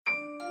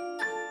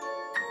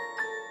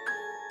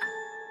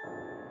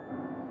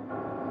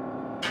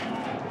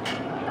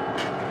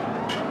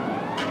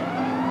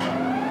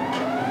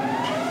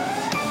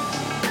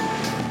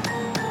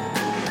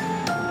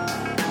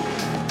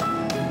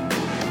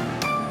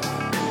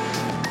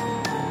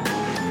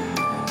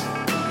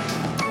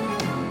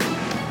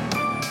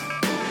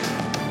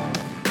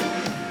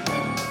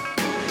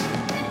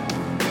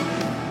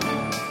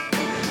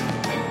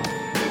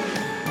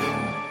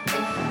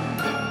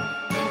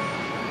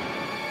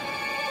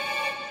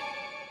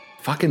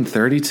Fucking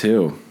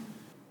 32.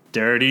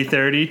 Dirty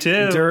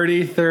 32.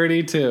 Dirty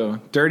 32.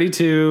 Dirty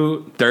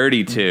 2.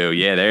 32.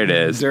 Yeah, there it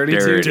is. Dirty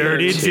 2.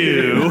 Dirty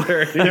 2.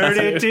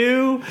 Dirty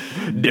 2.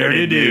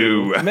 Dirty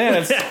do.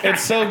 Man,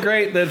 it's so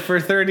great that for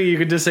 30 you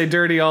could just say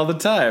dirty all the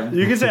time.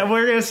 You can say,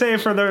 we're going to say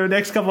it for the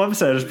next couple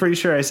episodes. Pretty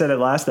sure I said it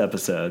last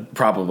episode.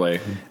 Probably.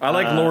 I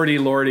like Lordy,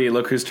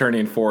 look who's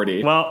turning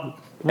 40. Well,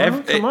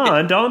 come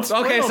on. Don't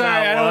spoil Okay, sorry,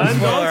 that I don't one.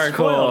 spoil Don't it.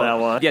 spoil Cool. that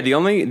one. Yeah, the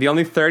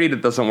only 30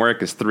 that doesn't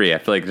work is 3. I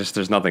feel like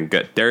there's nothing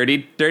good.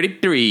 Dirty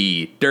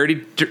 3. Dirty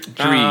 3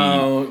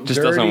 Oh, just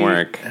dirty- doesn't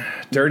work.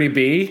 Dirty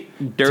B.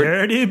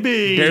 Dirty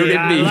B. Dirty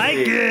I B. like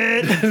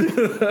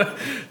it.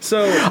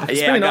 So, Yeah, I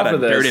spinning got off a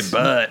of this. dirty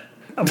butt.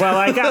 Well,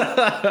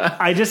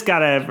 I just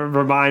gotta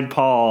remind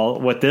Paul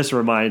what this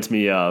reminds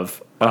me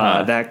of.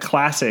 That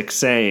classic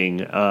saying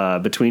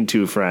between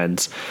two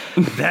friends.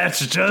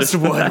 That's just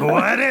what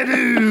I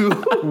do.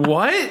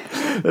 What?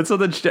 That's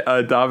something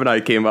Dom and I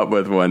came up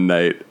with one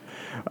night.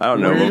 I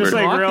don't know. We're what just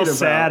we're- like real talking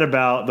sad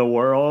about the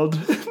world.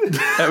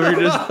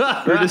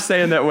 we're just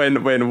saying that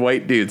when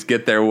white dudes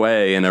get their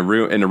way in a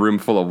room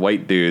full of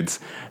white dudes,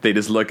 they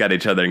just look at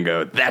each other and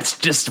go, "That's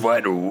just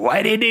what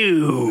whitey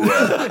do."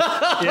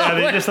 Yeah,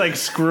 they just like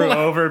screw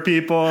over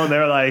people and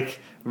they're like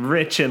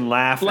rich and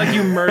laugh. Like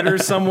you murder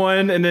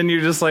someone and then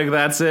you're just like,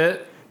 that's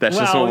it? That's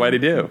just what Well,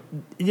 whitey do.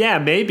 yeah,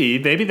 maybe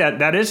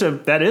that is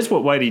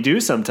what whitey do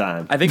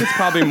sometimes. I think it's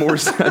probably more.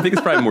 I think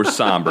it's probably more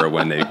somber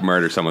when they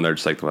murder someone. They're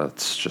just like, "Well,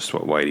 that's just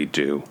what whitey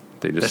do."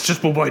 They just, That's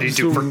just what whitey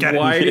do. Forget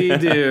it. Whitey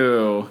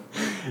do.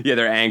 yeah,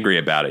 they're angry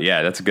about it.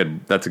 Yeah, that's a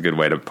good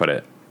way to put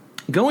it.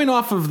 Going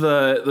off of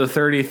the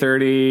 30,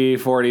 30,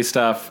 40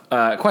 stuff,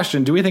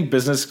 question, do we think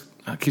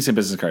I keep saying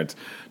business cards.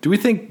 Do we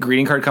think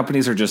greeting card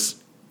companies are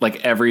just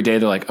like every day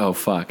they're like, oh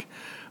fuck,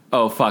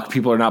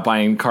 people are not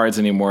buying cards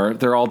anymore.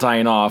 They're all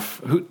dying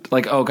off.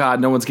 Oh God,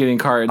 no one's getting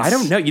cards. I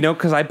don't know,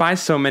 because I buy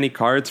so many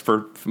cards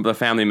for the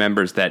family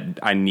members that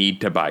I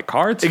need to buy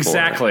cards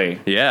Exactly.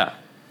 for. Yeah.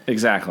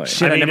 Exactly.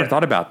 Shit, I mean, never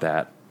thought about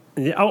that.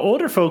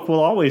 Older folk will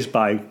always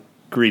buy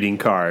greeting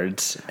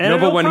cards, and No,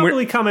 but it'll when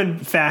probably come in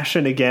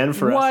fashion again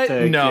for What? us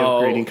to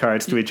No. give greeting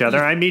cards to each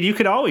other. I mean, you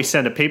could always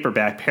send a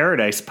Paperback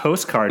Paradise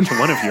postcard to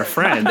one of your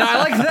friends. No, I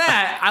like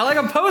that. I like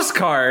a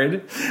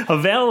postcard.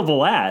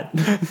 Available at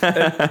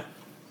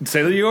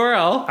Say the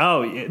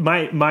URL.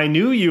 my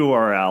new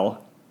URL,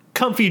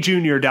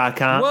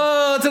 comfyjunior.com.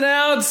 Whoa, it's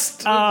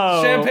announced.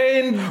 Oh.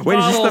 Champagne Wait,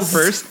 bottles.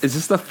 is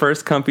this the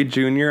first Comfy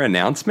Junior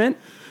announcement?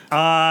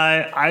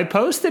 I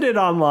posted it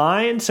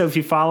online, so if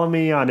you follow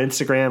me on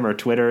Instagram or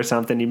Twitter or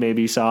something, you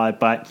maybe saw it.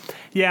 But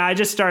yeah, I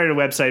just started a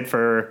website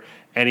for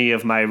any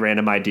of my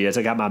random ideas.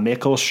 I got my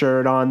Mickle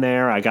shirt on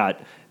there. I got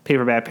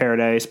Paperback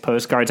Paradise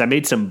postcards. I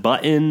made some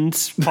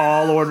buttons.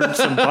 Paul ordered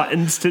some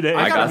buttons today.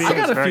 I got It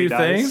was a very few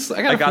nice. things. I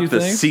I got a few got the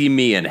things. "See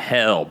Me in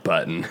Hell"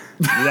 button.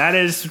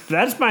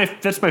 That's my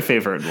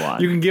favorite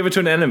one. You can give it to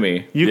an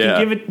enemy. You Yeah.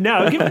 can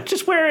give it,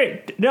 just wear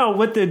it. No,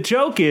 what the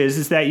joke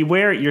is that you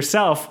wear it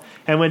yourself,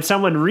 and when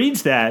someone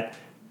reads that,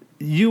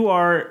 you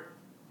are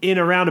in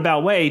a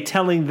roundabout way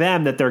telling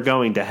them that they're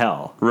going to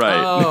hell. Right.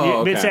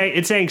 Oh,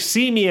 It's saying,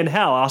 see me in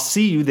hell. I'll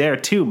see you there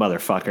too,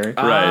 motherfucker.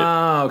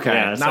 Right. Oh, okay.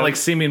 Yeah, Not so- like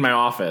see me in my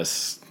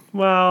office.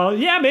 Well,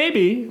 yeah,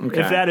 maybe, Okay.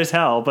 if that is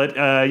hell. But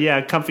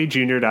yeah,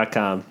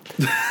 comfyjunior.com.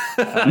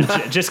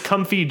 Just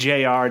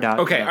comfyjr.com.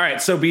 Okay, all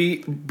right. So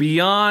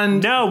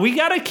beyond. No, we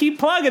got to keep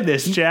plugging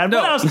this, Chad.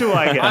 What else do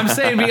I got? I'm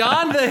saying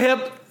beyond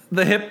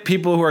the hip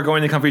people who are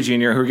going to Comfy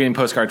Junior who are getting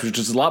postcards, which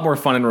is a lot more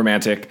fun and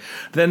romantic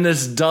than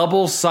this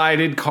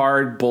double-sided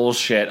card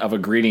bullshit of a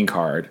greeting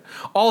card.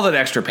 All that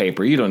extra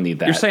paper, you don't need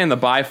that. You're saying the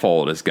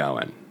bifold is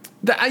going.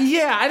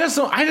 Yeah, I just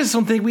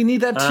don't think we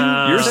need that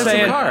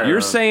too.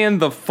 You're saying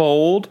the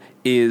fold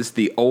is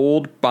the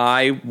old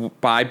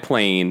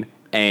biplane,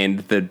 and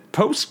the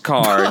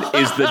postcard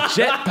is the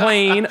jet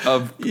plane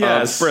of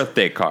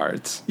birthday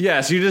cards.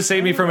 Yes, you just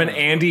saved me from an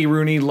Andy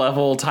Rooney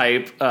level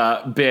type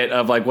bit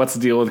of like, what's the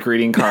deal with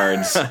greeting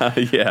cards?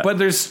 Yeah. But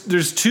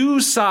there's two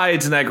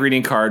sides in that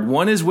greeting card.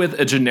 One is with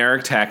a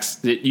generic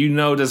text that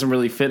doesn't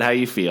really fit how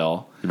you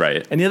feel.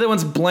 Right. And the other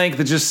one's blank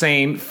that's just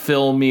saying,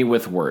 fill me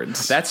with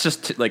words. That's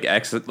just like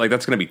that's going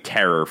to be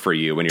terror for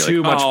you when you're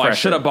Too like, much I pressure.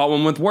 should have bought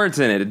one with words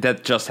in it.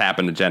 That just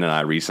happened to Jen and I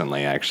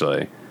recently,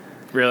 actually.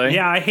 Really?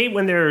 Yeah, I hate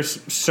when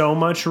there's so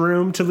much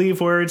room to leave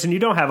words and you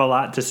don't have a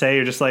lot to say.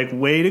 You're just like,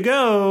 way to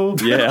go.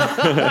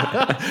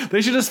 Yeah.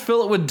 They should just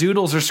fill it with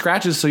doodles or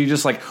scratches so you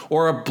just like,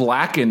 or a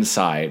black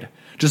inside.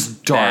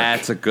 Just dark.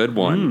 That's a good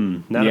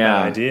one. Not Yeah.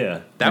 a bad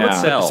idea. That would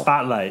Yeah. sell.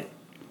 Spotlight.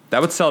 That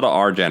would sell to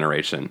our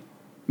generation.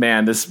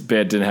 Man, this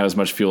bit didn't have as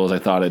much fuel as I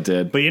thought it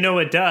did. But you know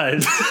what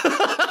does?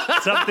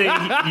 Something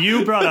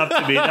you brought up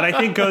to me that I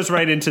think goes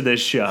right into this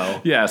show.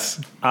 Yes.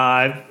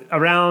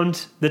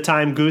 Around the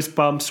time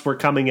Goosebumps were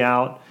coming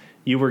out,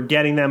 you were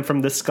getting them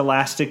from the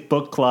Scholastic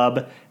Book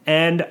Club,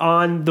 and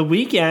on the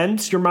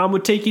weekends, your mom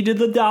would take you to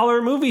the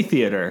Dollar Movie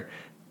Theater.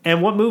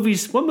 And what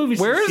movies?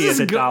 Where is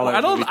this going?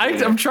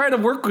 I'm trying to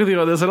work with you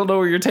on this. I don't know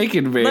where you're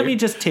taking me. Let me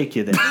just take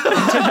you there.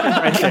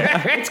 Right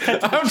there.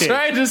 I'm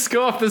trying to just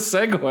go off the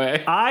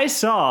segue. I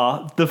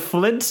saw the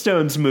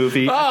Flintstones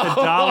movie at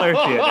the Dollar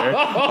Theater.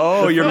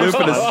 Oh, you're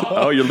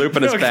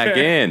looping us back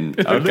in.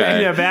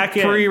 Okay, yeah, back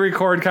in.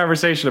 Pre-record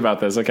conversation about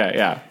this. Okay,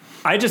 yeah.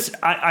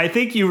 I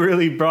think you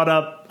really brought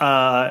up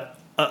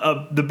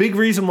the big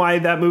reason why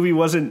that movie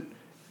wasn't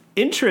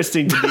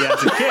interesting to me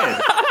as a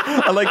kid.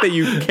 I like that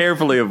you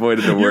carefully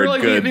avoided the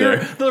word "good"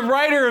 there. The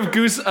writer of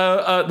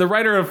the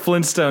writer of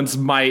Flintstones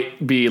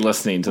might be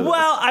listening to this.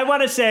 Well, I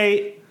want to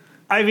say,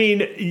 I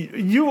mean,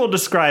 you will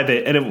describe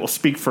it and it will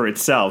speak for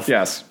itself.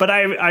 Yes. But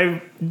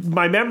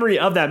my memory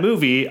of that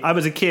movie, I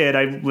was a kid.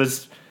 I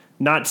was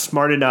not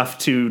smart enough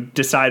to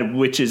decide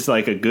which is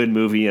like a good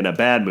movie and a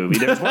bad movie.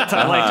 There's once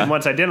I liked and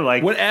once I didn't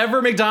like.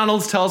 Whatever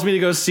McDonald's tells me to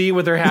go see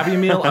with their Happy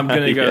Meal, I'm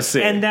going to go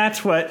see. And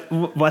that's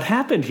what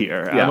happened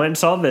here. Yeah. I went and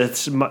saw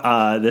this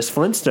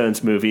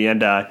Flintstones movie,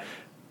 and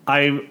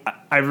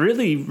I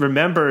really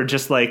remember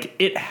just like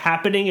it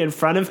happening in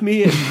front of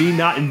me and me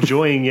not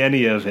enjoying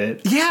any of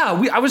it.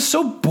 Yeah, I was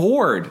so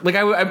bored. Like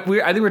I think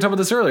we were talking about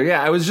this earlier.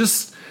 Yeah, I was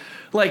just.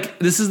 Like,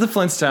 this is the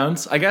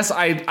Flintstones. I guess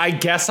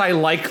I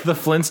like the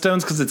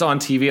Flintstones because it's on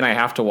TV and I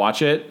have to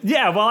watch it.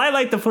 Yeah, well, I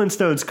like the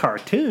Flintstones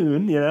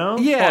cartoon, you know?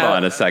 Yeah. Hold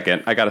on a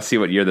second. I got to see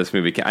what year this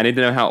movie came. I need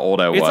to know how old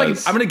I was. Like,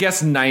 I'm going to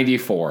guess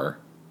 94.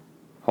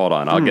 Hold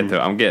on. I'll get to it.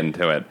 I'm getting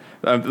to it.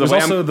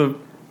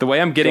 The way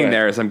I'm getting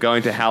there is I'm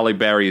going to Halle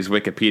Berry's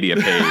Wikipedia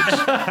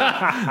page.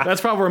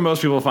 That's probably where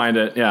most people find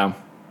it, yeah.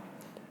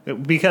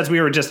 Because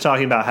we were just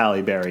talking about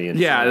Halle Berry.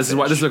 This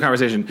is the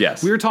conversation.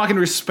 Yes. We were talking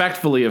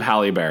respectfully of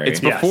Halle Berry. It's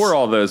before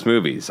all those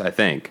movies, I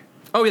think.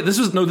 Oh yeah, this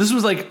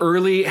was like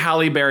early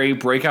Halle Berry,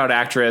 breakout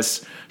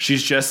actress.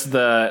 She's just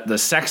the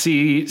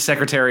sexy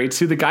secretary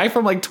to the guy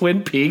from like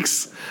Twin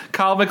Peaks.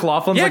 Kyle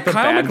MacLachlan's like the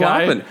Kyle bad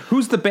MacLachlan. guy.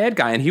 Who's the bad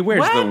guy? And he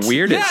wears the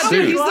weirdest Yeah,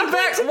 suit. he's the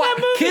bad.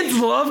 Kids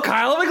love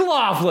Kyle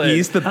MacLachlan.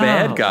 He's the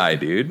bad guy,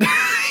 dude.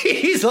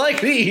 He's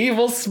like the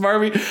evil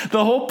smarmy.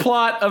 The whole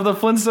plot of the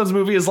Flintstones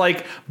movie is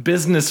like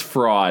business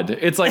fraud.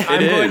 It's like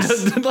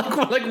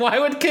like why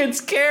would kids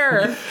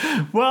care?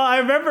 Well, I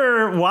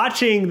remember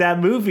watching that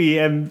movie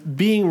and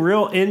being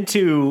real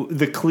into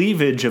the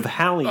cleavage of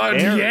Halle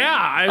Berry. Yeah,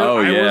 I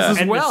was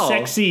as well. The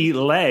sexy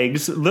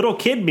legs. Little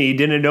kid me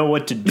didn't know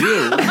what to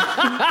do.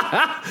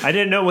 I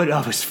didn't know what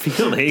I was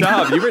feeling.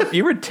 Dom,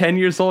 you were 10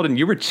 years old and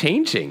you were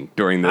changing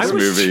during this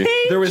movie.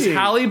 There was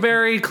Halle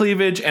Berry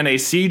cleavage and a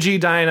CG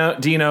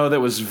Dino that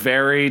was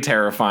very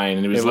terrifying,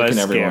 and it was looking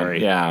everyone.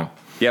 Scary. Yeah,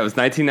 it was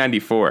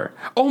 1994.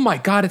 Oh my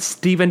God, it's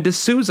Steven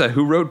D'Souza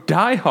who wrote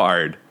Die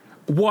Hard.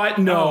 What?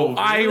 No,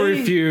 oh,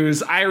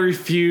 really? I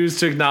refuse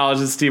to acknowledge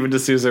that Steven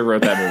D'Souza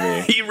wrote that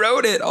movie. He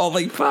wrote it. Oh,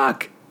 like,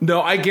 fuck.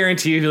 No, I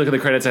guarantee you, if you look at the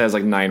credits, it has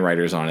like 9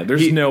 writers on it.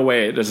 There's no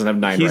way it doesn't have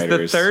 9 writers. He's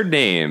the third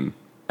name,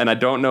 and I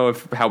don't know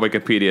how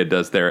Wikipedia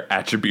does their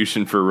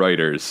attribution for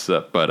writers,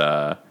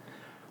 but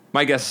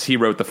my guess is he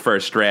wrote the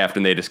first draft,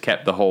 and they just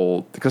kept the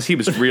whole, because he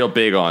was real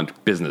big on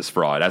business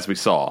fraud, as we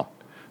saw.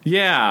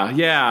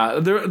 Yeah.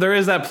 There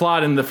is that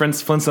plot in the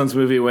Flintstones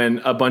movie when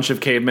a bunch of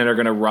cavemen are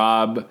going to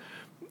rob.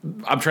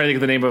 I'm trying to think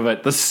of the name of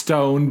it. The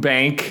Stone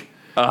Bank.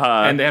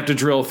 And they have to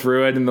drill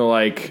through it, and they're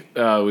like,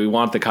 we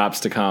want the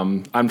cops to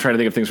come. I'm trying to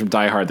think of things from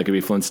Die Hard that could be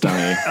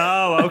Flintstone-y.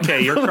 Oh,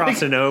 okay, you're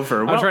crossing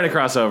over. I'm trying to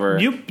cross over.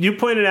 You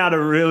pointed out a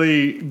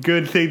really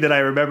good thing that I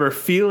remember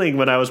feeling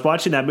when I was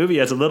watching that movie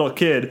as a little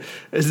kid,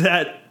 is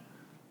that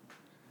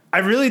I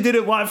really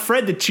didn't want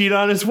Fred to cheat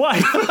on his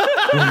wife.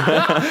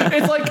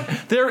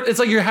 It's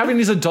like you're having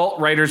these adult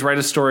writers write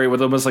a story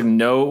with almost like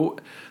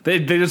they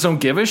just don't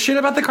give a shit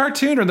about the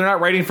cartoon, or they're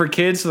not writing for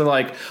kids, so they're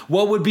like,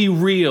 what would be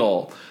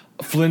real?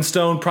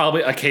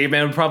 A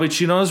caveman would probably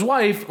cheat on his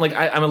wife. Like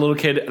I'm a little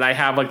kid and I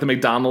have like the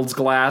McDonald's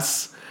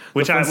glass,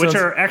 which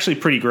are actually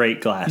pretty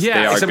great glasses.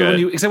 Yeah,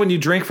 except when you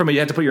drink from it, you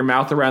have to put your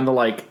mouth around it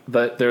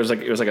was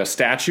like a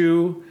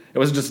statue. It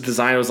wasn't just a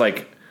design. It was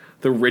like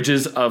the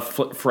ridges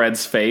of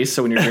Fred's face.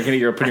 So when you're drinking it,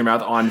 you're putting your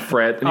mouth on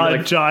Fred. And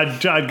like John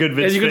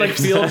Goodman's and you can like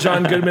face. feel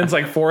John Goodman's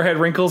like forehead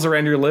wrinkles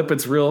around your lip.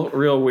 It's real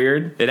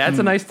weird. It adds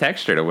a nice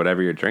texture to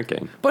whatever you're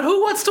drinking. But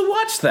who wants to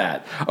watch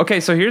that? Okay,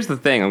 so here's the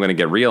thing. I'm going to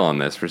get real on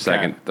this for a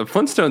second. Okay. The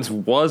Flintstones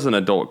was an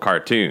adult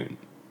cartoon.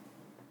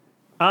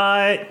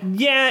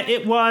 Yeah,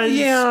 it was.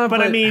 Yeah,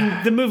 but I mean,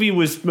 the movie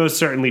was most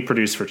certainly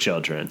produced for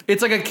children.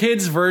 It's like a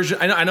kid's version.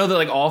 I know that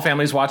like all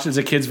families watch it. It's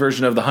a kid's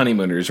version of The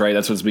Honeymooners, right?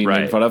 That's what's being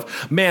made fun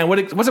of. Man,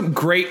 what some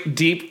great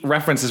deep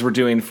references we're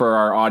doing for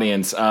our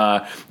audience.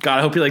 God,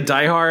 I hope you like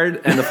Die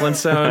Hard and The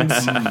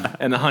Flintstones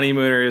and The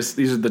Honeymooners.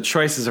 These are the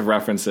choices of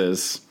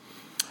references.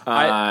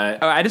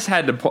 I just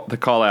had to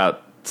call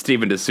out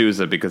Steven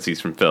D'Souza because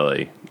he's from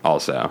Philly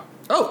also.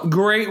 Oh,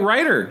 great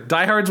writer.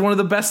 Die Hard's one of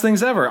the best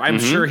things ever. I'm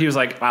sure he was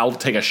like, I'll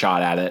take a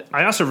shot at it.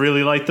 I also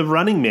really like The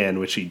Running Man,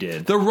 which he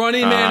did. The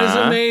Running Man is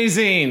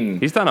amazing.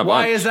 He's done a bunch.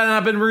 Why has that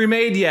not been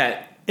remade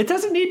yet? It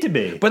doesn't need to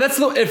be. But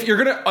if you're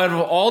gonna, out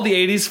of all the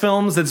 '80s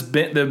films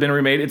that have been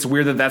remade, it's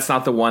weird that that's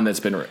not the one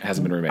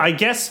hasn't been remade. I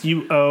guess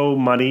you owe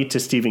money to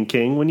Stephen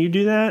King when you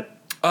do that.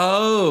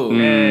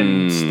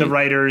 and the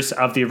writers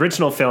of the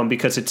original film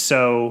because it's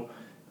so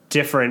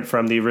different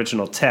from the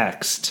original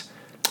text.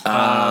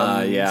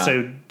 Yeah.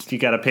 So you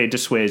got to pay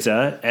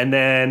DeSouza, and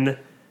then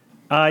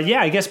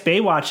I guess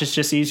Baywatch is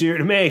just easier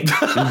to make.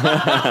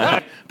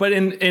 But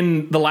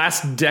in the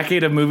last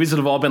decade of movies that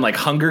have all been like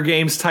Hunger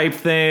Games type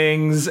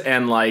things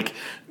and like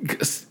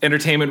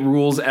entertainment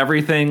rules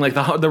everything, like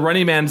the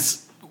Running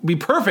Man's be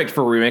perfect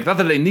for a remake. Not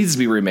that it needs to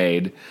be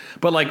remade,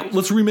 but like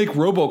let's remake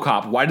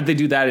RoboCop. Why did they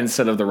do that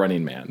instead of the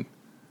Running Man?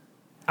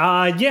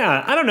 I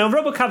don't know.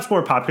 RoboCop's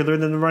more popular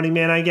than the Running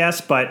Man, I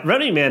guess, but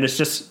Running Man is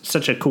just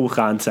such a cool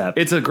concept.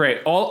 It's a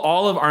great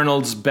all of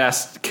Arnold's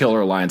best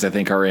killer lines. I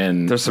think are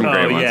in. There's some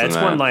great ones. Yeah, in it's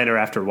that. one-liner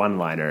after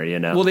one-liner. You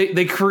know. Well,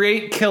 they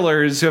create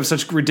killers who have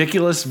such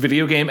ridiculous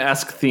video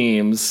game-esque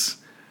themes,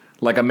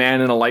 like a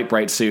man in a light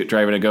bright suit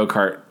driving a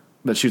go-kart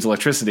that shoots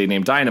electricity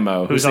named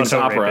Dynamo, who Who's sings also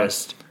a opera.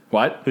 rapist.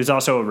 What? Who's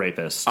also a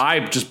rapist. I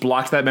just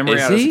blocked that memory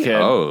Is out as a he? kid.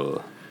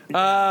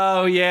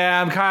 Oh,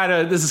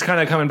 Yeah, this is kind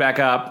of coming back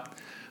up.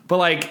 But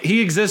like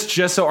he exists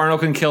just so Arnold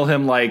can kill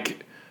him.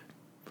 Like,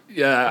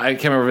 I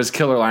can't remember his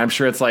killer line. I'm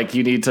sure it's like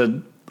you need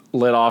to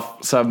let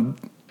off some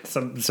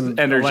some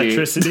energy,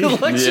 electricity.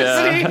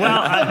 electricity. Yeah.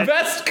 Well, the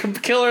best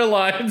killer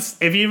lines.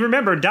 If you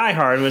remember, Die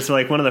Hard was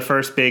like one of the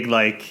first big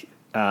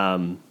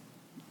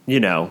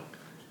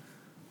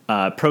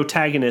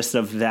protagonists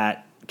of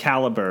that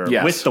caliber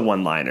Yes. with the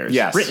one-liners.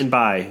 Yes. Written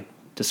by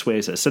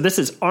DeSouza. So this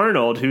is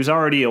Arnold, who's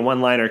already a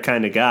one-liner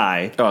kind of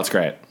guy, Oh, it's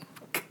great.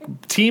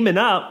 teaming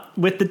up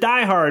with the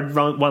Die Hard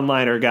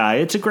one-liner guy.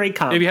 It's a great If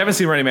comedy. you haven't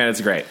seen Running Man,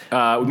 it's great. We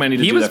might need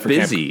to he do was that for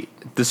camp. busy.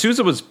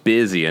 D'Souza was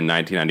busy in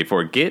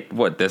 1994. Get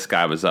what this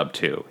guy was up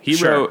to. He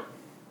Sure. wrote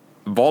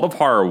Vault of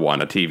Horror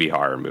 1, a TV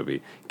horror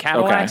movie.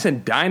 Cadillacs Okay.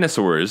 and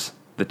Dinosaurs,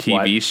 the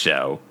TV What?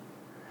 show.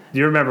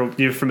 You're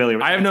familiar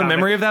with I have that no comic?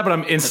 memory of that, but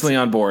I'm instantly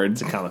on board.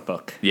 It's a comic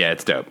book. Yeah,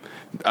 it's dope.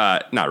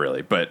 Not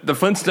really, but the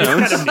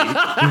Flintstones.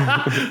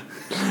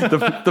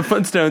 the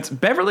Flintstones,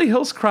 Beverly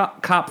Hills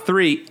Cop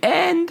 3,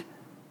 and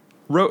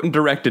wrote and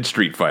directed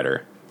Street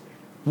Fighter.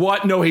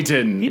 What? No, he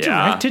didn't. He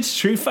directed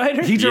Street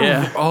Fighter?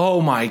 Yeah. Oh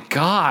my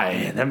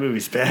god, That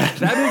movie's bad.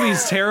 that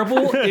movie's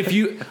terrible. If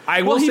you,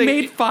 I will Well, he say,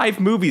 made 5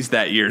 movies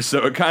that year,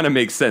 so it kind of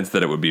makes sense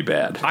that it would be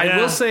bad. I Yeah.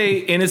 will say,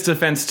 in its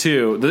defense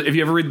too, if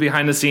you ever read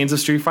behind the scenes of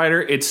Street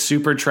Fighter, it's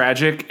super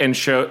tragic and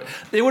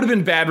it would have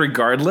been bad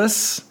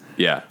regardless.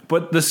 Yeah.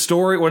 But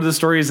one of the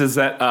stories is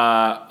that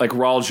like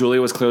Raul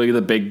Julia was clearly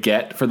the big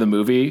get for the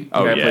movie. The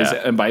Oh, guy who yeah.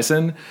 plays M.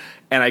 Bison.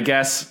 And I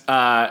guess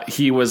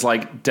he was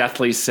like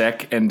deathly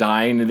sick and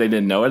dying, and they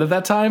didn't know it at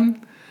that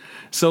time.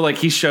 So like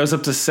he shows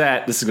up to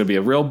set. This is going to be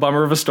a real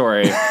bummer of a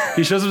story.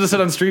 He shows up to set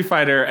on Street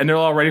Fighter, and they're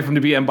all ready for him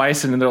to be M.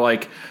 Bison, and they're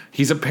like,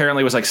 he's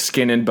apparently was like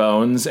skin and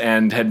bones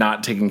and had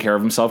not taken care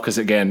of himself because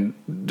again,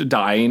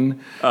 dying.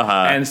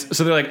 And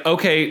so they're like,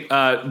 okay,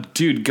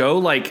 dude, go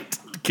like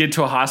get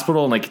to a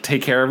hospital and like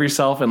take care of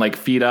yourself and like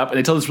feed up. And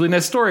they tell this really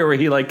nice story where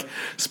he like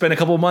spent a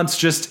couple months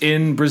just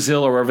in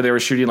Brazil or wherever they were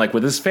shooting, like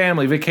with his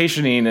family,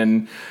 vacationing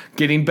and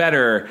getting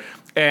better.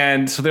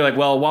 And so they're like,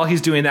 well, while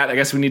he's doing that, I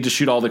guess we need to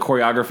shoot all the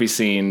choreography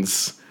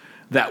scenes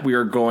that we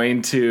are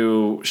going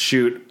to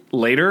shoot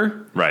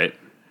later. Right.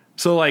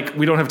 So like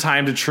we don't have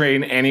time to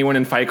train anyone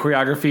in fight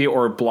choreography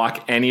or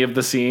block any of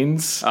the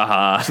scenes.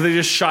 So they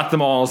just shot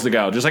them all as they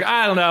go. Just like,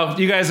 I don't know,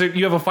 you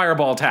have a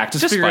fireball attack.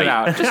 Just figure fight. it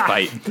out. Just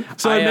fight.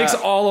 So it makes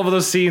all of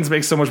those scenes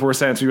make so much more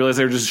sense. You realize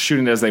they were just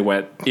shooting as they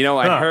went. You know,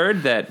 I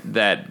heard that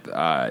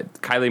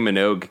Kylie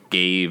Minogue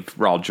gave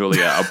Raul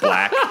Julia a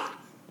black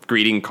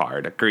greeting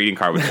card. A greeting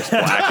card with just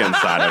black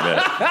inside of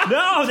it.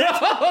 No,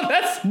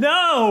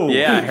 no.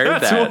 Yeah, I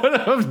heard that. One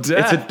of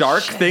death. It's a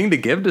dark thing to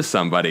give to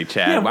somebody,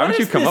 Chad. Yeah, Why what don't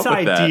you is come this up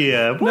with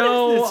idea? What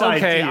No, is this okay,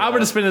 idea? I'm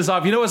going to spin this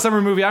off. You know what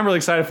summer movie I'm really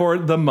excited for?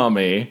 The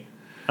Mummy.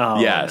 that?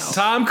 Yes.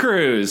 Tom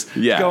Cruise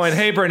Yes. going,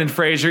 hey, Brendan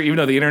Fraser, even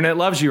though the internet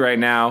loves you right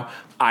now,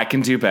 I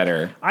can do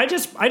better. I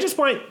just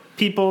want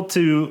people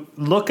to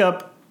look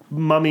up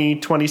Mummy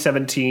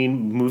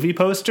 2017 movie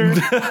poster,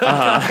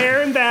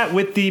 comparing that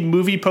with the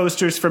movie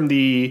posters from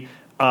the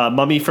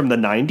Mummy from the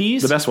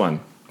 90s. The best one.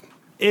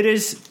 It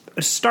is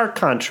a stark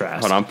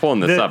contrast. Hold on, I'm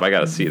pulling this up. I got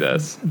to see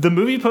this. The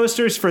movie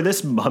posters for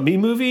this Mummy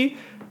movie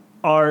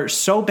are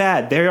so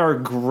bad. They are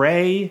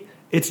gray.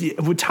 It's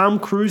Tom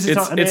Cruise is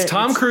on It's it.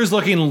 Tom Cruise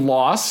looking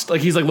lost.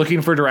 Like he's like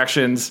looking for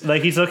directions.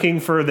 Like he's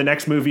looking for the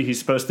next movie he's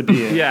supposed to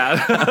be in.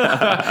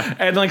 Yeah.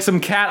 And like some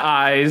cat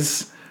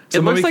eyes. It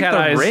Some looks mummy like cat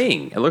The eyes.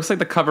 Ring. It looks like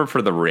the cover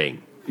for The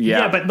Ring.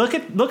 Yeah. But look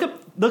at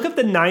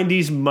the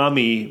 90s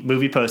Mummy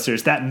movie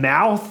posters. That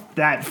mouth,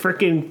 that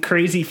freaking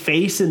crazy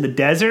face in the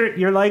desert.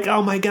 You're like,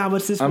 oh my god,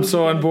 what's this? I'm movie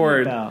so on gonna be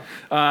board. about?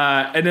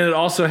 And then it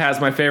also has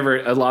my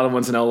favorite. A lot of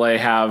ones in LA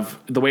have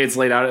the way it's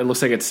laid out. It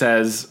looks like it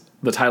says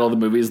the title of the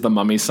movie is The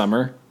Mummy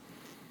Summer.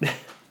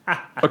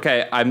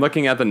 Okay, I'm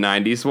looking at the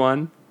 90s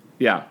one.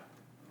 Yeah.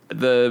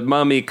 The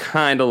mummy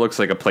kind of looks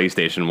like a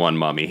PlayStation 1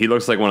 mummy. He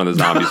looks like one of the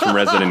zombies from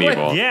Resident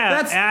Evil. Yeah,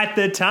 That's- at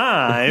the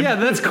time. Yeah,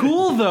 that's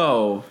cool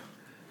though.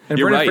 And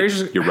You're Brendan right.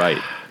 Fraser's- You're right.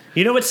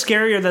 You know what's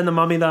scarier than the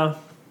Mummy though?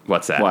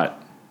 What's that? What?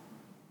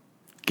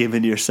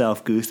 giving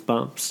yourself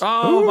goosebumps.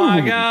 Oh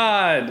my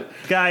God.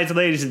 Guys,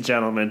 ladies and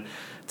gentlemen,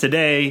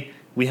 today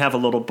we have a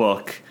little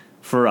book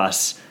for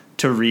us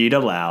to read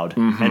aloud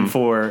and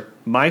for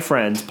my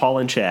friends Paul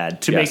and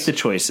Chad to make the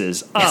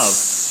choices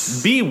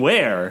of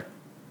Beware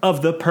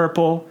of the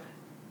Purple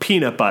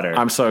Peanut Butter.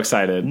 I'm so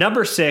excited.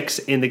 Number 6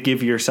 in the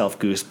Give Yourself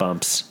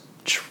Goosebumps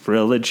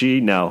trilogy.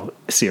 No,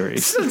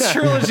 series.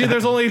 Trilogy.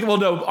 There's only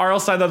R.L.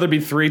 Stein thought there'd be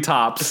 3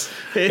 tops.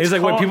 He's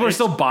like, wait, people are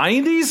still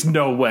buying these?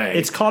 No way.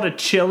 It's called a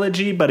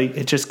trilogy, but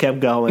it just kept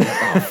going.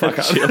 Oh, fuck.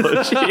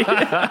 Trilogy.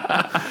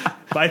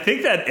 But I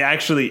think that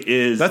actually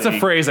is. That's a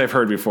phrase I've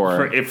heard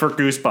before. For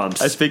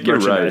Goosebumps. I think you're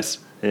right.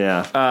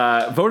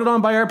 Yeah. Voted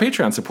on by our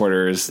Patreon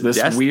supporters.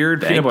 This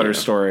weird peanut butter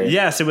story.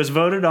 Yes, it was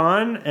voted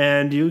on,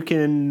 and you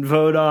can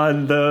vote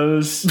on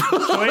those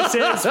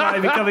choices by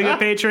becoming a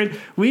patron.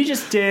 We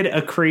just did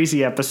a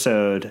crazy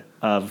episode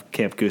of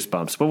Camp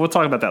Goosebumps, but we'll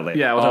talk about that later.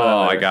 Yeah, we'll talk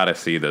about that later. I gotta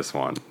see this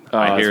one. Oh,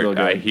 I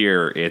it's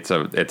hear it's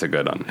a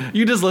good one.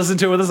 You just listen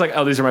to it with us like,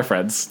 oh, these are my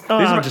friends.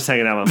 I'm just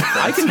hanging out with my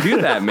friends. I can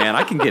do that, man.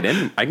 I can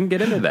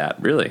get into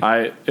that. Really,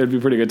 It'd be a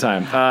pretty good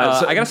time.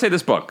 So, I gotta say,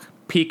 this book,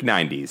 peak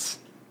 90s.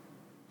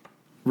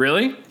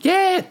 Really?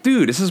 Yeah,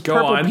 dude, this is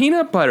Purple on.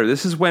 Peanut Butter.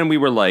 This is when we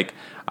were like,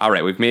 all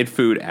right, we've made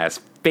food as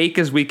fake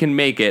as we can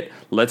make it.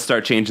 Let's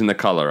start changing the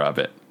color of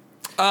it.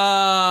 Oh,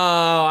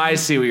 I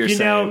see what you're saying.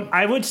 You know,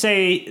 I would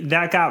say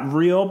that got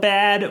real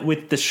bad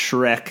with the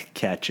Shrek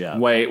ketchup.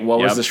 Wait, what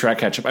was Yep. the Shrek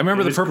ketchup? I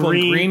remember It the was purple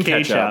and green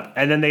ketchup.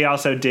 and then they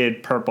also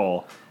did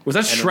purple. Was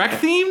that Shrek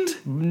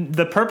themed?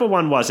 The purple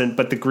one wasn't,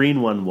 but the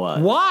green one was.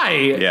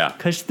 Why? Yeah.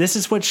 Because this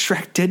is what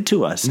Shrek did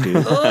to us, dude.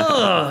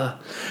 I'm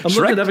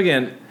looking it up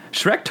again.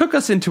 Shrek took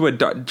us into a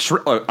dark...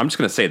 I'm just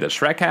going to say this.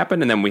 Shrek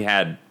happened, and then we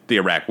had the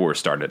Iraq War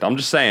started. I'm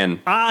just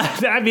saying...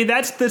 I mean,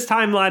 that's this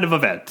timeline of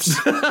events.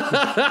 Shrek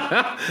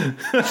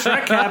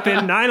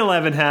happened,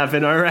 9/11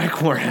 happened,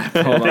 Iraq War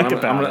happened. Hold on, Think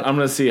about it. I'm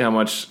going to see how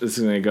much this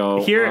is going to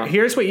go.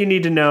 Here's what you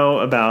need to know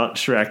about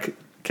Shrek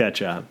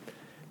ketchup.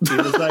 He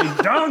was like,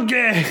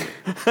 donkey,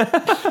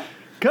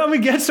 come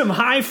and get some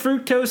high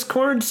fructose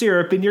corn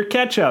syrup in your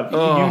ketchup.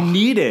 You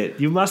need it.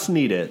 You must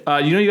need it.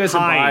 you guys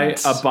can buy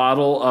Heinz. a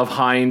bottle of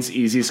Heinz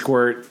Easy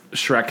Squirt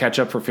Shrek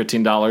ketchup for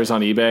 $15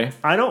 on eBay.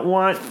 I don't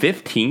want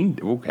 15?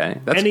 Okay.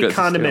 That's any good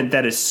condiment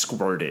that is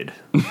squirted.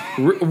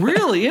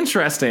 Really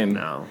interesting.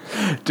 No.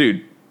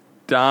 Dude,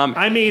 Dom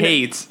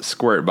hates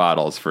squirt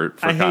bottles for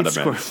I hate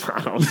condiments.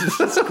 squirt bottles.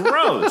 It's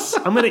gross.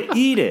 I'm going to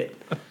eat it.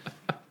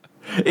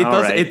 It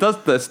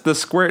does. The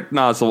squirt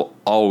nozzle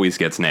always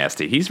gets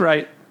nasty. He's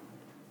right.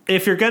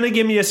 If you're going to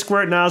give me a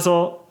squirt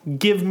nozzle,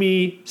 give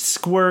me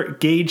squirt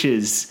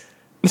gauges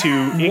to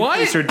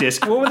increase or decrease.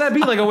 What would that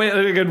be? Like a way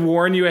I could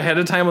warn you ahead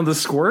of time on the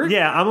squirt?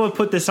 Yeah, I'm going to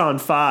put this on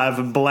 5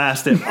 and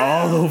blast it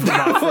all over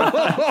my front.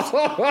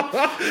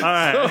 All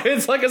right. So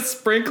it's like a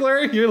sprinkler.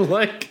 You're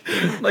like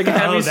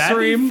heavy that'd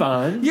stream. be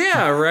fun.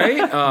 Yeah,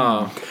 right.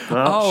 Oh,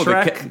 Oh,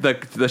 Shrek.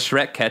 the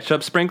Shrek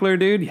ketchup sprinkler,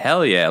 dude.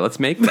 Hell yeah, let's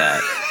make that.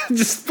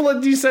 just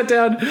you sat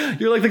down.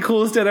 You're like the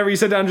coolest dad ever. You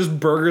sat down, just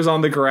burgers on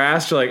the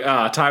grass. You're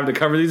like, time to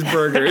cover these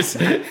burgers.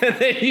 And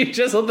then you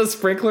just let the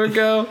sprinkler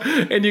go,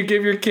 and you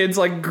give your kids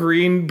like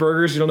green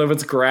burgers. You don't know if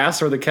it's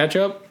grass or the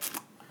ketchup.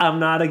 I'm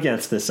not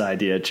against this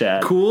idea,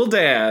 Chad. Cool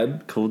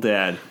dad. Cool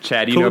dad.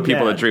 Chad, you Cool know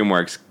people dad. at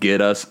DreamWorks.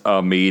 Get us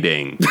a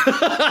meeting.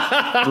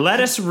 Let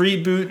us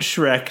reboot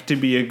Shrek to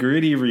be a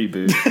gritty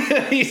reboot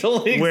He's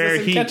only where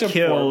exists in he ketchup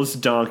kills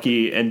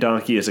Donkey and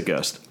Donkey is a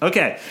ghost.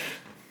 Okay.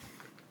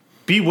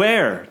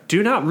 Beware.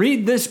 Do not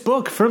read this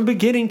book from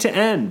beginning to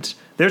end.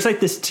 There's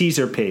like this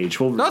teaser page.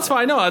 No, that's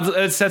fine. No,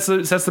 it sets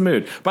the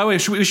mood. By the way,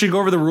 we should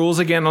go over the rules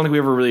again. I don't think we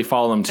ever really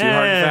follow them too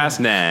hard and fast.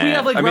 Nah. We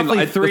have like roughly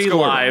let's 3 go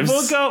over them. lives.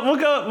 We'll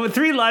go with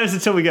 3 lives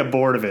until we get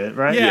bored of it,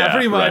 right? Yeah, Yeah,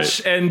 pretty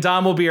much. right. And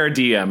Dom will be our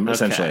DM,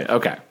 essentially.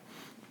 Okay.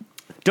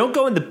 Don't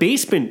go in the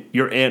basement,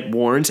 your aunt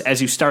warns, as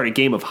you start a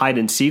game of hide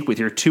and seek with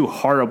your 2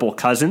 horrible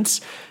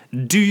cousins.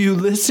 Do you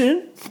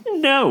listen?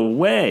 No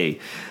way.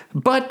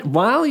 But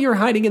while you're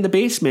hiding in the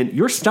basement,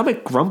 your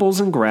stomach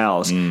grumbles and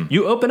growls.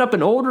 You open up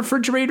an old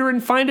refrigerator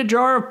and find a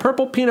jar of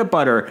purple peanut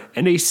butter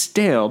and a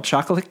stale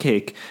chocolate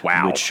cake.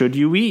 Wow. Which should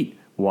you eat?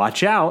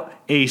 Watch out.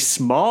 A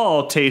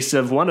small taste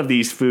of one of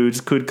these foods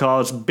could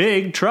cause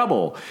big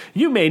trouble.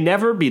 You may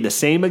never be the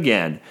same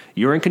again.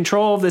 You're in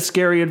control of this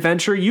scary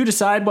adventure. You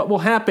decide what will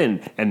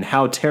happen and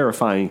how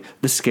terrifying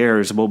the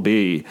scares will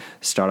be.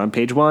 Start on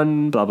page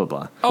 1, blah, blah,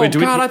 blah. Oh, Wait,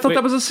 God, I thought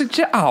that was a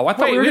suggestion. Oh, I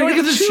thought Wait, we were we going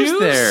don't to get to choose?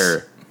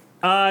 there.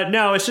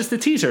 No, it's just the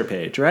teaser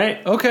page,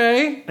 right?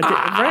 Okay. Right?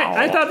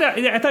 I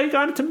thought you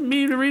got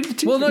me to read the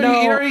teaser. Well, no,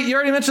 You,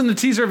 already mentioned the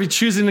teaser of you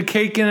choosing a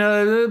cake and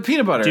a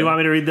peanut butter. Do you want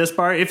me to read this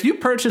part? If you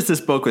purchase this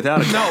book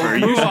without a cover,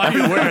 you should be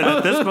aware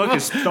that this book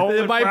is stolen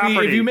It might property.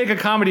 be if you make a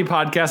comedy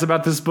podcast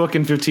about this book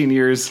in 15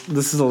 years.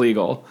 This is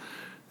illegal.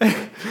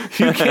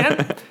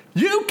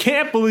 You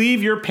can't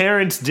believe your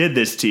parents did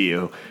this to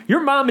you.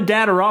 Your mom and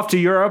dad are off to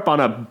Europe on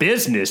a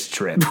business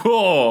trip.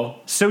 Oh,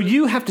 So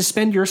you have to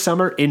spend your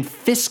summer in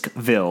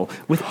Fiskville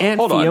with Aunt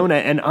Hold on. Fiona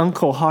and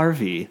Uncle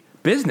Harvey.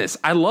 Business.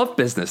 I love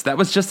Business. That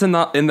was just in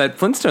that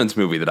Flintstones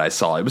movie that I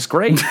saw. It was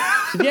great.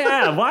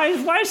 Yeah, why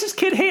is this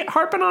kid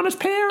harping on his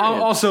parents?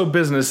 Also,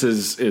 business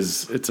is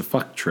it's a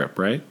fuck trip,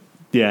 right?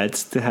 Yeah,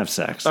 it's to have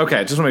sex.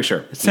 Okay, just want to make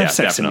sure. It's to have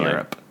sex definitely. in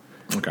Europe.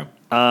 Okay.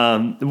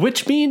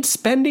 Which means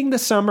spending the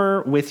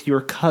summer with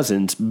your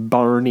cousins,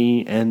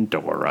 Barney and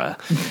Dora.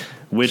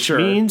 Which Sure.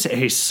 means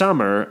a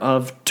summer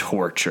of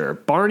torture.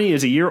 Barney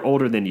is a year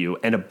older than you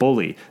and a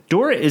bully.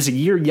 Dora is a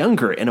year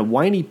younger and a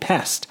whiny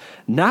pest.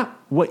 Not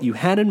what you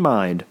had in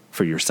mind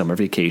for your summer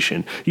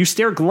vacation. You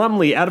stare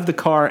glumly out of the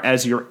car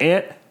as your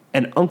aunt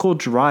and uncle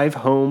drive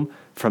home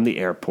from the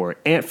airport.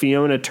 Aunt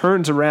Fiona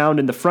turns around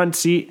in the front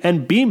seat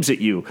and beams at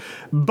you.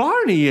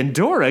 Barney and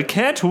Dora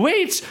can't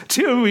wait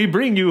till we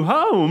bring you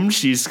home,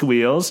 she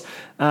squeals.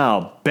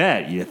 I'll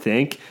bet, you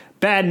think.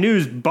 Bad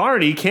news,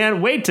 Barney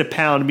can't wait to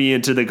pound me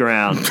into the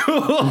ground.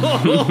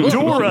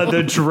 Dora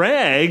the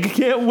drag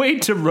can't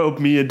wait to rope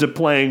me into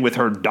playing with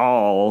her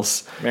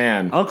dolls.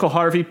 Man. Uncle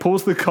Harvey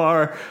pulls the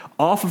car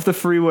off of the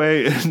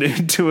freeway and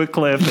into a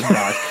cliff and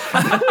dies.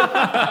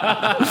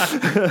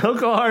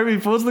 Uncle Harvey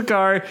pulls the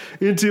car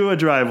into a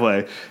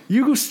driveway.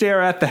 You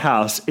stare at the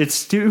house.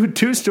 It's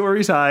two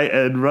stories high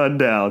and run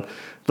down.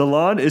 The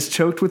lawn is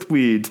choked with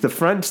weeds. The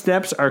front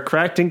steps are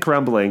cracked and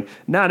crumbling.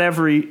 Not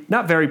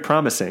very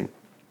promising.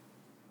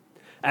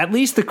 At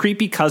least the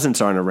creepy cousins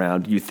aren't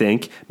around, you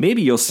think.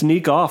 Maybe you'll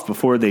sneak off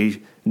before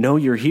they know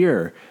you're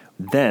here.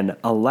 Then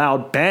a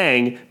loud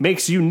bang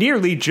makes you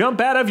nearly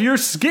jump out of your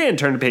skin.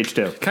 Turn to page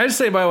 2. Can I just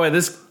say, by the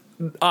way,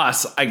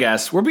 us, I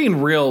guess, we're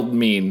being real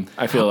mean,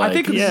 I feel like.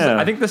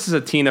 I think this is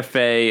a Tina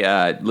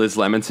Fey, Liz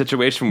Lemon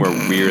situation where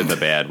we're the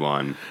bad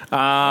one.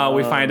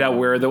 We find out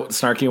we're the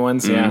snarky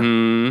ones, yeah.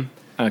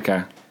 Mm-hmm.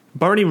 Okay.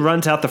 Barney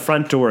runs out the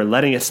front door,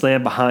 letting it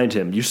slam behind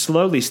him. You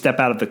slowly step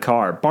out of the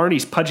car.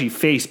 Barney's pudgy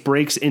face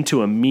breaks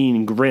into a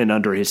mean grin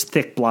under his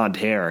thick blonde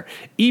hair.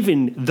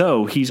 Even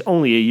though he's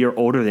only a year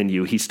older than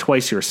you, he's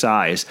twice your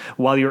size.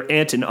 While your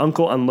aunt and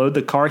uncle unload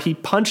the car, he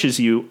punches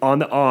you on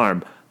the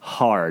arm.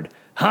 Hard.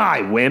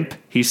 Hi, wimp,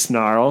 he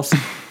snarls.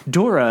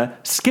 Dora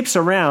skips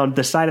around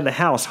the side of the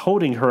house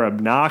holding her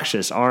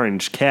obnoxious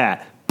orange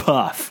cat,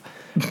 Puff.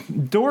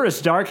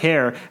 Dora's dark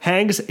hair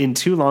hangs in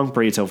two long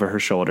braids over her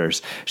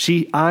shoulders.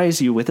 She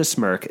eyes you with a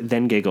smirk,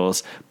 then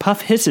giggles.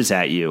 Puff hisses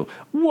at you.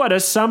 What a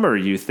summer,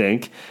 you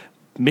think.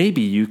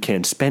 Maybe you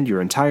can spend your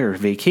entire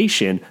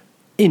vacation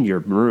in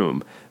your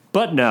room.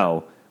 But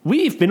no.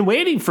 We've been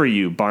waiting for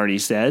you, Barney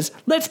says.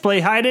 Let's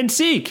play hide and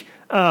seek.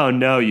 Oh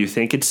no, you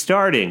think it's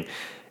starting.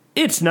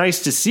 It's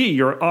nice to see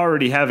you're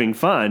already having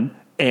fun.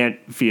 Aunt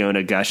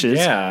Fiona gushes.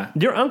 Yeah.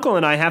 Your uncle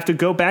and I have to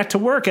go back to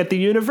work at the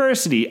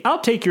university. I'll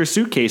take your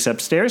suitcase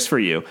upstairs for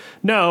you.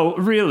 No,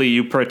 really,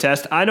 you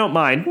protest. I don't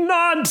mind.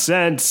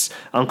 Nonsense,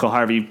 Uncle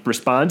Harvey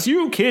responds.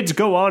 You kids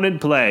go on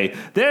and play.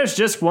 There's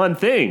just one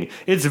thing.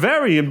 It's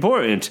very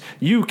important.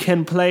 You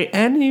can play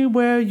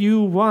anywhere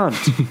you want.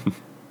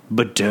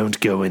 But don't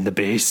go in the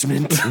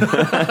basement.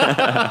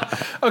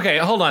 Okay,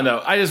 hold on,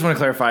 though. I just want to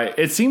clarify.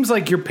 It seems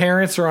like your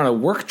parents are on a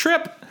work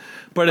trip,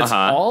 but it's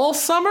all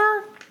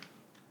summer?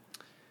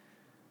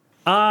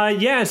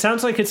 Yeah, it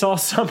sounds like it's all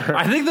summer.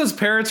 I think those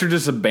parents are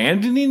just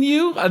abandoning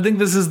you. I think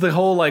this is the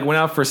whole, like, went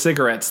out for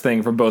cigarettes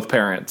thing from both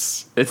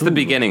parents. It's the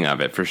beginning of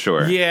it, for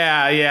sure.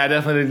 Yeah,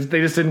 definitely. They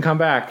just didn't come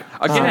back.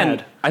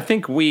 Again, I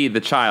think we, the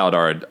child,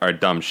 are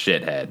dumb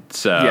shithead.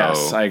 So,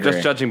 yes, I agree.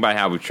 Just judging by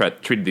how we've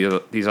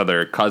treated these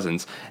other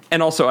cousins.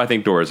 And also, I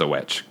think Dora's a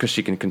witch, because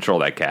she can control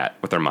that cat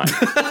with her mind.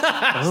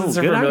 Since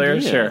they're good familiar,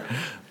 idea. sure.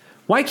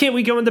 Why can't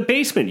we go in the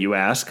basement, you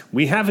ask?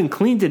 We haven't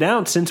cleaned it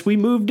out since we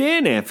moved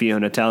in, Aunt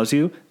Fiona tells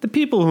you. The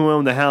people who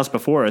owned the house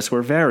before us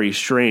were very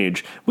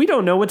strange. We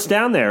don't know what's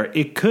down there.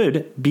 It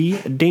could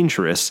be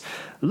dangerous.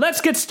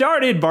 Let's get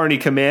started, Barney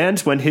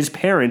commands when his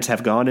parents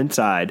have gone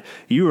inside.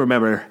 You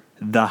remember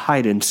the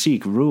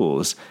hide-and-seek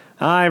rules.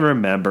 I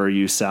remember,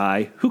 you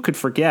sigh. Who could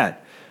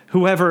forget?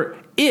 Whoever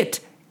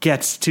is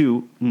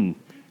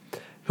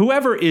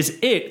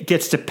it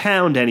gets to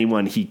pound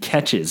anyone he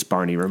catches,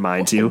 Barney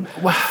reminds you.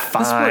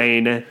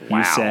 Fine,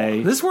 you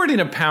say. This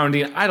wording of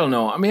pounding, I don't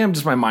know. I mean,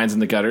 my mind's in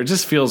the gutter. It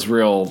just feels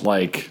real,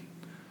 like...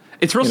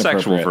 It's real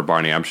sexual inappropriate for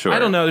Barney, I'm sure. I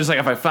don't know. There's like,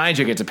 if I find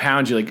you, I get to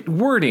pound you. Like,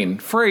 wording,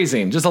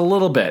 phrasing, just a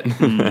little bit.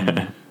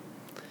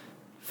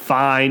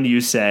 Fine,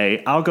 you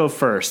say. I'll go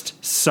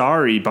first.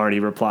 Sorry, Barney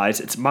replies.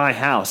 It's my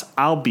house.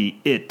 I'll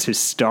be it to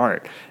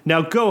start.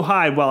 Now go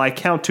hide while I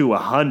count to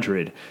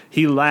 100.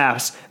 He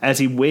laughs as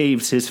he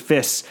waves his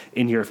fists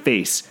in your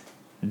face.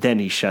 Then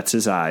he shuts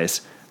his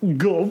eyes.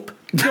 Gulp.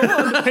 Go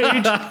on,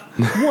 page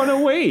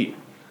 108.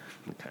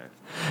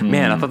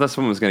 Man, I thought this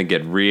one was going to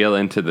get real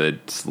into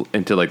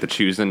like the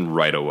choosing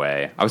right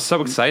away. I was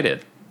so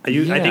excited. I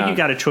think you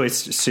got a choice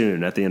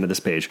soon at the end of this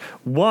page.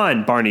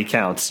 1, Barney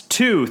counts.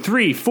 2,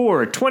 3,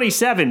 4,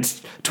 27,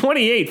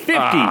 28, 50.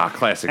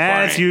 Classic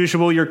Barney. As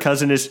usual, your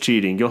cousin is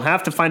cheating. You'll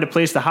have to find a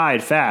place to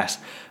hide fast.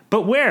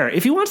 But where?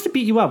 If he wants to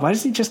beat you up, why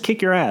doesn't he just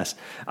kick your ass?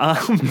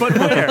 But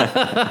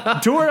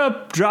where?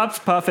 Dora drops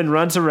Puff and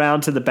runs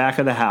around to the back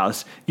of the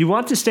house. You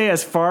want to stay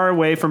as far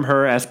away from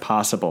her as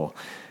possible.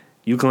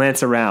 You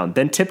glance around,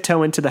 then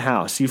tiptoe into the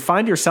house. You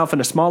find yourself in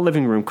a small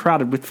living room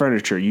crowded with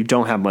furniture. You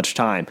don't have much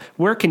time.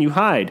 Where can you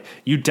hide?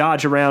 You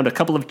dodge around a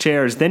couple of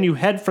chairs, then you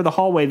head for the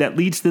hallway that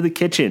leads to the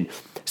kitchen.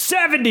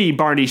 70,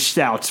 Barney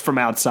shouts from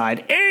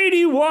outside.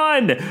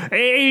 81,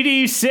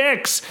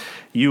 86.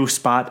 You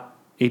spot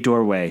a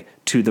doorway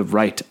to the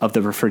right of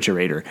the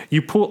refrigerator.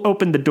 You pull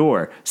open the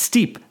door.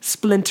 Steep,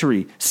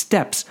 splintery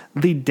steps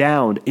lead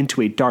down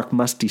into a dark,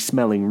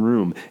 musty-smelling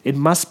room. It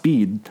must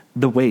be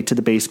the way to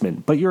the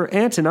basement, but your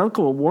aunt and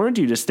uncle warned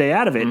you to stay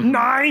out of it.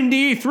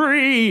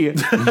 93!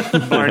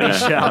 Barney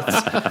shouts.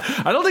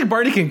 I don't think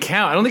Barney can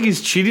count. I don't think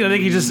he's cheating. I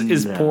think he just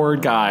is poor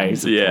guy.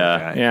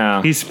 Yeah.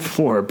 Yeah. He's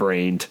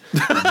poor-brained.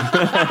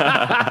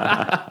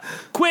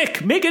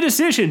 Quick, make a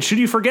decision. Should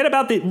you forget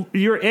about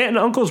your aunt and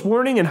uncle's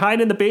warning and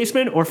hide in the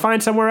basement, or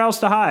find somewhere else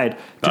to hide?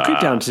 To creep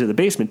down to the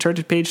basement, turn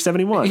to page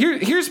 71.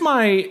 Here's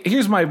my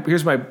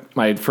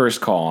first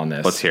call on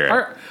this. Let's hear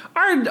it.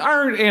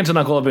 Our aunt and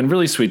uncle have been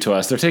really sweet to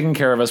us. They're taking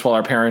care of us while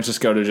our parents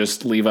just go to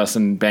just leave us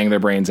and bang their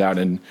brains out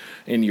in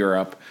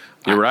Europe.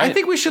 You're right. I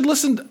think we should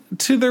listen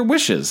to their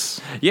wishes.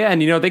 Yeah,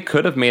 and they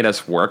could have made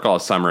us work all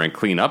summer and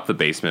clean up the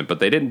basement, but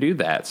they didn't do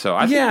that. So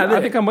I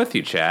think I'm with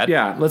you, Chad.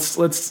 Yeah, let's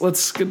get away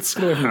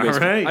from the basement. All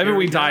right, I mean,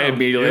 we die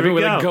immediately. I Here mean,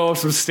 we we go. go up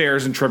some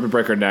stairs and trip and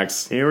break our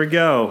necks. Here we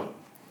go.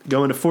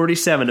 Going to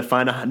 47 to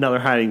find another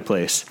hiding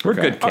place. We're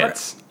Okay. good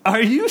kids.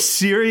 Are you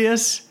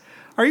serious?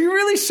 Are you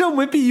really so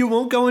wimpy you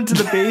won't go into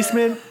the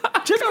basement?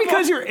 Just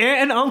because your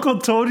aunt and uncle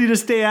told you to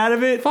stay out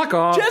of it? Fuck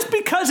off. Just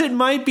because it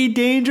might be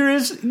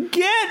dangerous?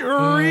 Get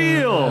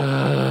real.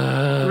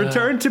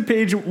 Return to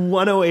page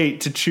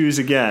 108 to choose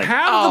again.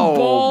 Have the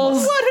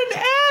balls. What an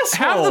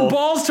asshole. Have the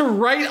balls to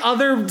write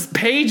other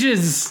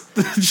pages.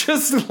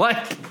 Just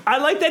like. I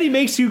like that he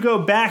makes you go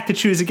back to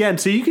choose again,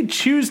 so you can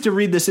choose to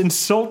read this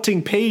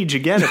insulting page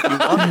again if you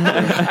want.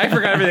 I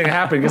forgot everything that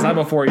happened because I'm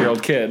a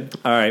 4-year-old kid.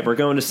 All right, we're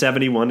going to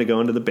 71 to go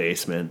into the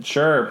basement.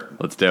 Sure.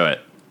 Let's do it.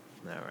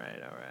 All right.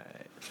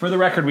 For the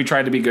record, we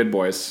tried to be good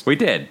boys. We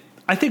did.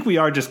 I think we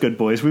are just good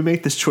boys. We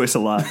make this choice a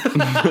lot.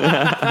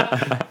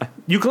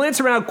 You glance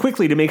around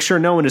quickly to make sure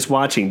no one is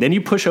watching. Then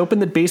you push open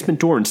the basement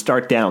door and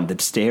start down.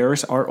 The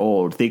stairs are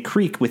old. They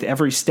creak with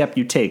every step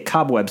you take.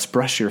 Cobwebs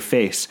brush your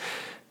face.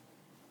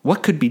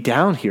 What could be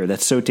down here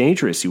that's so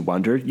dangerous, you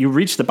wonder? You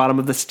reach the bottom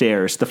of the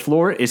stairs. The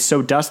floor is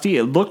so dusty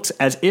it looks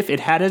as if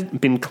it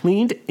hadn't been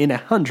cleaned in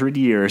 100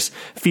 years.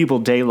 Feeble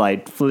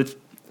daylight filters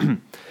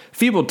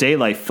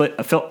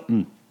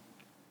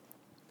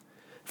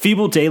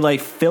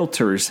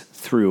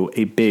through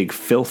a big,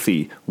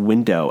 filthy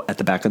window at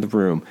the back of the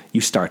room.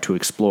 You start to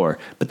explore,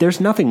 but there's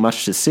nothing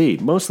much to see.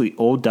 Mostly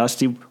old,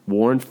 dusty,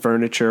 worn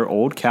furniture,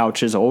 old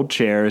couches, old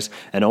chairs,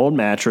 an old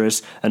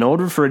mattress, an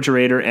old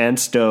refrigerator and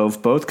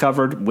stove, both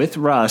covered with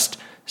rust,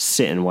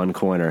 sit in one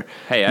corner.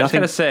 Hey, I was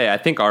going to say, I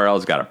think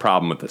RL's got a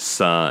problem with the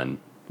sun.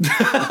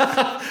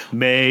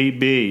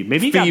 Maybe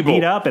he got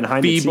beat up and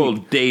hide feeble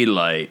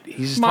daylight.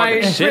 He's just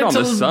talking shit on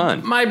the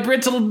sun. My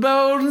brittle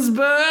bones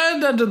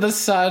burned under the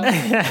sun.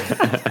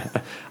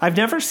 I've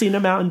never seen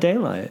him out in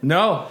daylight.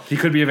 No, he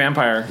could be a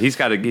vampire. He's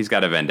got a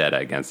vendetta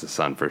against the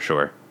sun for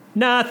sure.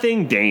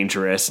 Nothing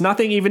dangerous,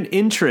 nothing even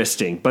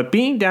interesting, but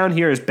being down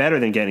here is better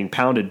than getting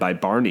pounded by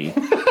Barney.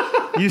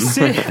 You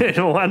sit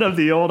in one of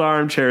the old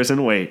armchairs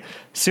and wait.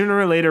 Sooner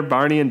or later,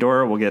 Barney and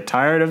Dora will get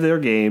tired of their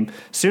game.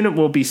 Soon it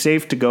will be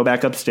safe to go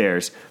back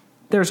upstairs.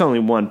 There's only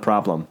one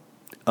problem.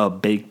 A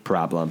big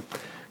problem.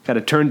 Got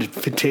to turn to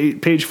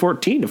page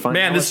 14 to find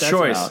out what this that's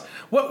choice.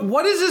 about.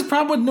 What is his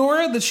problem with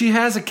Nora? That she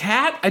has a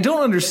cat? I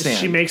don't understand.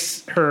 She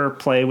makes her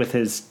play with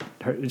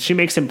she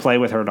makes him play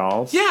with her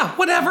dolls. Yeah,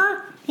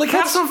 whatever. Like,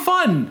 have some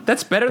fun.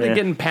 That's better than Yeah.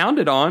 getting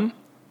pounded on.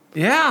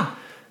 Yeah.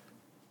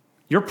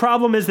 Your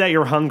problem is that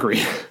you're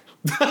hungry.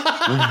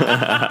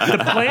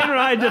 The plane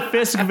ride to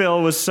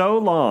Fiskville was so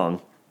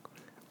long.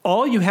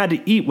 All you had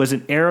to eat was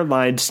an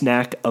airline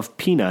snack of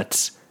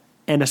peanuts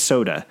and a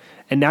soda.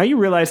 And now you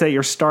realize that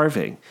you're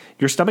starving.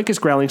 Your stomach is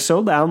growling so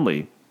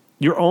loudly,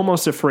 you're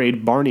almost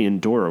afraid Barney and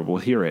Dora will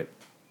hear it.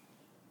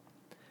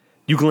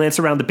 You glance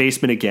around the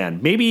basement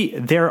again. Maybe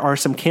there are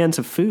some cans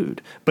of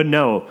food. But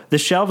no, the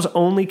shelves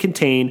only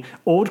contain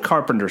old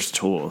carpenter's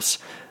tools.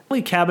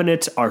 The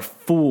cabinets are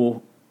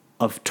full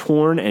of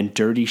torn and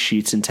dirty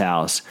sheets and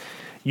towels.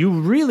 You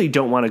really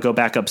don't want to go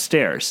back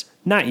upstairs.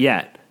 Not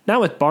yet.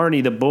 Not with Barney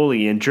the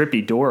bully and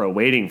Drippy Dora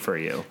waiting for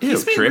you.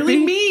 He's being Drippy?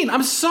 really mean.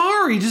 I'm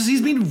sorry.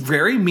 He's being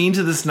very mean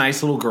to this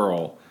nice little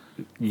girl.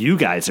 You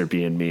guys are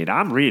being mean.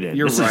 I'm reading.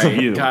 You're This right.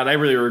 is you. God, I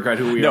really regret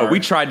who we are. No, we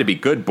tried to be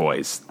good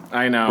boys.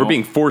 I know. We're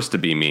being forced to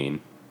be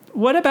mean.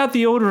 What about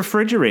the old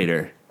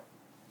refrigerator?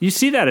 You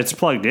see that it's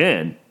plugged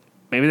in.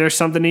 Maybe there's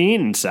something to eat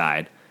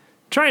inside.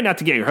 Try not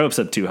to get your hopes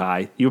up too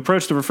high. You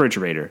approach the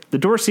refrigerator. The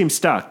door seems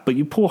stuck, but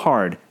you pull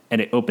hard, and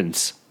it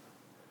opens.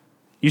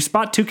 You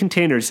spot 2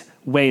 containers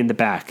way in the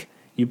back.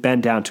 You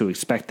bend down to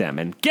inspect them,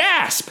 and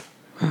gasp!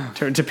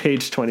 Turn to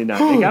page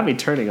 29. They got me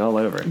turning all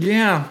over.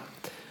 Yeah.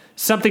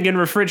 Something in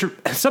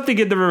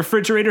the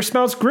refrigerator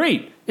smells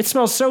great. It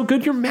smells so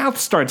good your mouth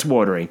starts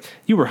watering.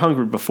 You were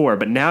hungry before,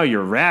 but now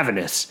you're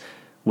ravenous.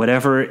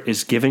 Whatever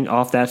is giving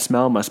off that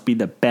smell must be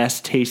the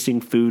best tasting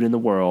food in the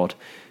world.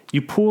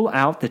 You pull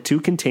out the 2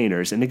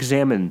 containers and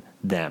examine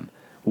them.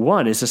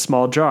 One is a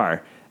small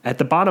jar. At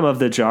the bottom of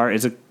the jar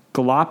is a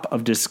glop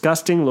of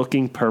disgusting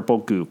looking purple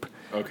goop.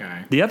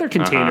 Okay. The other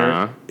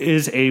container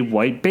is a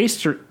white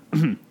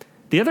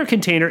The other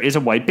container is a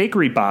white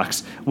bakery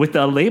box with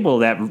a label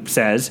that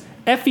says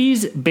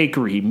Effie's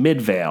Bakery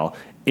Midvale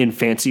in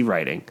fancy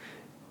writing.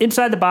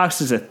 Inside the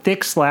box is a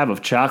thick slab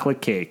of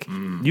chocolate cake.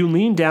 You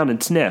lean down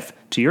and sniff.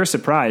 To your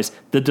surprise,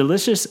 the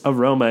delicious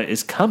aroma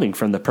is coming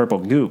from the purple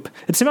goop.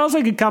 It smells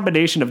like a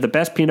combination of the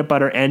best peanut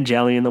butter and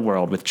jelly in the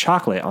world with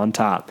chocolate on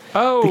top.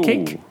 Oh.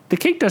 The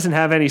cake doesn't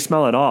have any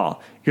smell at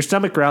all. Your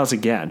stomach growls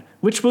again.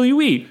 Which will you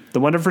eat? The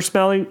wonderful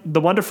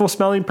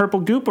smelling purple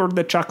goop or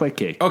the chocolate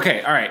cake?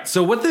 Okay, all right.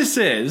 So what this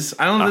is,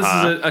 I don't know if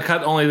this is a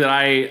cut only that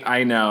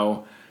I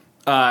know.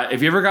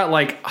 If you ever got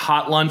like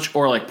hot lunch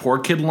or like poor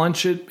kid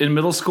lunch in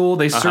middle school,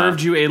 they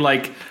served you a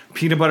like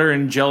peanut butter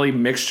and jelly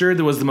mixture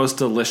that was the most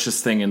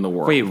delicious thing in the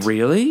world. Wait,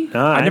 really?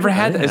 I never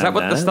had that. Is that have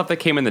what the that. stuff that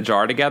came in the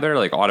jar together,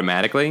 like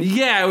automatically?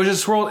 Yeah, it was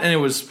just swirled and it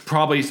was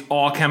probably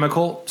all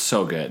chemical.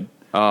 So good.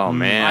 Oh,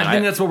 man. I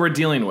think that's what we're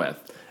dealing with.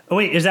 Oh,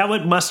 wait, is that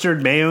what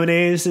mustard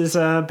mayonnaise is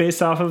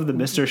based off of, the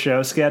Mr.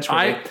 Show sketch?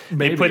 Where they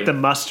maybe. put the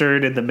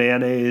mustard in the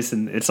mayonnaise,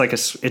 and it's like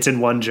it's in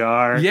one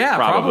jar. Yeah,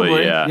 Probably,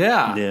 probably.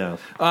 yeah. Yeah.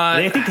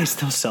 I think they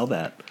still sell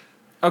that.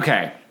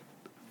 Okay.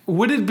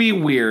 Would it be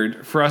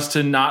weird for us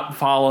to not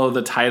follow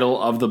the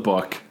title of the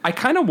book? I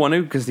kind of want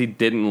to because he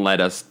didn't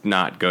let us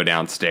not go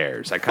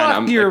downstairs. I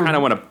kind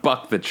of want to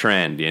buck the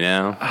trend, you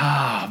know?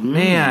 Oh,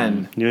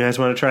 man. You guys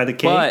want to try the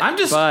cake? But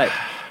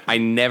I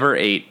never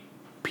ate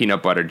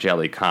peanut butter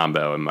jelly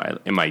combo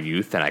in my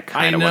youth, and I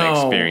kind of want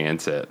to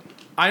experience it.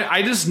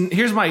 I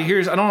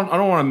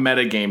don't want to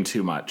meta game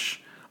too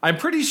much. I'm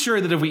pretty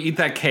sure that if we eat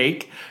that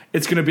cake,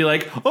 it's going to be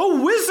like, a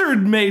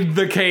wizard made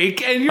the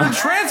cake, and you're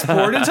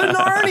transported to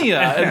Narnia.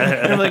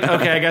 And I'm like,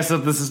 okay, I guess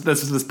this is what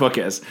this book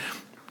is.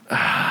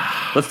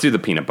 Let's do the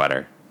peanut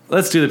butter.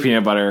 Let's do the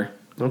peanut butter.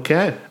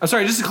 Okay. I'm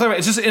sorry, just to clarify,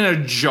 it's just in a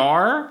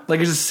jar? Like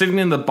it's just sitting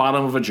in the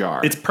bottom of a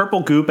jar? It's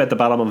purple goop at the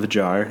bottom of the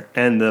jar,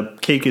 and the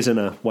cake is in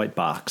a white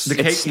box. The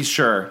cake,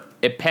 sure.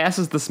 It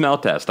passes the smell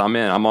test. I'm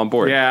in. I'm on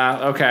board.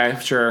 Yeah, okay,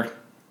 sure.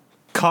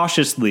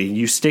 Cautiously,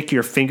 you stick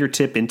your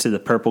fingertip into the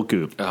purple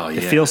goop. Oh, yeah.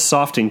 It feels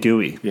soft and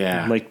gooey,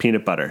 Yeah. like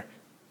peanut butter.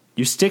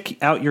 You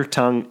stick out your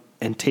tongue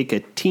and take a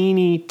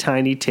teeny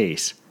tiny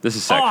taste. This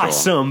is sexual.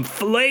 Awesome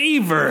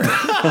flavor!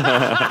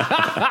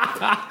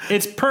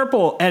 It's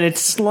purple and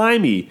it's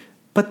slimy,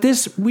 but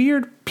this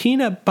weird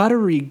peanut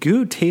buttery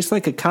goo tastes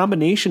like a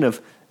combination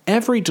of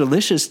every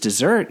delicious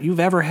dessert you've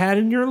ever had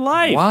in your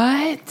life.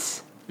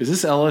 What? Is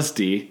this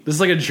LSD? This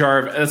is like a jar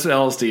of... That's what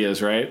LSD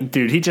is, right?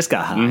 Dude, he just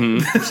got high.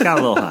 Just got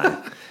a little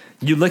high.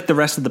 You lick the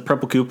rest of the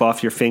purple goop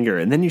off your finger,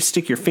 and then you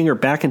stick your finger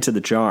back into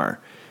the jar.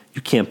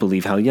 You can't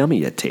believe how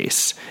yummy it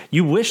tastes.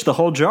 You wish the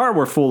whole jar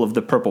were full of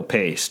the purple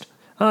paste.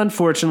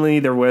 Unfortunately,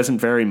 there wasn't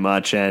very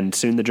much, and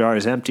soon the jar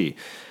is empty.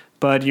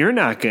 But you're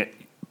not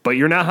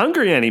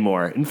hungry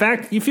anymore. In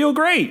fact, you feel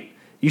great.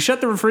 You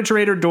shut the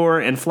refrigerator door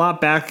and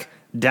flop back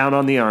down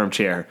on the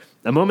armchair.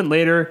 A moment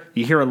later,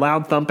 you hear a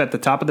loud thump at the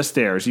top of the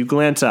stairs. You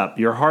glance up.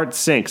 Your heart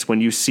sinks when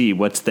you see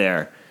what's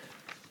there.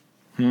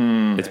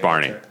 It's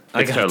Barney.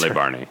 It's totally turn-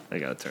 Barney. I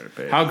got to turn it,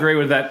 babe. How great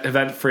would that if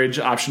that fridge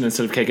option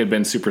instead of cake had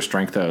been super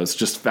strength toast,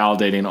 just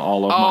validating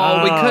all of my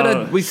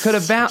Oh, we could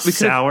have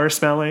Sour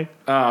smelling.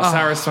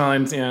 sour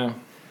smelling, yeah.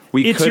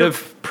 we It's could your-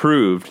 have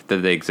proved that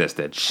they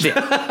existed. Shit.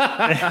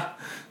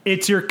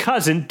 It's your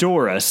cousin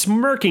Dora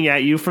smirking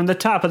at you from the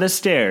top of the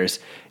stairs.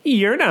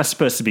 You're not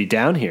supposed to be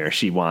down here,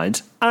 she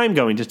whines. I'm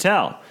going to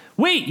tell.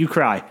 Wait, you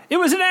cry. It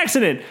was an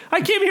accident. I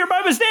came here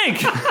by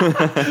mistake.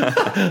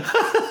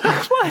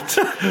 What?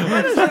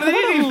 What is that?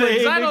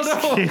 I don't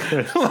know.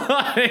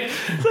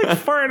 It's like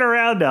farting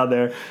around down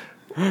there.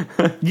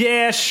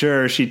 Yeah,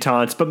 sure, she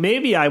taunts, but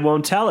maybe I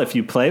won't tell if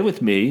you play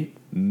with me.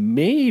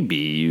 Maybe,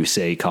 you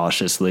say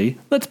cautiously.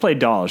 Let's play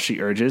dolls, she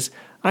urges.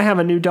 I have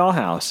a new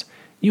dollhouse.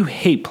 You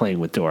hate playing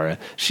with Dora.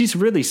 She's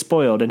really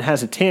spoiled and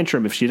has a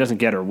tantrum if she doesn't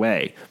get her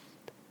way.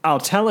 I'll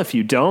tell if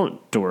you don't,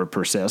 Dora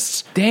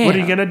persists. Damn. What are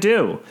you going to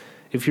do?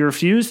 If you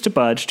refuse to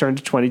budge, turn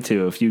to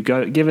 22. If you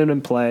give in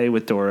and play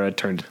with Dora,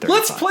 turn to 35.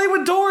 Let's play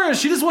with Dora.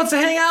 She just wants to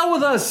hang out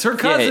with us. Her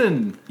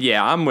cousin.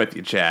 Yeah, I'm with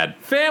you, Chad.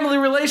 Family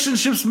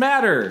relationships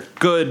matter.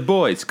 Good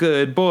boys.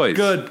 Good boys.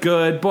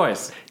 Good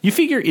boys. You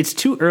figure it's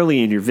too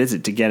early in your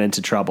visit to get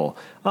into trouble.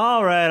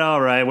 All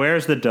right.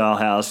 Where's the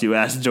dollhouse, you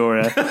ask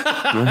Dora.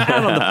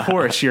 Out on the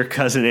porch, your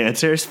cousin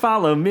answers.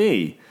 Follow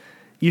me.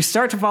 You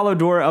start to follow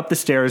Dora up the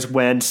stairs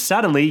when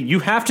suddenly you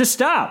have to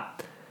stop.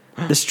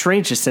 The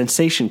strangest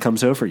sensation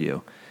comes over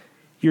you.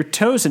 Your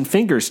toes and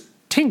fingers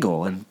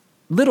tingle and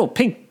little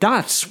pink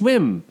dots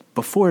swim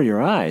before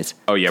your eyes.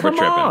 Oh, yeah, Come we're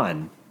tripping.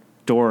 on,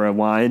 Dora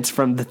whines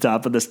from the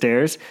top of the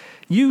stairs.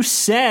 You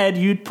said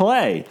you'd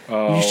play.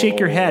 You shake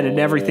your head and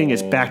everything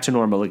is back to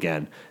normal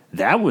again.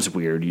 That was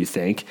weird, you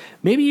think.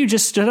 Maybe you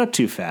just stood up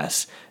too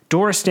fast.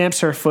 Dora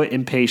stamps her foot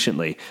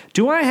impatiently.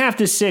 Do I have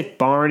to sick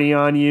Barney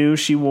on you?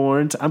 She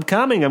warns. I'm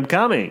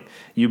coming.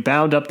 You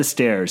bound up the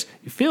stairs.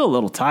 You feel a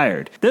little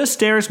tired. Those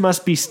stairs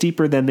must be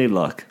steeper than they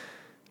look.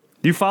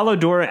 You follow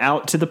Dora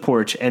out to the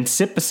porch and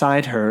sit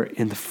beside her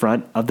in the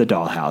front of the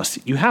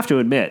dollhouse. You have to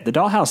admit, the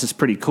dollhouse is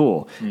pretty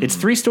cool. It's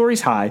 3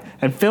 stories high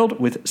and filled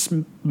with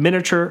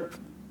miniature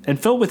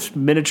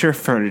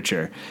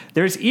furniture.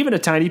 There's even a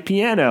tiny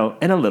piano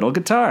and a little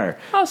guitar.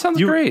 Oh,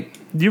 sounds great.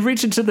 You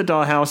reach into the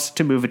dollhouse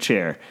to move a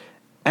chair.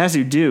 As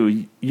you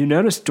do, you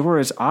notice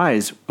Dora's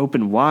eyes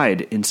open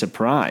wide in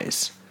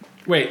surprise.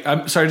 Wait,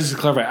 I'm sorry, just to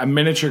clarify, a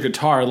miniature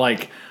guitar,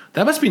 like,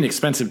 that must be an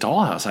expensive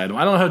dollhouse item.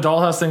 I don't know how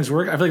dollhouse things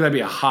work. I feel like that'd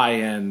be a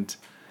high-end...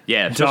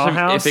 Yeah,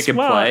 especially if it can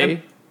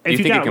play. If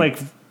you got, like,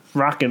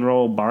 rock and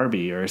roll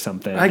Barbie or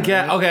something. I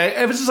get,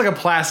 okay, if it's just like a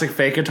plastic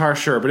fake guitar,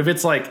 sure. But if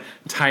it's like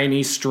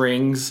tiny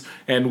strings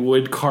and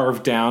wood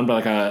carved down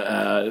by like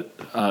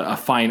a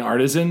fine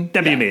artisan...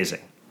 That'd be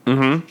amazing.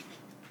 Mm-hmm.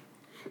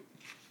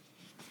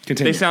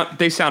 Continue.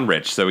 They sound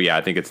rich, so yeah,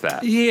 I think it's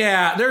that.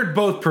 Yeah, they're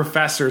both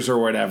professors or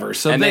whatever,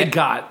 so and they're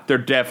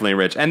definitely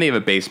rich, and they have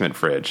a basement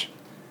fridge.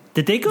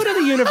 Did they go to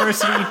the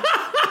university?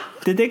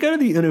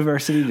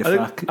 To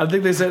fuck? I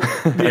think they said,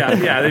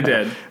 yeah, they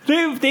did.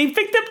 They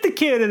picked up the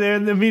kid and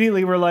then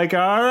immediately were like,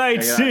 all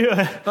right, see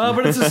ya. Oh,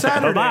 but it's a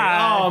Saturday.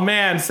 Bye. Oh,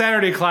 man,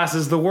 Saturday class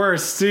is the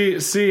worst.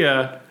 See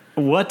ya.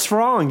 What's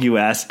wrong, you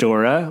asked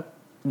Dora.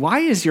 Why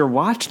is your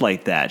watch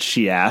like that,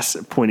 she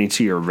asked, pointing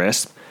to your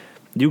wrist.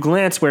 You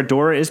glance where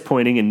Dora is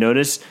pointing and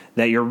notice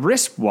that your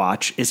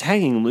wristwatch is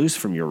hanging loose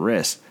from your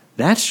wrist.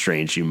 That's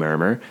strange, you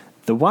murmur.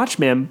 The watch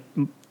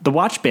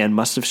band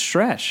must have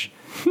stretched.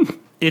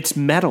 It's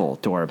metal,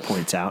 Dora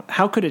points out.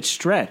 How could it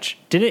stretch?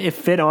 Didn't it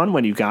fit on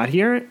when you got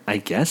here? I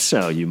guess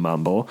so, you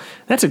mumble.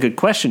 That's a good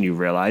question, you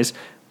realize,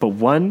 but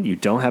one you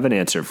don't have an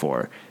answer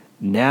for.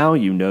 Now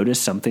you notice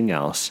something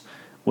else.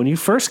 When you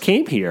first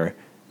came here,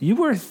 you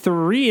were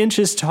 3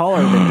 inches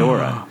taller than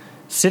Dora.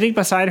 Sitting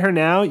beside her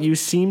now, you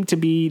seem to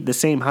be the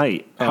same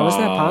height. How is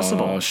that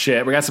possible? Oh,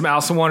 shit. We got some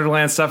Alice in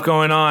Wonderland stuff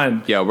going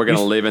on. Yeah, we're going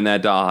to live in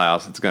that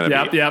dollhouse. It's going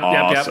to be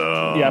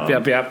awesome.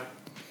 Yep.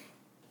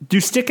 You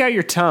stick out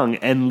your tongue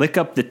and lick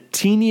up the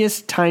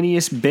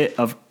tiniest bit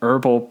of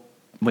herbal...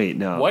 Wait,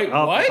 no. Wait,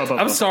 what?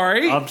 I'm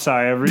sorry. I'm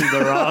sorry, I read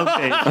the wrong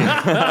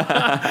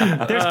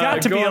thing. There's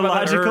got to be a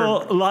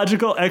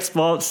logical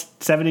explanation.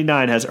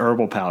 79 has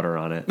herbal powder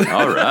on it.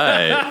 All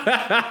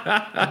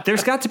right.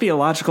 There's got to be a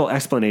logical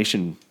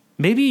explanation.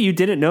 Maybe you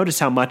didn't notice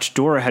how much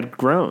Dora had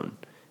grown.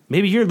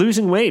 Maybe you're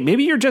losing weight.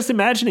 Maybe you're just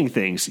imagining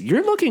things.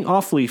 You're looking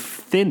awfully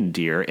thin,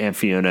 dear, Aunt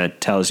Fiona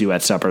tells you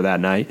at supper that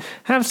night.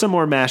 Have some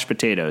more mashed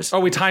potatoes. Oh,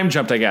 we time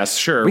jumped, I guess.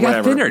 Sure, we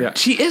whatever. got thinner. Yeah.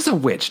 She is a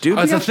witch, dude.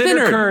 Oh, it's a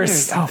thinner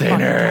curse.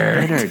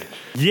 Thinner.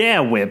 Yeah,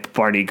 wimp,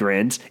 Barney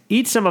grins.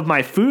 Eat some of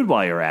my food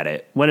while you're at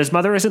it. When his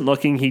mother isn't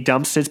looking, he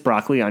dumps his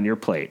broccoli on your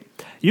plate.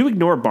 You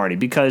ignore Barney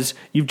because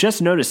you've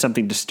just noticed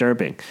something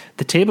disturbing.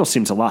 The table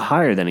seems a lot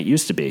higher than it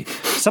used to be.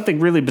 Something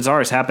really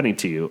bizarre is happening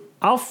to you.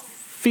 I'll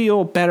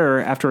feel better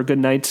after a good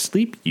night's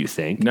sleep, you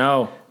think.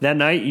 No. That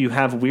night, you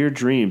have weird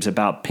dreams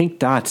about pink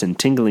dots and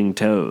tingling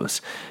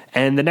toes.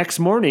 And the next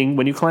morning,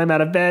 when you climb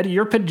out of bed,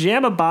 your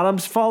pajama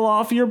bottoms fall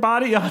off your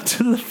body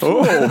onto the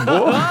floor. Oh,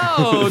 boy.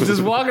 Oh,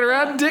 just walking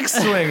around dick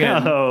swinging.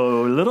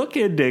 Oh, little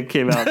kid dick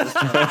came out.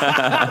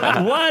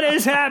 What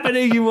is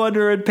happening, you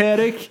wonder in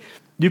panic?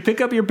 You pick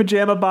up your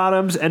pajama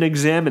bottoms and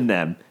examine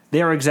them.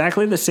 They are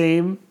exactly the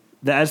same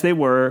as they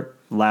were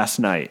last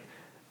night.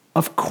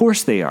 Of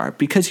course they are,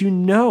 because you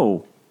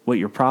know what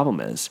your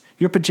problem is.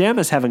 Your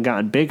pajamas haven't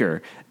gotten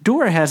bigger.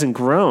 Dora hasn't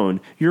grown.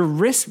 Your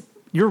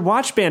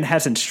watch band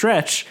hasn't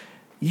stretched.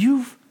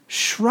 You've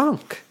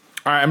shrunk.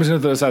 All right, I'm just going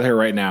to throw this out here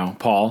right now,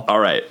 Paul. All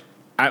right.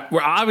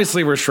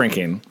 We're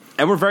shrinking.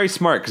 And we're very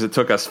smart because it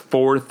took us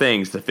 4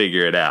 things to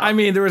figure it out. I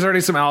mean, there was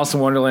already some Alice in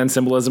Wonderland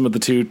symbolism with the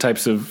 2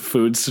 types of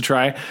foods to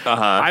try.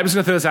 I'm just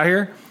going to throw this out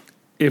here.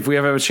 If we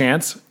ever have a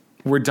chance,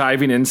 we're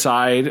diving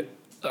inside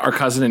our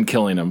cousin and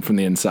killing him from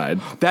the inside.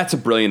 That's a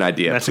brilliant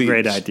idea. That's a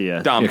great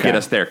idea. Dom, get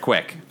us there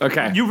quick.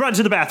 Okay. You run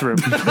to the bathroom.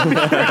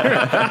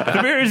 The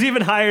mirror is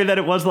even higher than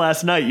it was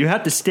last night. You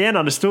have to stand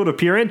on a stool to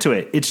peer into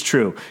it. It's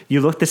true.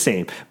 You look the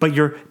same, but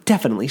you're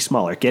definitely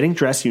smaller. Getting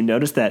dressed, you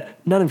notice that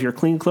none of your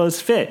clean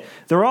clothes fit.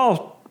 They're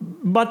all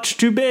much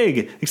too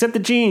big, except the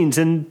jeans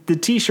and the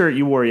t-shirt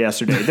you wore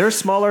yesterday. They're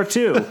smaller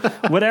too.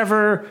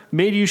 Whatever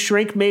made you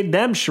shrink made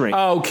them shrink.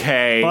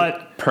 Okay.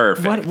 But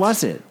perfect. What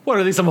was it? What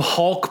are these, some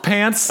Hulk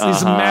pants?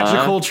 These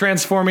magical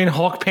transforming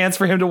Hulk pants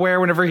for him to wear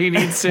whenever he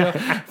needs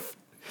to?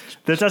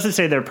 This doesn't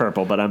say they're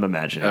purple, but I'm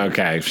imagining.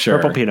 Okay, sure.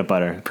 Purple peanut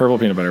butter. Purple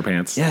peanut butter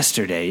pants.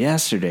 Yesterday,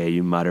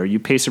 you mutter. You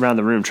pace around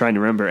the room trying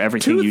to remember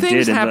everything you did. 2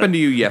 things happened to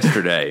you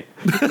yesterday.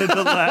 In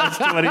the last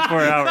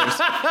 24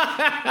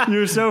 hours.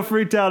 You're so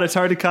freaked out, it's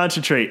hard to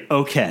concentrate.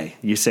 Okay,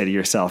 you say to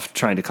yourself,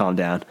 trying to calm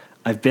down.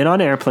 I've been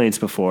on airplanes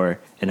before,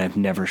 and I've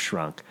never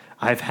shrunk.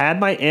 I've had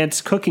my aunt's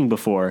cooking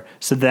before,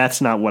 so it's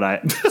not what I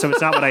ate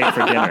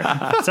for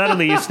dinner.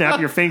 Suddenly you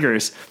snap your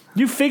fingers.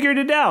 You figured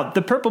it out.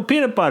 The purple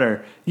peanut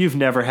butter. You've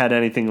never had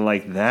anything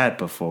like that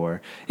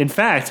before. In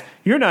fact,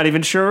 you're not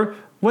even sure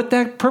what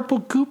that purple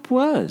goop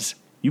was.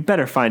 You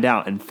better find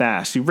out and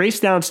fast. You race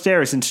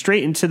downstairs and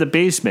straight into the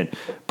basement.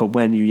 But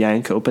when you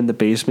yank open the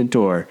basement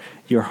door,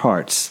 your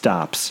heart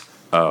stops.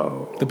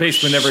 Oh. The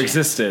basement never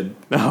existed.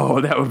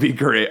 Oh, that would be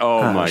great.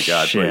 Oh my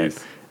God, shit.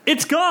 please.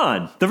 It's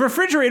gone. The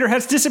refrigerator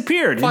has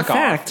disappeared. Fuck in off.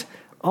 fact,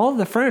 all of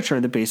the furniture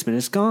in the basement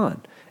is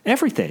gone.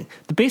 Everything.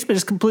 The basement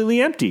is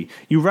completely empty.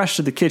 You rush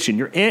to the kitchen.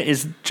 Your aunt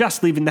is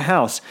just leaving the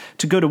house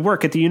to go to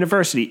work at the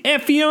university.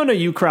 Aunt Fiona,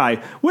 you cry.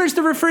 Where's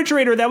the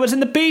refrigerator that was in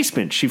the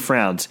basement? She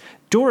frowns.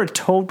 Dora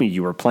told me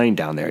you were playing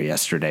down there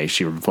yesterday,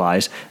 she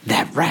replies.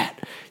 That rat.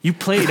 You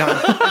played on...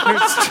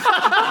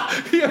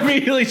 He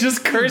immediately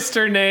just cursed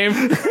her name.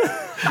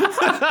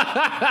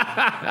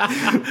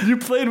 You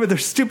played with her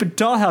stupid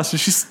dollhouse and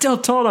she still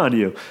told on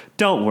you.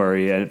 Don't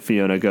worry, Aunt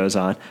Fiona goes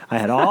on. I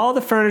had all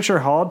the furniture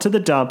hauled to the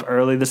dump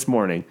early this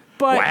morning.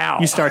 But Wow.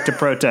 you start to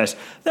protest.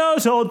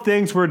 Those old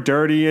things were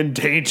dirty and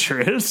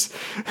dangerous.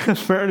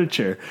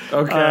 Furniture.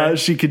 Okay.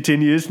 She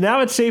continues.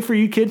 Now it's safe for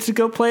you kids to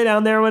go play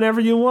down there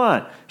whenever you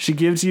want. She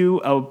gives you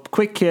a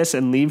quick kiss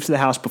and leaves the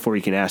house before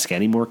you can ask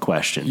any more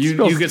questions.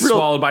 You get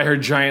swallowed by her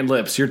giant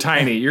lips. You're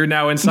tiny. You're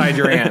now inside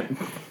your aunt.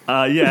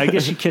 Yeah, I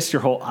guess you kissed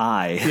your whole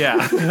eye.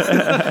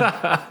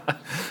 Yeah.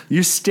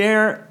 You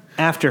stare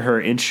after her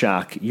in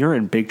shock. You're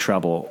in big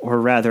trouble, or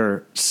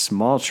rather,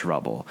 small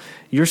trouble.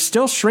 You're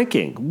still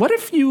shrinking. What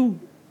if you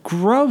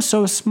grow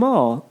so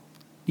small,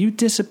 you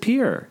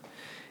disappear?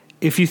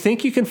 If you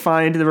think you can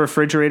find the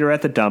refrigerator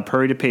at the dump,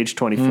 hurry to page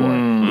 24.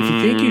 If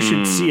you think you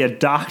should see a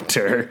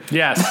doctor,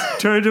 Yes.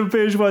 turn to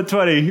page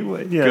 120.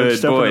 Yeah, Good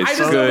just open boys. the I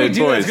just phone. know we Good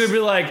do that. It's boys. going to be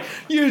like,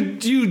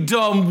 you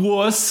dumb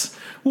wuss.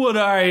 What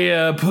are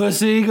you,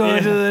 pussy?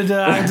 Going to the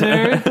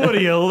doctor? What are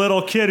you, a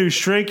little kid who's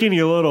shrinking?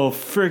 You little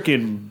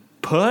freaking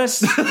puss?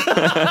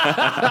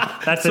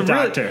 That's a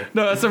doctor.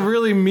 No, that's some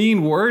really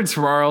mean words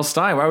from R.L.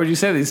 Stein. Why would you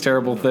say these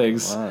terrible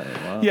things?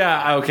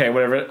 Yeah, okay,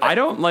 whatever. I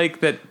don't like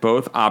that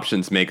both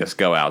options make us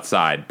go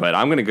outside, but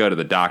I'm going to go to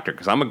the doctor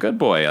because I'm a good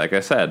boy, like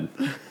I said.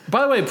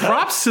 By the way,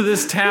 props to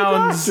this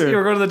town's. doctor.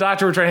 We're going to the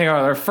doctor. We're trying to hang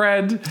out with our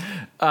friend,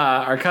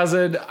 our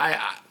cousin.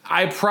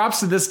 I props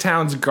to this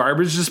town's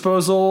garbage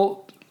disposal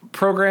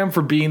program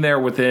for being there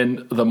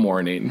within the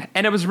morning.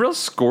 And it was real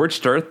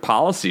scorched earth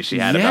policy she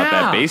had about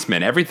that Yeah.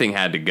 basement. Everything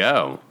had to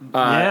go.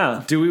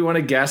 Yeah. Do we want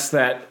to guess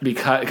that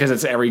because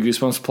it's every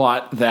Goosebumps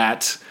plot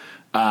that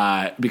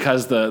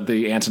because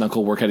the aunt and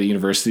uncle work at a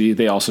university,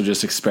 they also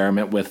just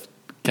experiment with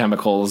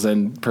chemicals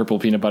and purple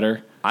peanut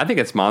butter? I think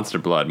it's Monster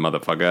Blood,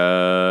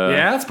 motherfucker.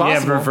 Yeah, it's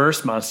possible. Yeah,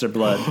 reverse monster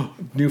blood.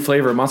 New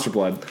flavor of Monster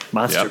Blood.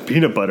 Monster Yep.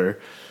 peanut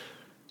butter.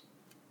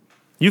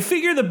 You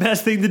figure the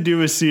best thing to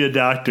do is see a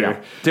doctor.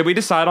 Yeah. Did we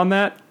decide on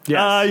that? Yes.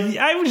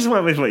 I just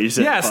went with what you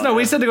said. Yes, no,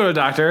 we said to go to a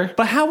doctor.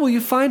 But how will you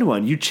find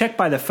one? You check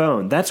by the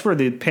phone. That's where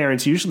the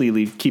parents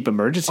usually keep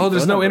emergency. Oh,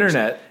 there's phone no numbers.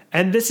 internet.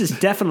 And this is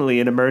definitely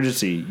an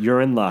emergency.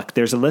 You're in luck.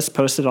 There's a list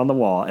posted on the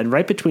wall, and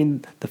right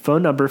between the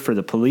phone number for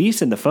the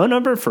police and the phone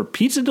number for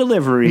pizza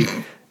delivery,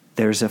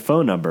 there's a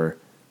phone number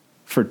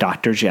for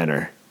Dr.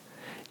 Jenner.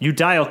 You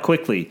dial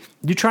quickly.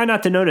 You try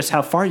not to notice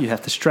how far you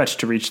have to stretch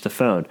to reach the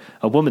phone.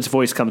 A woman's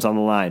voice comes on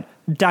the line.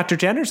 Dr.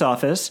 Jenner's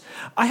office.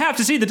 I have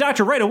to see the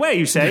doctor right away,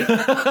 you say.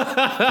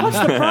 What's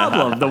the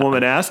problem? The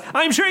woman asks.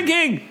 I'm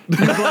shrinking. You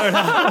blurt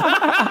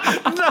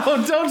out.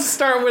 No, don't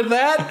start with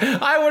that.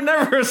 I would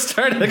never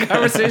start the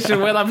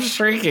conversation with I'm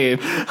shrinking.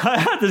 I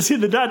have to see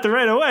the doctor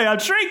right away. I'm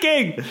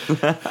shrinking.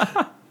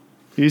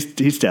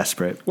 He's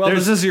desperate. Well,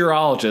 this is a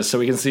urologist, so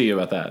we can see you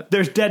about that.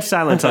 There's dead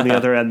silence on the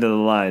other end of the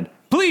line.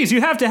 Please,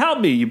 you have to help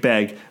me, you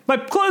beg. My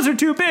clothes are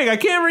too big. I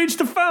can't reach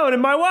the phone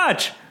and my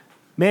watch.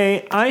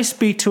 May I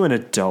speak to an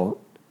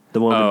adult? The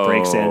woman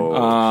breaks in. She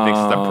thinks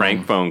it's a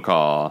prank phone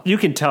call. You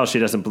can tell she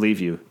doesn't believe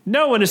you.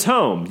 No one is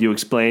home, you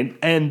explain,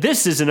 and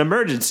this is an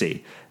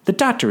emergency. The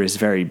doctor is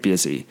very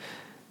busy,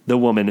 the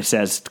woman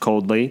says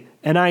coldly,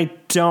 and I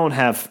don't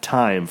have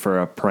time for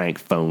a prank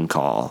phone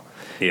call.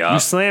 Yeah. You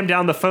slam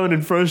down the phone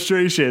in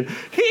frustration.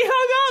 He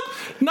hung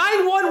up.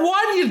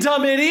 911, you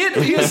dumb idiot.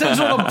 You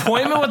schedule an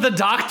appointment with the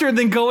doctor and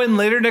then go in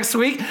later next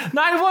week.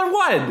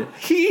 911.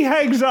 He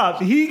hangs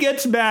up. He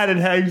gets mad and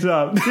hangs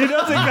up. He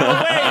doesn't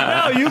go, wait,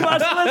 no, you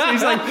must listen.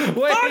 He's like,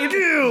 fuck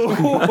you.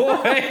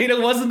 Wait, it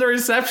wasn't the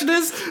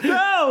receptionist?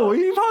 No,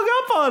 he hung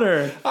up on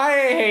her.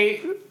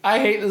 I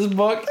hate this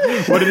book.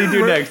 What did he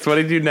do next? What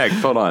did he do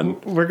next? Hold on.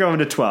 We're going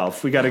to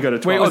 12. We got to go to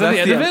 12. Wait, was that the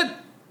that's end the of it?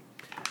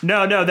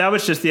 No, that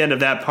was just the end of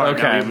that part.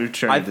 Okay. Now we've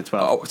turned to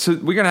 12. Oh, so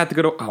we're going to have to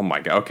go to... Oh, my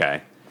God.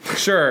 Okay.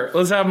 Sure.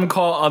 Let's have them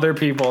call other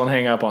people and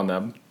hang up on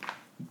them.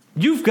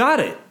 You've got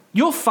it.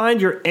 You'll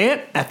find your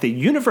aunt at the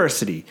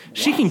university.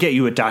 She can get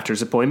you a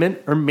doctor's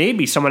appointment, or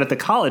maybe someone at the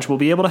college will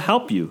be able to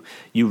help you.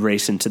 You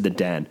race into the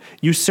den.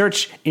 You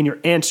search in your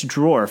aunt's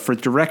drawer for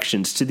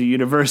directions to the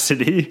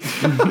university.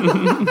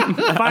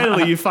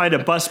 Finally, you find a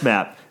bus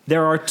map.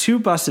 There are 2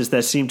 buses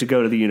that seem to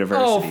go to the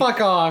university. Oh,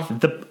 fuck off.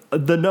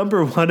 The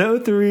number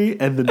 103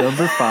 and the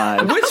number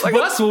 5. Which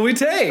bus will we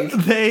take?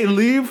 They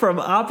leave from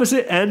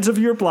opposite ends of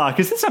your block.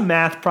 Is this a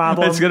math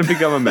problem? It's going to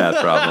become a math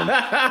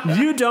problem.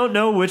 You don't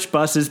know which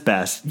bus is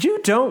best.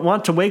 You don't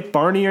want to wake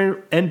Barney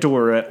and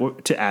Dora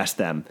to ask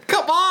them.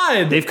 Come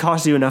on. They've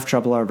caused you enough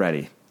trouble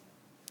already.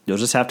 You'll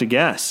just have to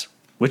guess.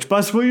 Which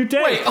bus will you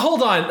take? Wait,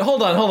 hold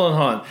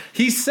on.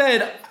 He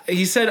said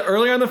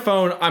earlier on the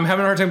phone, I'm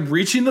having a hard time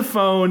reaching the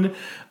phone.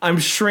 I'm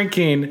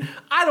shrinking.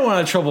 I don't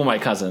want to trouble my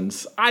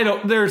cousins.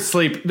 They're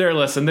asleep.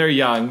 They're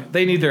young.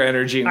 They need their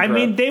energy. I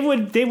mean, they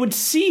would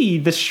see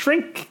the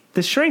shrink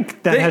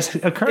that has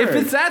occurred. If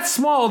it's that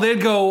small,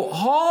 they'd go,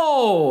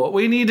 "Oh,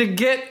 we need to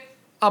get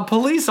a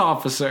police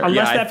officer."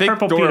 Unless I that think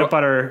purple peanut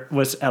butter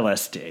was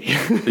LSD.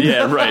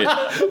 Yeah,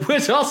 right.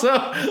 Which also,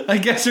 I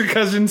guess your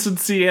cousins would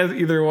see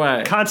either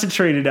way.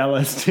 Concentrated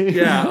LSD.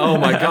 Yeah. Oh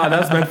my God,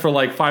 that's meant for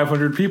like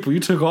 500 people. You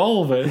took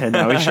all of it. And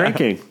now he's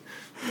shrinking.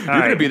 You're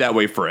going to be that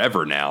way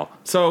forever now.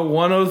 So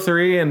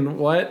 103 and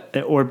what?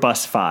 Or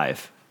bus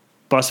 5.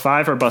 Bus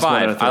 5 or bus 5.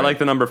 103? I like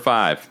the number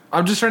 5.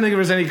 I'm just trying to think if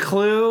there's any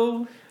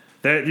clue.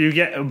 That you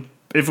get.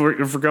 If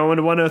we're going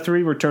to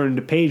 103, we're turning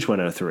to page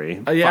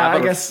 103. Yeah, I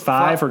 5 guess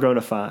 5, we're going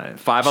to 5.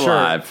 5 Sure,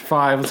 alive.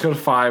 5. Let's go to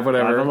 5.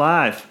 Whatever. 5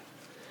 alive.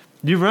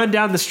 You run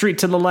down the street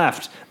to the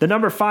left. The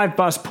number 5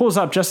 bus pulls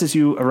up just as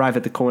you arrive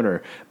at the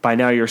corner. By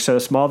now, you're so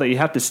small that you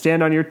have to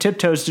stand on your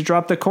tiptoes to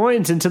drop the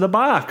coins into the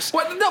box.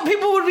 What? No,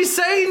 people would be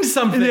saying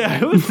something. Yeah,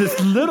 who's this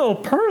little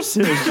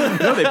person?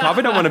 No, they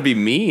probably don't want to be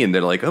mean.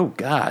 They're like, oh,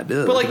 God.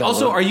 Ugh. But like,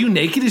 also, are you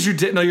naked? Is your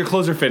your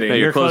clothes are fitting? No,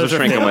 your clothes are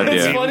shrinking with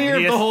It's you. funnier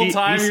if the whole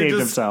time he saved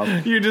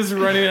himself. you're just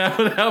running out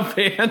without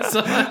pants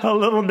on. A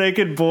little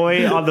naked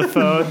boy on the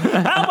phone.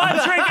 Help, I'm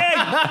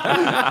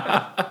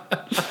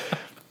shrinking!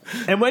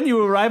 And when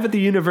you arrive at the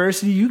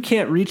university, you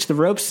can't reach the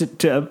ropes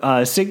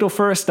to signal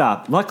for a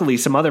stop. Luckily,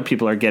 some other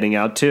people are getting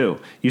out too.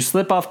 You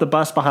slip off the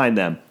bus behind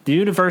them. The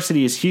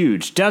university is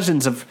huge.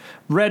 Dozens of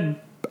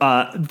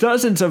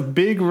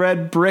big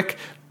red brick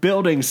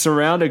buildings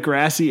surround a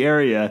grassy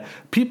area.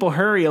 People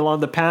hurry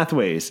along the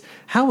pathways.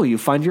 How will you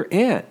find your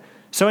aunt?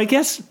 So I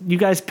guess you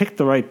guys picked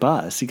the right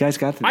bus. You guys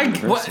got to the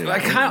university.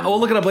 We'll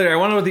look it up later. I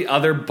want to know what the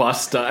other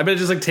bus does. I bet it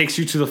just like takes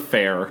you to the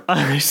fair.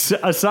 A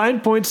sign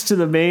points to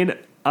the main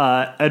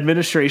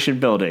administration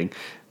building.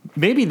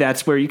 Maybe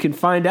that's where you can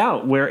find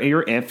out where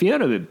your Aunt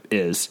Fiona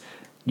is.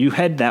 You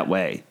head that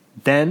way.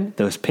 Then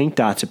those pink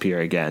dots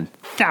appear again.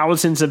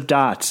 Thousands of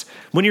dots.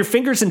 When your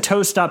fingers and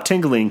toes stop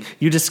tingling,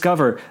 you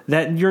discover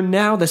that you're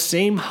now the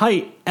same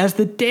height as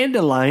the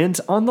dandelions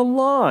on the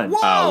lawn. Whoa!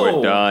 Oh,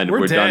 we're done.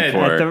 We're done dead.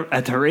 for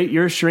At the rate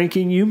you're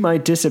shrinking, you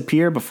might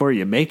disappear before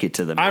you make it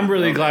to the I'm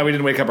really building. glad we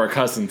didn't wake up our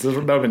cousins. That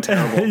would have been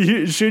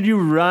terrible. Should you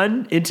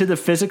run into the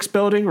physics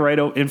building right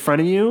in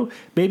front of you?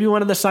 Maybe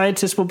one of the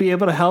scientists will be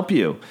able to help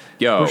you.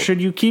 Yo. Or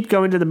should you keep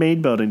going to the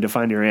main building to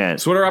find your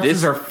aunt? So what our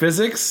options are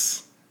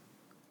physics?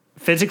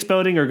 Physics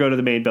building or go to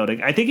the main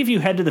building? I think if you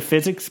head to the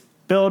physics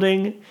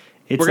building,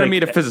 it's We're going to like-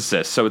 meet a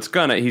physicist, so he's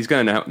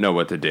going to know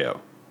what to do.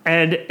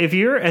 And if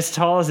you're as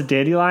tall as a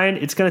dandelion,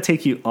 it's going to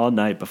take you all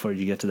night before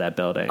you get to that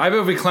building. I bet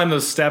if we climb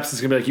those steps, it's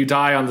gonna be like you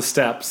die on the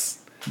steps.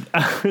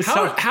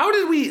 How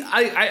did we?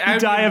 I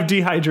die of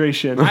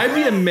dehydration. I'd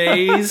be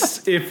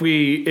amazed if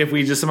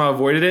we just somehow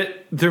avoided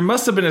it. There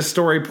must have been a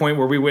story point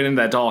where we went in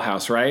that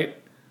dollhouse, right?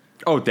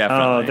 Oh,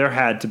 definitely. Oh, there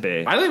had to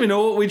be. I don't even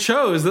know what we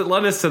chose that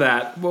led us to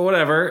that. But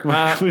whatever.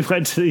 We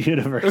went to the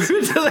university. We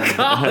went to the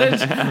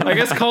college. I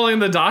guess calling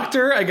the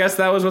doctor. I guess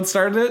that was what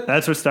started it.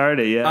 That's what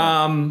started it,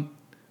 yeah.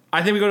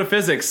 I think we go to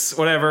physics.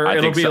 Whatever.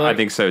 I think so. like, I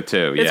think so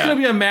too. It's yeah. gonna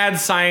be a mad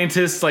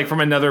scientist like from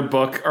another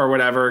book or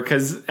whatever.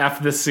 Because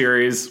after this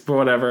series, but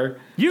whatever.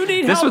 You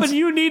need help and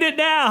you need it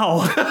now.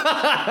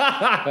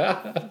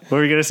 What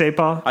were you going to say,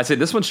 Paul? I say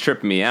this one's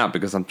tripping me out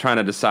because I'm trying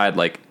to decide,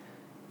 like,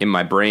 in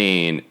my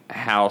brain,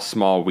 how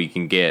small we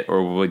can get,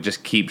 or will we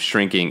just keep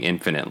shrinking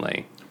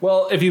infinitely?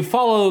 Well, if you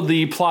follow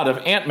the plot of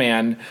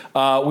Ant-Man,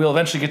 we'll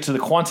eventually get to the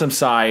quantum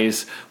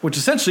size, which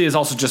essentially is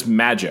also just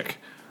magic.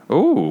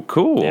 Ooh,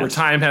 cool. Where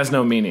time has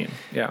no meaning.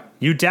 Yeah.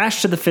 You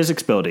dash to the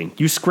physics building.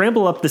 You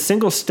scramble up the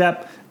single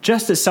step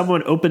just as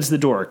someone opens the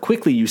door.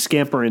 Quickly, you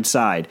scamper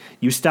inside.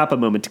 You stop a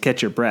moment to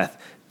catch your breath.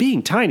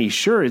 Being tiny,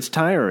 sure, it's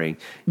tiring.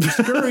 You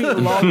scurry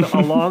along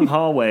a long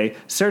hallway,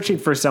 searching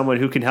for someone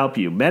who can help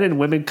you. Men and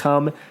women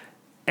come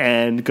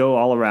and go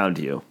all around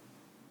you.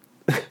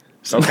 Okay.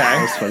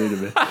 That's funny to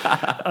me.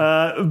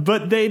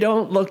 But they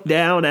don't look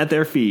down at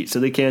their feet, so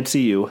they can't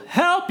see you.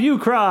 Help, you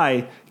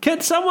cry. Can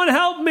someone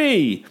help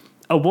me?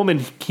 A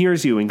woman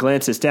hears you and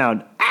glances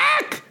down.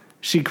 Ack!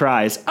 She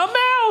cries. A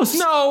mouse!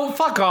 No,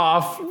 fuck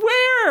off.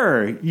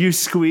 Where? You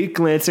squeak,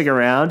 glancing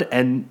around,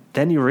 and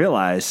then you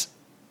realize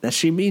that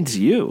she means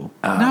you.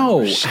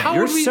 No. How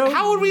You're would we, so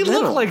how would we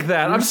little. look like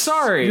that? I'm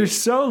sorry. You're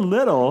so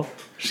little,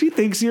 she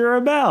thinks you're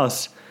a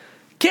mouse.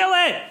 Kill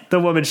it! The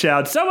woman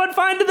shouts. Someone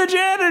find the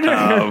janitor!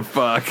 Oh,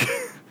 fuck.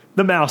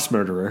 The mouse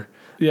murderer.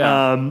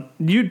 Yeah.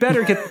 You'd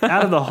better get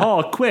out of the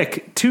hall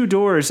quick. 2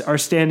 doors are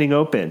standing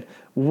open.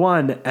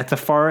 One at the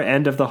far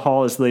end of the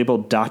hall is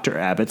labeled Dr.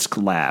 Abbott's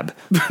lab.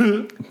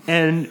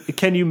 And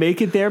can you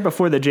make it there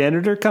before the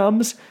janitor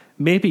comes?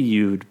 Maybe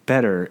you'd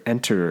better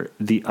enter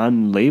the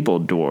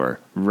unlabeled door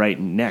right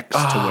next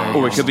to where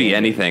Oh, it could be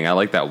anything. I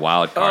like that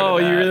wild card. Oh,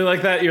 of you that. really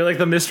like that? You're like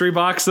the mystery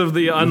box of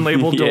the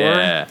unlabeled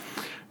Yeah. door?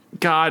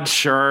 God,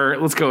 sure.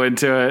 Let's go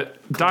into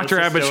it. Dr.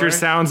 the Abbott door. sure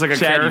sounds like a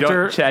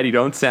character. Chad, you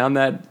don't sound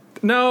that.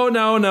 No.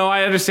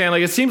 I understand.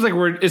 Like it seems like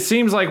we're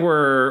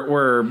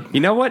You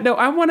know what? No,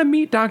 I want to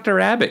meet Dr.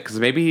 Abbott because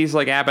maybe he's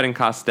like Abbott and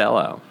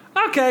Costello.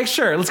 okay.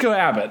 Sure. Let's go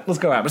Abbott.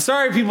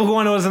 Sorry, people who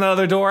want to know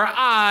another door.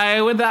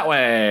 I went that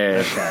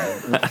way.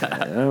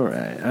 All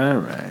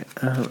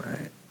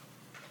right.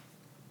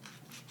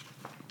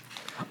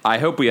 I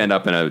hope we end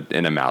up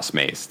in a mouse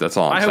maze. That's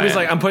all I'm I saying. hope he's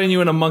like, I'm putting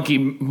you in a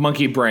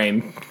monkey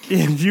brain.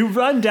 You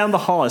run down the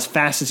hall as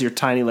fast as your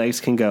tiny legs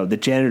can go. The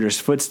janitor's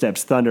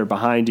footsteps thunder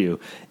behind you.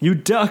 You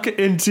duck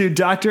into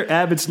Dr.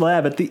 Abbott's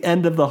lab at the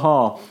end of the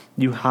hall.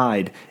 You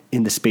hide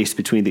in the space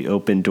between the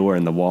open door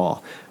and the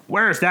wall.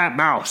 Where's that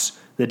mouse?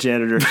 The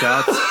janitor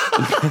shouts.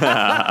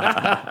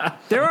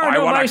 There are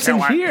no mice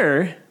in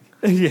here.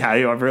 Yeah, I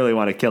really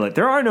want to kill it.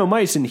 There are no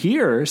mice in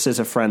here, says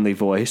a friendly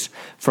voice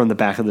from the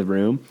back of the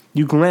room.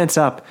 You glance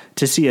up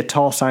to see a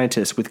tall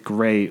scientist with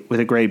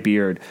a gray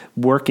beard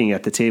working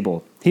at the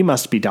table. He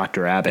must be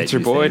Dr. Abbott. It's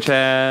your boy, think.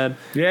 Chad.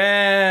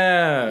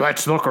 Yeah.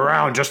 Let's look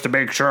around just to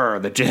make sure,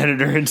 the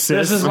janitor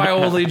insists. This is my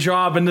only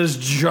job in this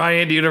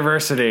giant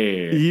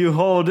university. You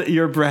hold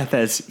your breath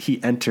as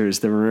he enters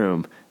the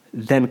room,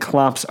 then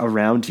clomps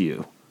around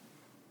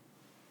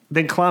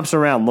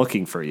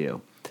looking for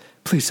you.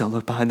 Please don't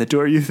look behind the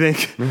door, you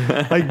think?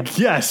 I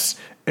guess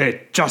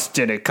it just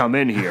didn't come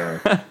in here.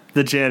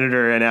 The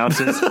janitor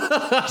announces.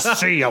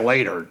 See you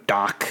later,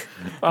 Doc.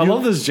 I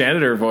love this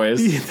janitor voice.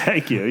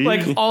 Thank you.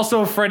 Like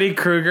also Freddy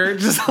Krueger,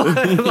 just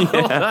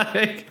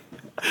like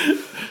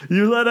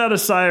You let out a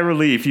sigh of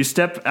relief. You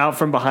step out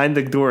from behind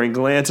the door and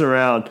glance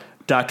around.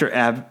 Dr.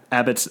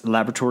 Abbott's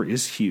laboratory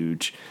is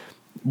huge.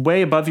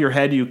 Way above your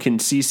head, you can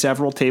see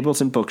several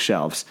tables and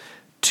bookshelves.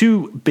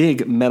 2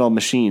 big metal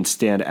machines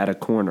stand at a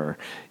corner.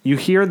 You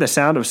hear the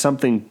sound of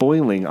something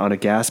boiling on a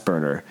gas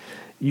burner.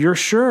 You're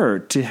sure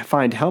to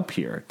find help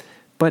here.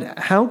 But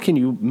how can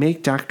you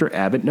make Dr.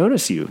 Abbott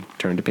notice you?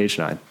 Turn to page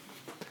 9.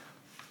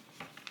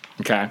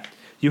 okay.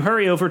 You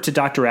hurry over to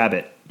Dr.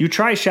 Abbott. You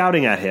try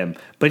shouting at him,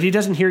 but he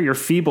doesn't hear your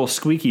feeble,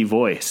 squeaky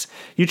voice.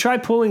 You try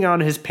pulling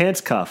on his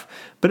pants cuff,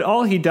 but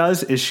all he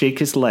does is shake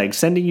his leg,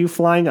 sending you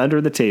flying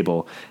under the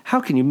table. How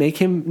can you make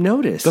him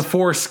notice? The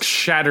force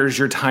shatters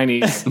your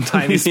tiny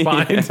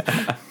spine.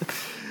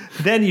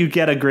 Then you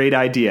get a great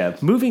idea.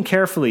 Moving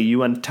carefully,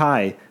 you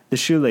untie the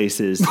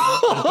shoelaces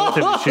on both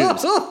of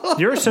his shoes.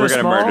 You're so We're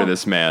gonna small. murder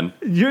this man.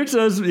 You're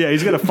so yeah.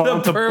 He's gonna fall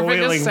into perfect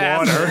boiling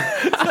assassin.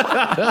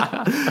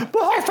 water.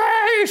 My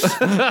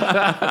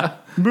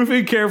face.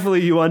 Moving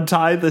carefully, you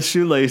untie the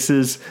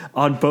shoelaces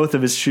on both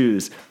of his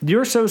shoes.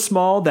 You're so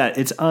small that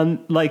it's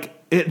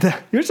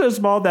You're so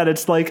small that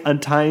it's like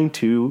untying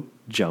 2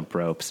 jump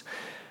ropes.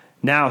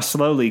 Now,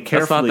 slowly,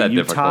 carefully, that you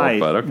difficult, tie.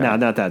 but okay. No,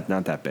 not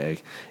that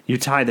big. You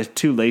tie the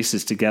 2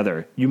 laces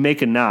together. You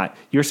make a knot.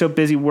 You're so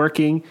busy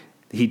working,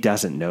 he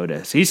doesn't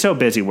notice. He's so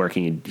busy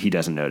working, he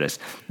doesn't notice.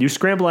 You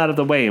scramble out of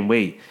the way and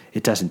wait.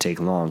 It doesn't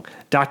take long.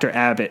 Dr.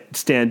 Abbott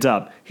stands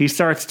up. He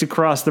starts to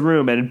cross the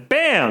room, and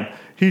bam!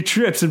 He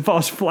trips and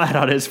falls flat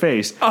on his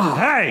face. Oh,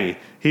 hey!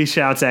 He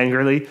shouts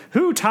angrily.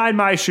 Who tied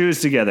my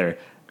shoes together?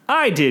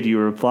 I did, you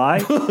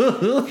reply.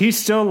 He's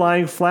still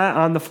lying flat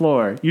on the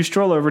floor. You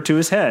stroll over to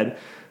his head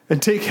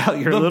and take out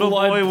your The little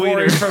blood boy pouring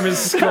wiener. from his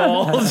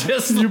skull.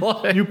 Just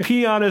like, You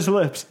pee on his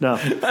lips. No.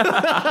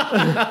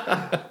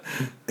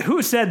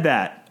 Who said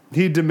that?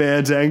 He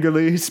demands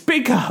angrily.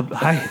 Speak up.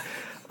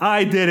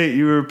 I did it,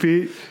 you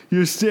repeat.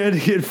 You're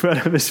standing in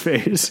front of his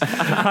face.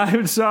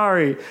 I'm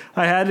sorry.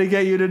 I had to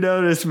get you to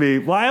notice me.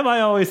 Why am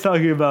I always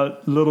talking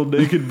about little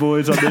naked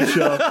boys on this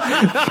show?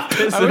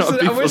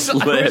 I wish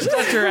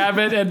Dr.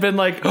 Abbott had been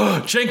like, oh,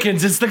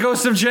 Jenkins, it's the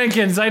ghost of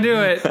Jenkins. I knew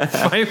it.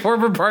 My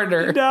former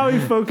partner. Now he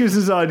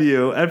focuses on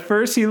you. At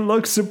first he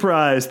looks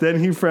surprised. Then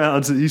he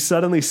frowns. And he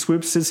suddenly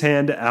sweeps his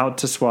hand out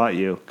to swat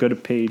you. Go to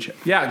page.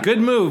 Yeah, good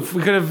move.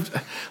 We could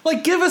have,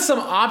 give us some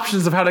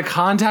options of how to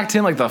contact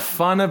him, like the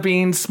fun of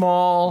being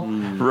small.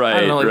 Right,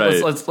 I don't know,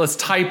 right. let's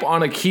type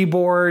on a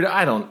keyboard.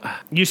 I don't.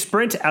 You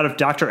sprint out of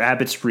Dr.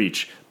 Abbott's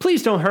reach.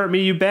 Please don't hurt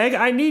me, you beg.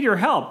 I need your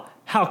help.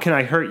 How can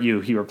I hurt you?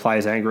 He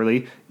replies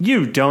angrily.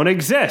 You don't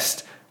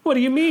exist. What do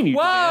you mean, you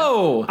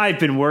Whoa! demand? I've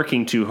been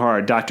working too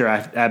hard, Dr.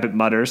 Abbott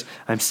mutters.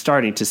 I'm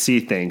starting to see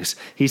things.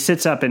 He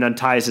sits up and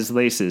unties his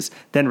laces,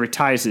 then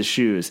reties his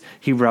shoes.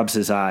 He rubs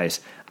his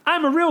eyes.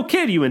 I'm a real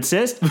kid, you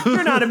insist.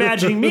 You're not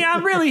imagining me.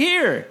 I'm really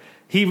here.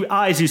 He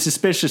eyes you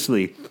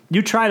suspiciously.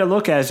 You try to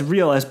look as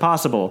real as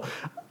possible.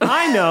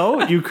 I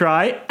know, you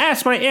cry.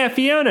 Ask my Aunt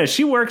Fiona.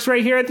 She works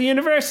right here at the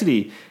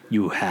university.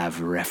 You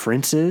have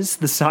references?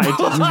 The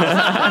scientist.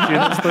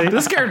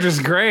 This character's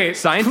great.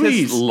 Scientists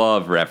Please.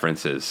 love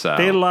references. So.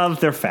 They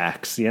love their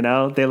facts, you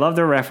know? They love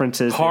their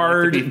references. They like to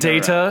Hard be thorough.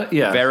 data.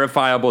 Yeah.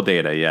 Verifiable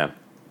data, yeah.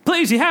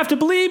 Please, you have to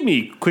believe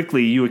me.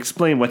 Quickly, you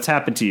explain what's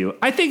happened to you.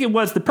 I think it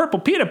was the purple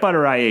peanut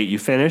butter I ate, you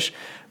finish.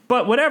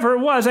 But whatever it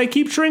was, I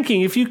keep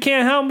shrinking. If you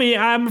can't help me,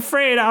 I'm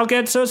afraid I'll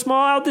get so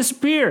small I'll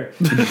disappear.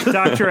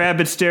 Dr.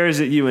 Abbott stares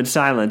at you in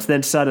silence.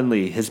 Then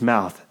suddenly, his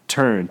mouth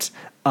turns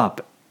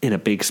up in a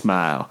big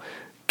smile.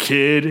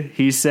 Kid,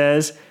 he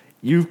says,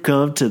 you've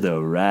come to the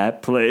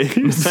right place.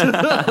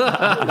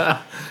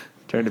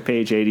 Turn to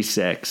page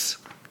 86.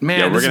 Man,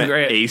 Yeah, we're this is gonna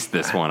great. ace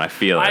this one. I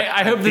feel it.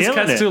 I hope this Feeling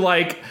cuts it. to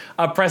like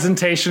a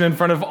presentation in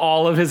front of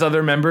all of his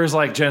other members.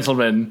 Like,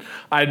 gentlemen,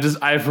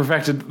 I've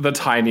perfected the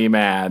tiny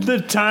man, The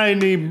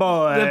tiny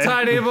boy. the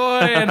tiny boy.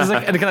 And it's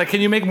like,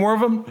 can you make more of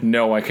them?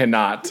 No, I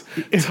cannot.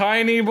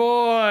 Tiny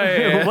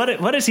boy,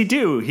 What does he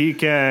do? He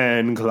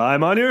can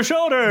climb on your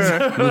shoulder.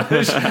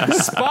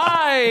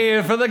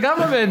 spy for the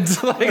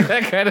government, like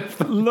that kind of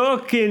thing.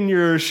 Look in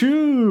your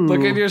shoe.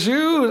 Look at your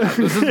shoes.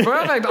 This is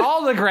perfect.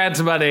 All the grant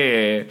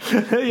money,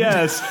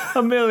 Yes,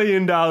 $1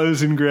 million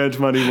in grant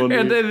money will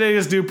and do. then they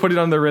just do put it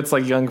on the Ritz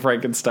like Young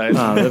Frankenstein.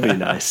 Oh, that'd be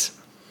nice.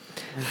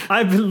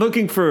 I've been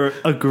looking for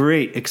a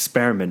great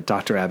experiment,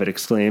 Dr. Abbott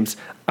exclaims.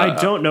 I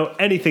don't know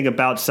anything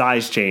about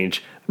size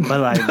change,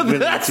 but I'm willing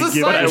That's to a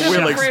give it a scientific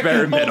will shot.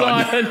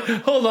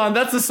 experiment Hold on,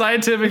 that's a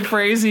scientific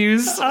phrase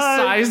used.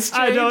 Size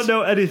change. I don't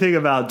know anything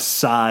about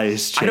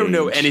size change. I don't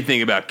know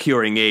anything about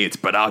curing AIDS,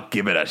 but I'll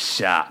give it a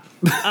shot.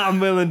 I'm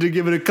willing to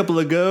give it a couple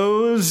of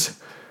goes.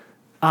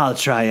 I'll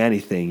try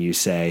anything, you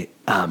say.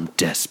 I'm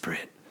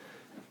desperate.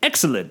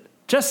 Excellent.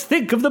 Just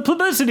think of the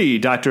publicity.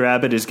 Dr.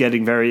 Abbott is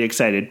getting very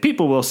excited.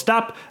 People will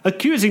stop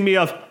accusing me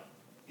of...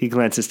 He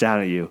glances down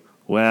at you.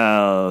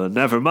 Well,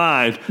 never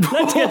mind.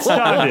 Let's get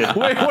started.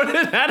 Wait, what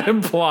did that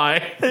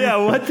imply? Yeah,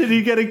 what did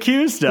he get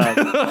accused of?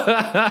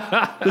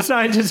 The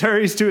scientist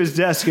hurries to his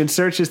desk and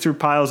searches through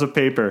piles of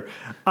paper.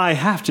 I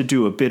have to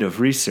do a bit of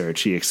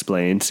research, he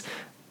explains.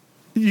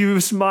 You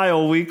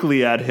smile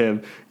weakly at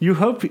him. You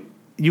hope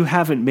you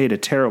haven't made a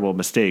terrible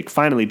mistake.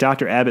 Finally,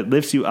 Dr. Abbott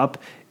lifts you up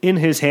in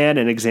his hand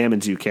and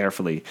examines you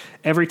carefully.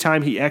 Every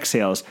time he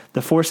exhales,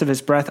 the force of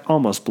his breath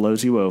almost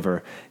blows you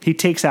over. He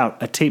takes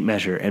out a tape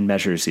measure and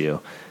measures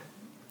you.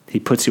 He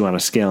puts you on a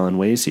scale and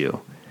weighs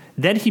you.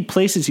 Then he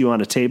places you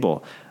on a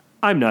table.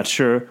 I'm not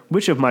sure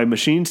which of my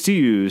machines to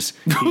use,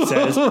 he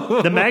says.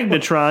 The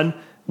magnetron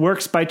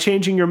works by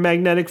changing your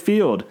magnetic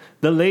field.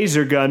 The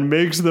laser gun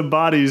makes the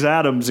body's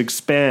atoms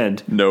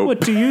expand. Nope.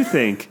 What do you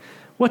think?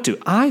 What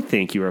do I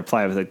think? You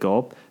reply with a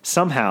gulp.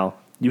 Somehow,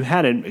 you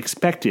hadn't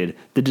expected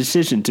the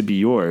decision to be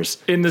yours.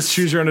 In this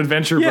Choose Your Own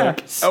Adventure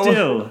book.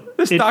 Still,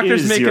 This it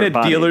doctor's is making your a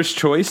body. dealer's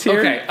choice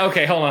here.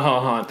 Okay, hold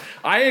on.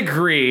 I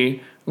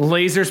agree.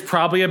 Laser's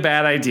probably a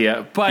bad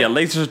idea, but Yeah,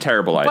 laser's a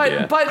terrible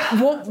idea. But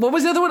what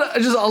was the other one?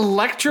 Just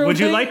electro. Would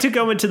you thing? like to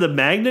go into the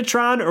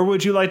magnetron, or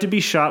would you like to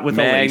be shot with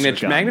a laser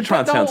gun?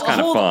 Magnetron No, sounds kind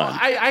of hold on. fun.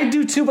 I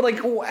do too, but like,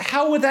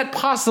 how would that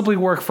possibly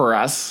work for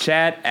us?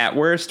 Chat, at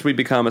worst, we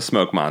become a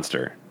smoke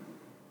monster.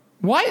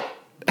 What?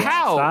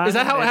 How? Is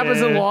that how it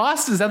happens in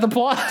Lost? Is that the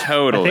plot?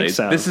 Totally. I think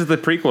so. This is the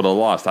prequel to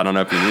Lost. I don't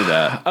know if you knew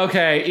that.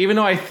 Okay, even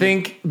though I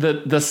think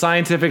the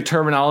scientific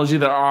terminology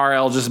that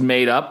RL just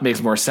made up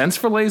makes more sense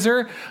for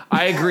laser,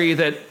 I agree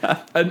that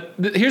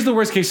here's the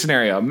worst case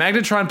scenario.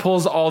 Magnetron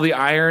pulls all the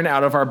iron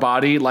out of our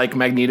body like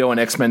Magneto in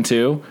X-Men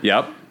 2.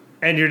 Yep.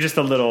 And you're just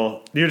a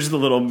little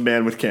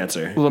man with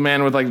cancer. Little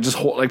man with like just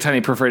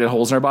tiny perforated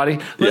holes in our body.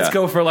 Let's Yeah.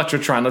 go for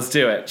Electrotron. Let's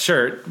do it.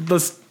 Sure.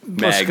 Let's go.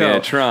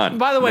 Magnetron.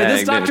 By the way,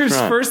 this doctor's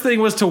Magnetron. first thing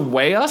was to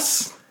weigh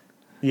us.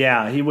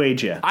 Yeah, he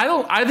weighed you.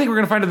 I think we're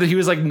gonna find out that he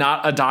was like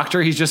not a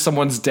doctor. He's just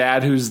someone's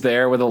dad who's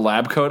there with a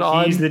lab coat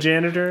on. He's the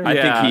janitor. I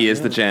Yeah. think he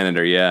is the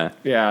janitor, yeah.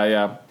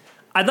 yeah.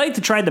 I'd like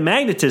to try the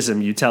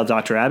magnetism, you tell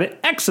Dr. Abbott.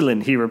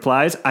 Excellent, he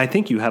replies. I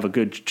think you have a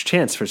good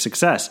chance for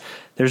success.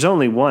 There's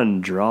only one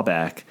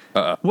drawback.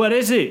 What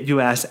is it, you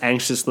ask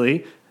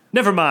anxiously.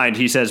 Never mind,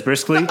 he says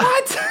briskly.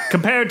 What?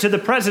 Compared to the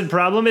present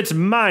problem, it's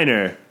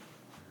minor.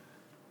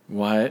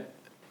 What?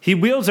 He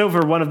wheels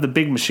over one of the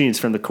big machines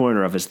from the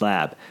corner of his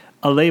lab.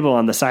 A label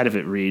on the side of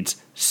it reads,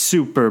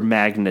 Super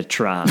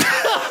Magnetron.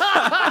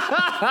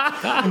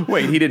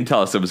 Wait, he didn't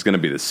tell us it was going to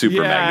be the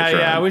super Magnetron.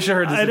 Yeah, we should have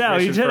heard this. I know,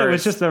 he information did. It was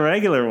first. just the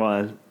regular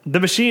one. The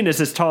machine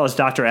is as tall as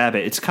Dr.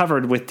 Abbott. It's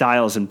covered with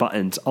dials and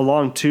buttons. A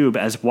long tube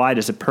as wide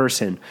as a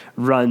person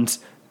runs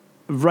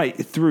right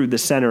through the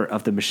center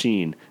of the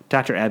machine.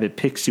 Dr. Abbott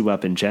picks you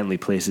up and gently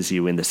places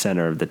you in the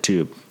center of the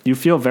tube. You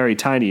feel very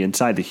tiny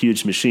inside the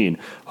huge machine.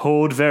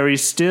 Hold very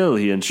still,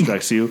 he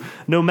instructs you.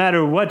 No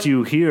matter what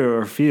you hear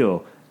or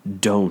feel,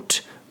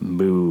 don't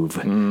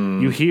move.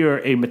 You hear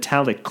a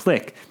metallic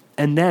click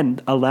and then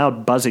a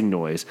loud buzzing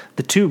noise.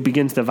 The tube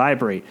begins to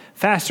vibrate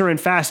faster and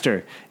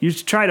faster. You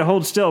try to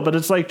hold still, but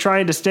it's like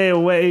trying to stay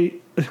away.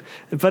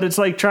 But it's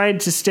like trying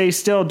to stay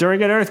still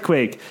during an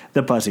earthquake.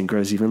 The buzzing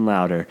grows even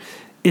louder.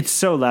 It's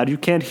so loud you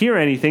can't hear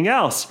anything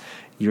else.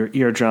 Your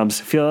eardrums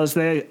feel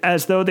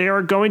as though they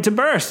are going to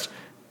burst.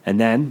 And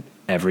then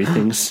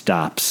everything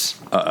stops.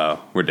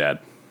 Uh-oh, we're dead.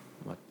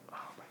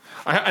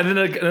 And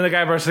then the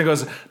guy bursts and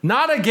goes,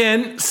 "Not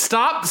again!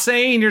 Stop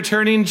saying you're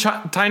turning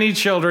tiny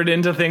children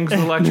into things with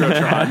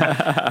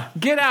Electrotron.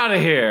 Get out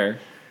of here!"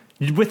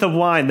 With a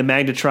whine, the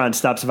magnetron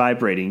stops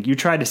vibrating. You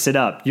try to sit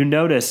up. You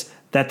notice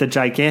that the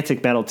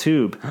gigantic metal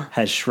tube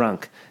has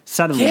shrunk.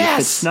 Suddenly, it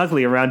fits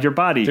snugly around your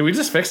body. Did we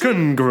just fix it?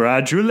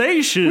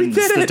 Congratulations,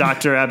 We did the it.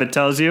 Dr. Abbott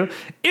tells you.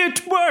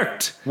 It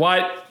worked!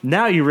 What?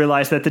 Now you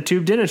realize that the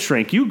tube didn't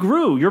shrink. You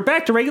grew. You're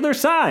back to regular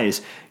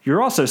size.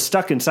 You're also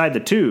stuck inside the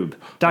tube.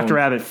 Dr.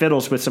 Abbott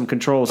fiddles with some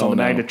controls on the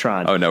no.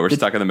 magnetron. Oh no, we're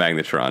stuck in the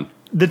magnetron.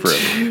 The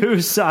Forever.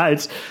 two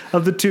sides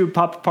of the tube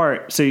pop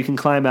apart so you can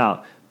climb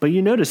out. But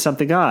you notice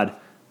something odd.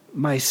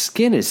 My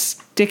skin is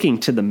sticking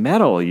to the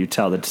metal, you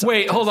tell the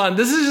Wait, hold on.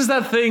 This is just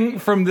that thing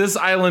from this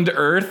island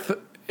Earth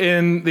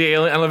in the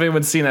Alien. I don't know if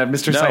anyone's seen that.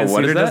 Mr. No, Science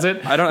what Theater is that?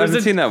 does it. I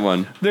haven't seen that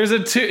one.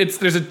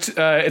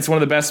 It's one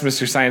of the best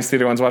Mr. Science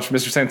Theater ones. Watch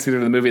Mr. Science Theater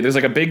the movie. There's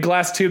like a big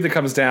glass tube that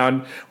comes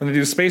down when they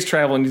do space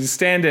travel, and you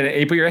stand in it and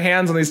you put your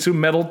hands on these two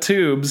metal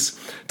tubes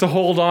to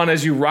hold on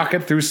as you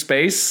rocket through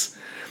space.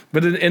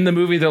 But in the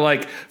movie, they're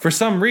like, for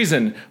some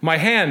reason, my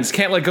hands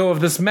can't let go of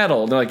this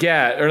metal. And they're like,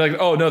 yeah, or like,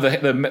 oh no,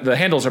 the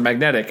handles are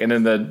magnetic. And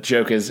then the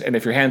joke is, and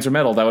if your hands are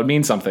metal, that would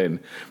mean something.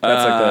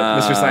 That's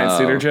like the Mr. Science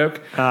Theater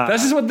joke.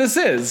 That's just what this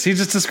is. He's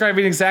just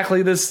describing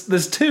exactly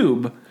this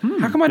tube.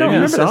 How come I don't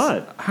remember saw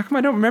this? it. How come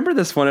I don't remember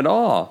this one at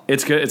all?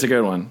 It's good. It's a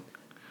good one.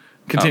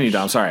 Continue,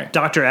 Dom. Sorry.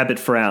 Dr. Abbott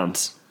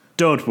frowns.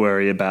 Don't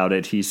worry about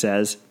it, he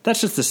says.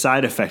 That's just a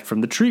side effect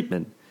from the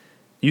treatment.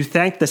 You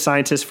thank the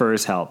scientist for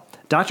his help.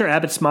 Dr.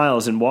 Abbott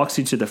smiles and walks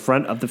you to the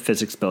front of the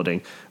physics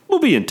building. We'll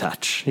be in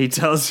touch, he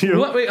tells you.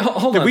 What? Wait,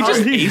 hold on. We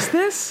just Are- ace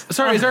this?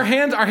 Sorry, is our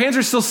hands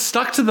are still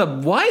stuck to the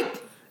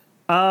what?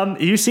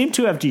 You seem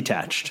to have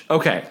detached.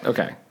 Okay.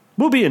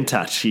 We'll be in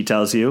touch, he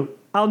tells you.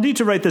 I'll need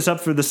to write this up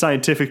for the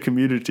scientific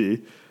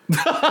community.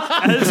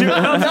 As you No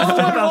one will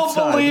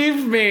outside.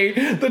 believe me.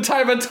 The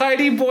time a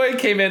tiny boy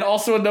came in,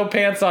 also with no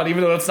pants on,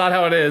 even though that's not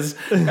how it is,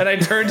 and I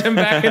turned him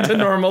back into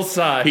normal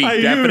size. He I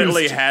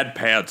definitely used- had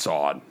pants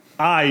on.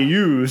 I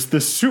use the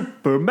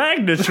super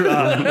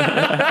magnetron.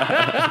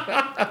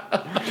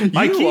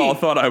 You all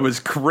thought I was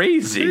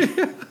crazy.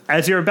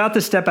 As you're about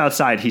to step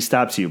outside, he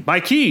stops you. My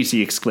keys,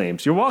 he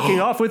exclaims. You're walking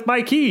off with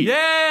my keys.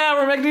 Yeah,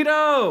 we're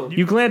Magneto.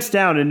 You glance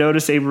down and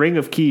notice a ring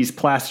of keys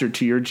plastered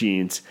to your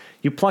jeans.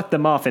 You pluck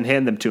them off and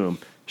hand them to him.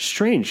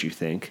 Strange, you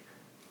think.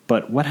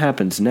 But what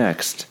happens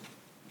next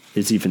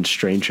is even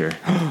stranger.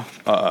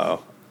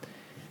 Uh-oh.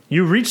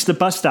 You reach the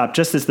bus stop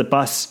just as the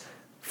bus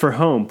for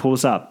home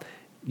pulls up.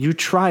 You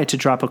try to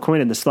drop a coin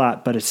in the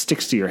slot, but it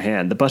sticks to your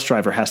hand. The bus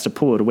driver has to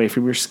pull it away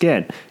from your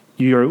skin.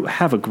 You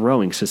have a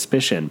growing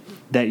suspicion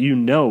that you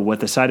know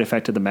what the side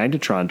effect of the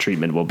magnetron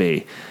treatment will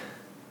be.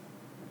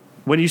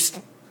 When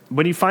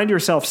you find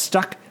yourself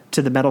stuck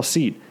to the metal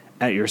seat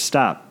at your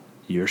stop,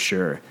 you're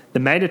sure. The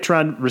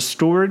magnetron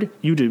restored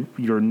you to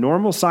your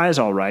normal size,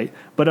 all right,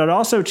 but it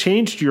also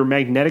changed your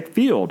magnetic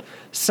field.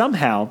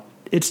 Somehow,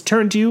 it's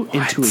turned you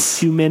into a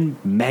human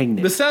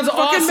magnet. This sounds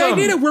Fucking awesome.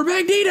 Magneto, we're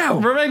Magneto.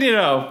 We're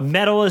Magneto.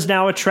 Metal is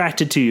now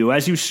attracted to you.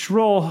 As you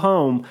stroll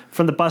home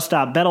from the bus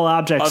stop, metal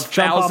objects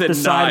jump off the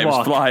 1,000 knives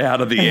sidewalk. fly out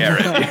of the air.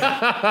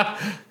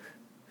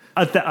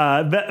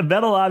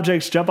 Metal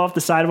objects jump off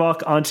the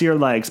sidewalk onto your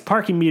legs.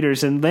 Parking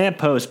meters and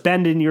lampposts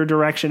bend in your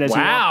direction as you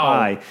walk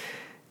by.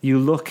 You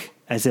look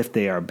as if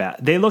they are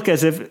they look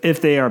as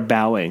if they are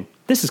bowing.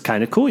 This is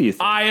kind of cool, you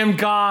think. I am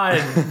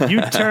God.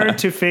 You turn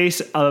to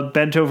face a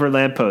bent over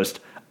lamppost.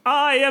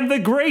 I am the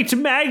great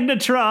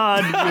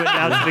Magnetron, you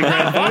announce in a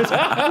grand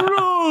voice.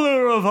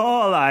 Ruler of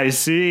all I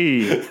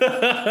see. You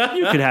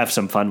could have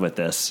some fun with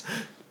this.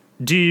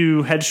 Do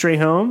you head straight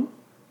home?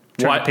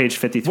 Turn What? to page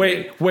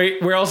 53.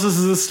 Wait. Where else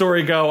does this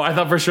story go? I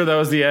thought for sure that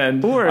was the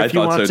end. Or I if you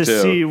thought want so, to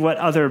too. see what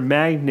other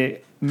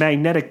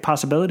magnetic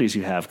possibilities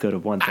you have, go to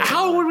 130.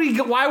 How would we?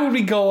 Why would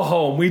we go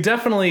home? We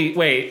definitely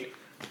wait.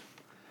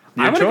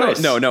 I want to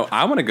choice. go. No,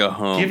 I want to go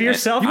home. Give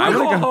yourself- And You I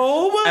wanna wanna go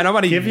home? and I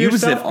want to Give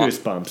use it. yourself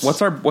goosebumps.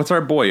 What's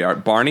our boy?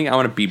 Barney. I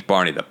want to beat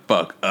Barney the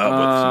fuck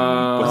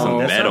up with some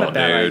that's metal, not a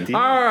bad dude. idea.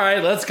 All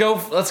right, let's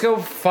go. Let's go.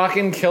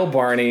 Fucking kill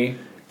Barney.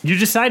 You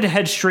decide to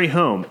head straight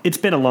home. It's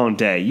been a long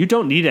day. You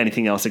don't need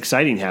anything else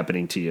exciting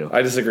happening to you.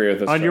 I disagree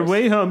with this. On your choice.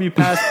 way home, you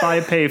pass by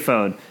a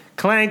payphone.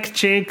 Clank,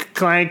 chink,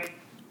 clank,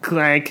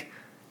 clank.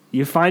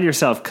 You find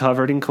yourself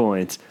covered in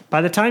coins. By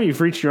the time you've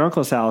reached your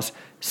uncle's house,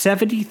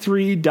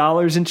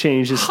 $73 and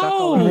change is stuck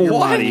all over your what?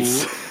 body.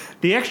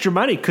 The extra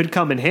money could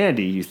come in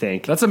handy, you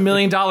think. That's $1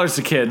 million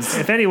to kids.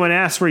 If anyone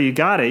asks where you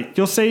got it,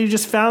 you'll say you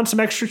just found some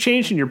extra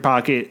change in your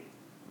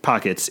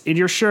pockets, in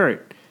your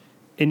shirt,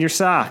 in your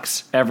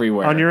socks,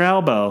 Everywhere. on your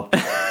elbow,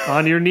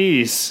 on your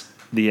knees.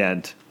 The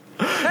end.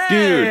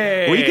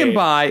 Dude, we can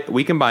buy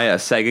a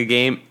Sega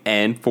game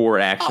and 4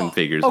 action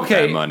figures with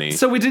Okay, that money.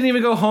 so we didn't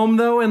even go home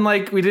though, and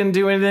like we didn't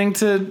do anything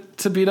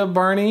to beat up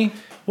Barney.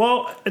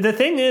 Well, the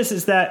thing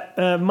is that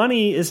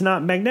money is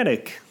not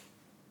magnetic.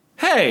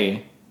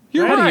 Hey,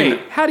 you're How do right. you-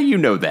 how do you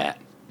know that?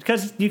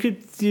 Because you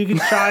could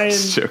try and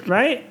Joking.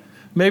 right.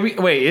 Maybe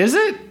wait, is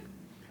it?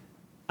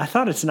 I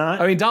thought it's not.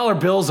 I mean, dollar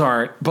bills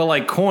aren't, but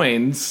like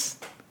coins.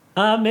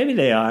 Maybe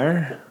they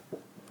are.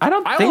 I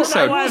don't think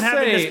so. Why I'm will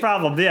having say- this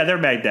problem? Yeah, they're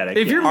magnetic.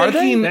 If you're Are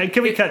making- they?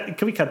 Can we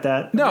cut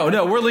that?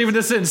 No, we're leaving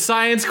this in.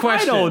 Science I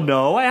question. don't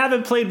know. I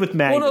haven't played with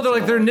magnets. Well, no, they're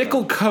in like a they're long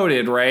nickel time.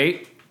 coated,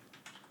 right?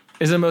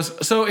 Is the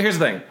most. So here's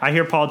the thing. I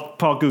hear Paul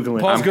Googling.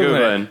 Paul's I'm Googling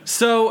Googling. it.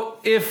 So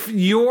if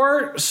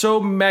you're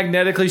so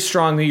magnetically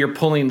strong that you're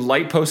pulling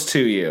light posts to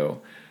you,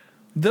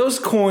 those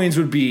coins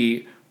would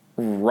be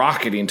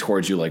rocketing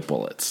towards you like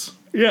bullets.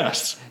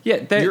 Yes. Yeah,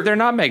 they're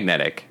not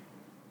magnetic.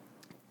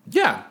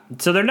 Yeah.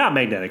 So they're not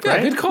magnetic, Yeah,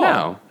 right? good call.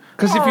 No,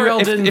 because Carl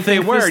didn't if they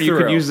think were, this you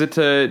could through. use it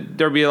to.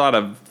 There'd be a lot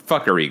of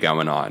fuckery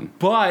going on.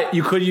 But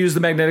you could use the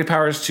magnetic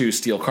powers to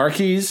steal car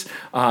keys,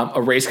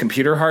 erase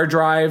computer hard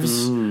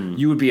drives.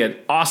 You would be an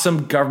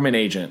awesome government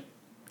agent.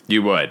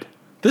 You would.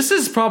 This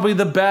is probably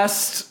the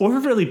best. Or a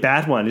really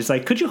bad one. It's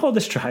like, could you hold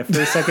this drive for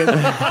a second?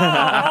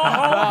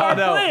 Oh,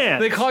 no.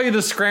 They call you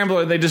the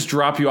scrambler. They just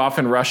drop you off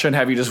in Russia and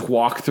have you just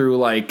walk through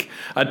like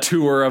a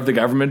tour of the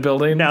government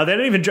building. No, they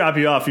don't even drop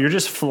you off. You're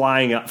just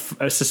flying up,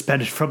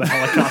 suspended from a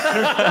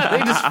helicopter.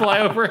 They just fly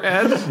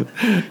overhead.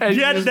 And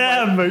you Get just,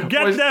 them! like,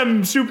 Get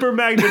them, Super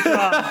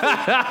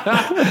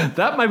Magnetron!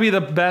 that might be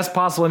the best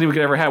possible ending we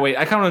could ever have. Wait,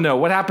 I kind of know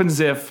what happens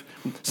if.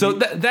 So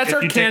that's If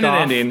our you take canon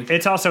off, ending.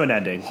 It's also an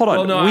ending. Hold on.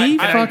 Well, no, we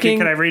I- fucking.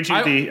 Can I read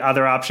you the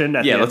other option?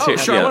 At Yeah, the let's end? hear-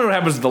 Oh, sure. yeah. I wonder what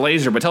happens with the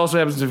laser, but tell us what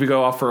happens if we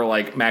go off for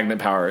like magnet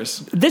powers.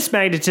 This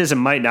magnetism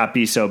might not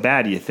be so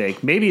bad, you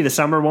think. Maybe the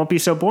summer won't be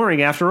so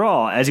boring after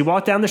all. As you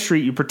walk down the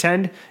street, you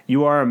pretend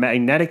you are a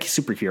magnetic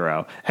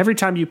superhero. Every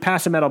time you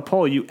pass a metal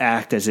pole, you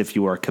act as if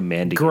you are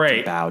commanding it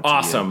Great. to bow to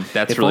Awesome. you.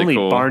 That's if really only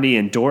cool. Barney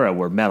and Dora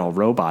were metal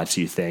robots,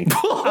 you think.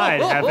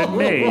 I'd have it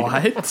made.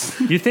 What?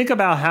 You think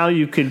about how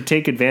you could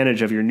take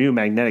advantage of your new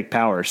magnetic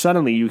power.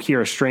 Suddenly, you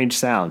hear a strange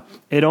sound.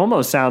 It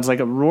almost sounds like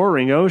a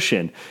roaring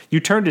ocean. You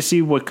turn to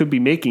see what could be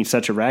making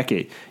such a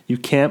racket. You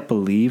can't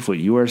believe what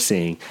you are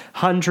seeing.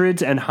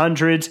 Hundreds and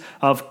hundreds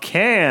of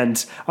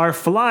cans are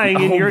flying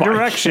in Oh your my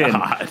direction.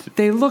 God.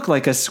 They look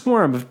like a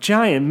swarm of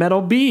giant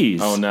metal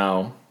bees. Oh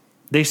no.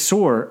 They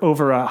soar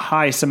over a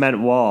high cement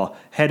wall,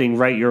 heading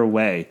right your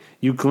way.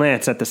 You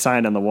glance at the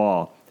sign on the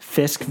wall.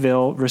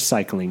 Fiskville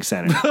Recycling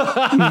Center.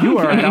 You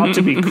are about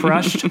to be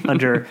crushed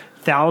under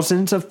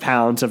thousands of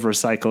pounds of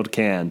recycled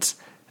cans,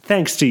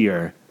 thanks to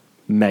your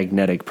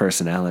magnetic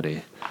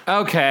personality.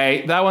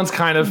 Okay, that one's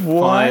kind of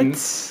fun.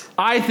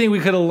 I think we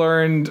could have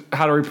learned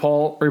how to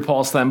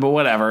repulse them, but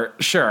whatever.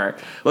 Sure.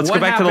 Let's go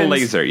back to the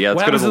laser. Yeah, let's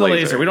what go to happens the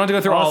laser. We don't have to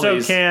go through all Also,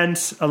 these.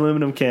 cans,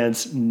 aluminum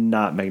cans,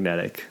 not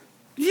magnetic.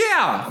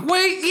 Yeah.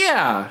 Wait.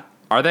 Yeah.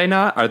 Are they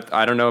not?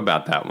 I don't know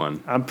about that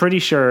one. I'm pretty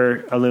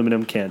sure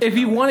aluminum cans. If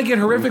you want to get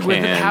horrific with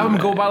it, Can have them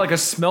go they? by like a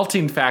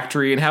smelting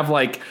factory and have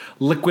like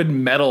liquid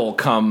metal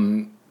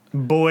come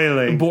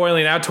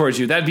boiling out towards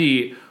you. That'd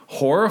be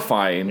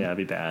horrifying. Yeah, that'd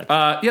be bad.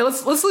 Yeah.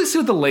 Let's at least see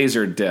what the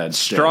laser did.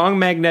 Strong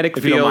magnetic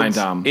If you don't mind, fields.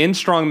 Dom. In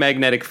strong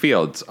magnetic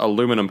fields,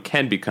 aluminum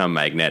can become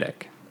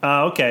magnetic.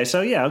 Okay,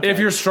 so yeah. Okay. If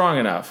you're strong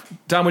enough.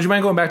 Dom, would you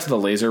mind going back to the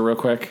laser real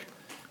quick?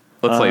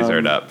 Let's laser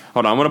it up.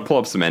 Hold on, I want to pull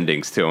up some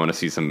endings too. I want to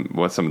see some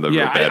of the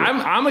Yeah, real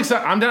bad.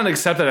 I'm down to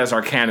accept that as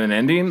our canon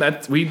ending.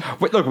 That we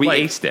Wait, look, we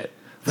like, aced it.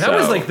 That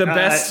was like the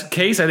best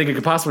case I think it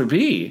could possibly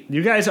be.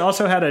 You guys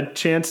also had a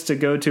chance to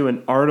go to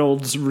an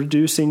Arnold's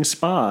reducing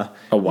spa.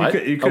 A what?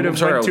 You could Oh, have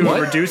sorry, went a to what?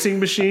 a reducing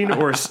machine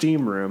or a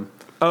steam room.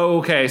 Oh,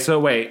 okay,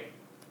 so wait,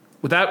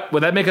 would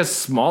that make us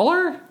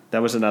smaller?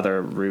 That was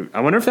another route.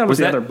 I wonder if that was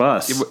the that- other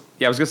bus.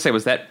 Yeah, I was gonna say,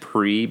 was that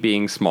pre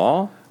being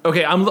small?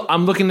 Okay,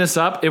 I'm looking this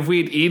up. If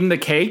we'd eaten the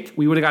cake,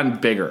 we would have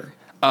gotten bigger.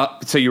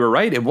 So you were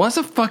right. It was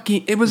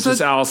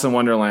Just a Alice in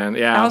Wonderland.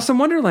 Yeah, Alice in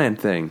Wonderland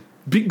thing.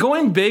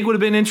 going big would have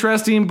been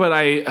interesting, but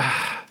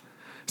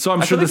so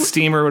I'm sure feel the like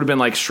steamer would have been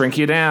like shrink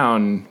you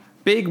down.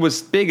 Big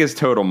as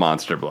total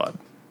Monster Blood.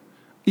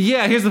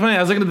 Yeah, here's the thing. I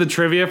was looking at the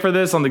trivia for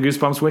this on the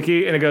Goosebumps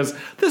wiki, and it goes,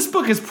 "This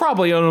book is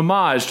probably an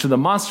homage to the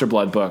Monster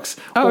Blood books,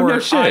 Oh, or no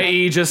shit.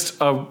 i.e., just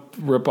a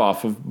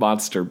ripoff of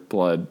Monster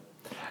Blood."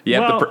 Yeah,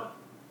 well,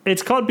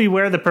 it's called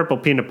Beware the Purple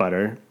Peanut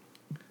Butter,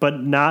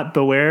 but not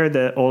Beware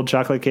the Old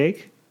Chocolate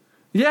Cake.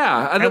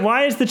 Yeah, And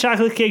why is the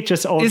chocolate cake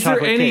just old is there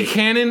chocolate any cake?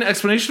 canon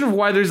explanation of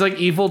why there's like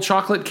evil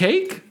chocolate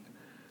cake?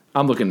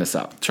 I'm looking this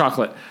up.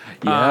 Chocolate.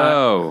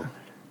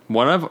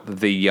 One of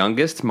the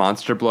youngest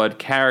Monster Blood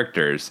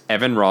characters,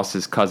 Evan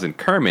Ross's cousin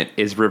Kermit,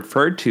 is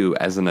referred to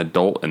as an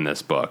adult in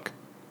this book.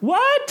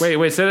 What?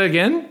 Wait, say that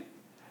again.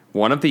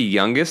 One of the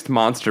youngest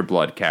Monster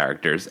Blood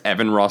characters,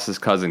 Evan Ross's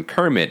cousin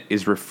Kermit,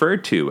 is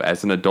referred to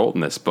as an adult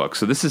in this book.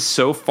 So this is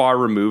so far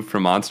removed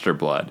from Monster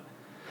Blood.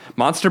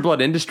 Monster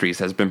Blood Industries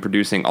has been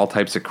producing all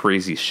types of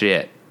crazy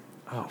shit.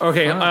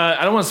 Okay,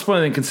 I don't want to spoil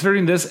anything.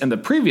 Considering this and the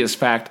previous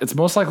fact, it's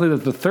most likely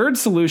that the third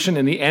solution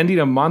in the ending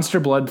of Monster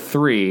Blood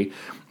 3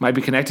 might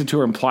be connected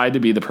to or implied to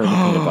be the purple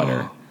peanut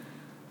butter.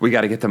 We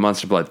got to get to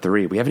Monster Blood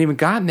 3. We haven't even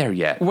gotten there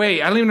yet.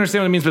 Wait, I don't even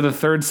understand what it means by the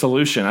third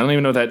solution. I don't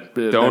even know what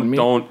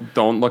that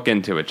Don't look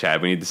into it,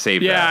 Chad. We need to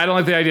save Yeah, that. I don't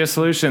like the idea of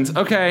solutions.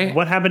 Okay.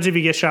 What happens if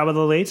you get shot with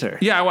a laser?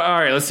 Yeah, well, all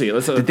right, let's see.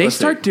 Did they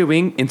start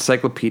doing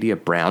Encyclopedia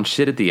Brown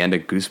shit at the end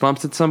of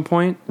Goosebumps at some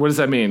point? What does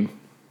that mean?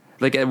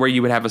 Like where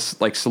you would have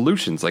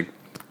solutions, like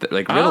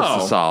riddles Oh.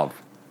 to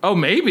solve. Oh,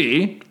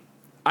 maybe.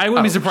 I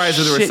wouldn't be surprised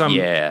if there was shit, some.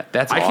 yeah,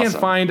 that's I can't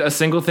awesome. find a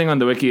single thing on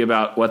the wiki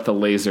about what the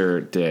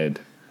laser did.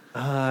 Do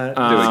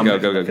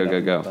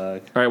it. Go. All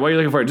right, what are you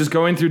looking for? Just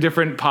going through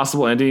different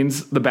possible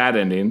endings, the bad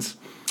endings.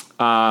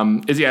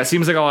 It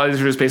seems like a lot of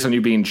these are just based on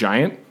you being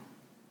giant.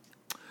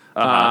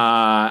 Hold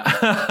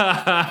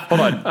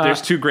on.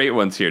 There's two great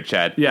ones here,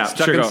 Chad. Yeah,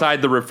 Stuck sure, go.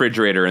 inside the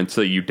refrigerator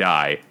until you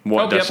die.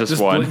 That's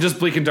just one. Just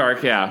bleak and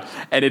dark, yeah.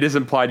 And it is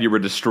implied you were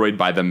destroyed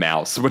by the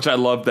mouse, which I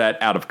love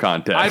that out of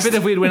context. I bet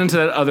if we'd went into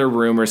that other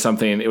room or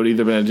something, it would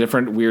either been a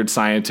different weird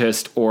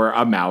scientist or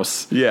a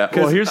mouse. Yeah.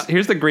 Well,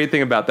 here's the great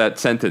thing about that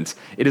sentence.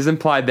 It is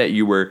implied that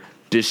you were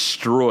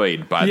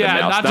destroyed by the mouse.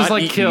 Yeah, not just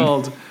like eaten.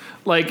 killed.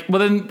 Like, well,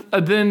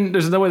 then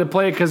there's no way to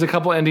play it because a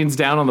couple endings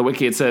down on the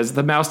wiki it says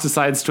the mouse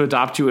decides to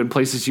adopt you and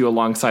places you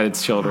alongside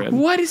its children.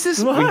 What is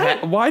this?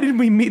 Why did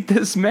we meet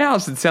this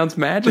mouse? It sounds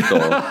magical.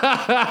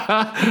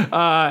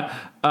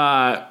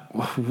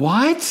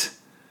 What?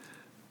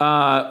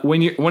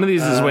 When you one of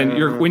these is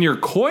when your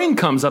coin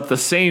comes up the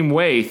same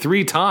way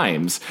 3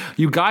 times,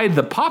 you guide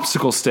the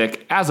popsicle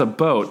stick as a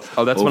boat.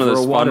 Oh, that's one of over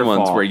those a fun ones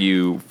waterfall. where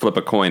you flip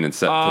a coin and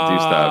set to do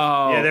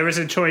stuff. Yeah, there was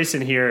a choice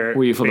in here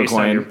Where you flip based a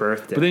coin, on your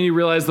birthday. but then you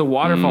realize the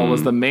waterfall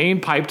was the main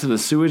pipe to the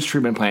sewage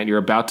treatment plant. You're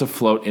about to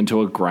float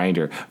into a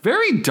grinder.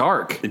 Very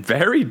dark.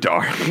 Very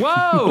dark.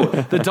 Whoa!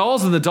 The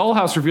dolls in the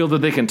dollhouse reveal that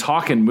they can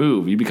talk and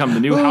move. You become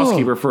the new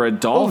housekeeper for a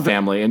doll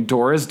family in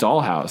Dora's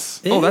dollhouse.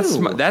 Oh,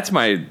 that's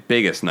my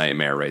biggest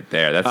nightmare right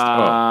there. That's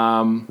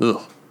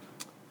ugh.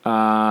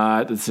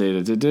 Let's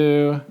see.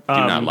 Do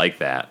not like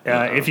that.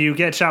 if you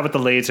get shot with the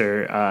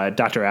laser,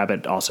 Dr.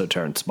 Abbott also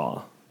turns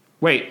small.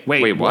 Wait,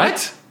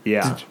 what?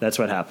 Yeah, that's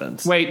what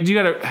happens. Wait, you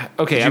gotta.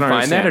 Okay, Did I you don't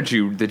find that, or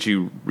understand. did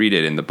you read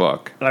it in the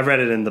book? I read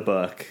it in the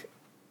book.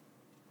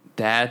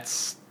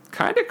 That's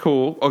kind of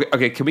cool.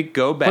 Okay, can we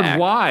go back But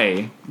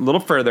why? a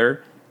little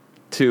further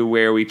to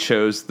where we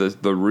chose the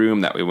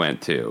room that we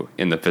went to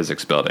in the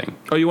physics building?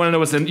 Oh, you want to know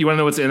what's in? You want to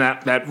know what's in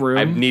that room?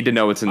 I need to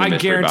know what's in the I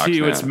mystery box guarantee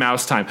you, now. it's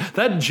mouse time.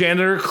 That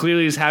janitor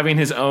clearly is having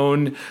his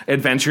own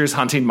adventures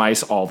hunting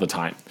mice all the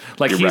time.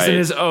 Like You're he's in right.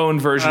 his own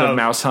version Oh. of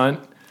Mouse Hunt.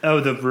 Oh,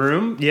 the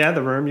room? Yeah,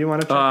 the room you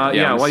want to check out?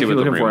 Yeah, let's why see you what the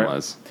looking for room it?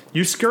 was.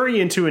 You scurry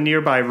into a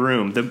nearby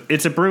room.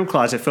 It's a broom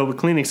closet filled with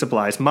cleaning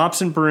supplies. Mops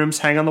and brooms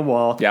hang on the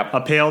wall. Yep.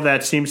 A pail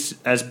that seems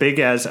as big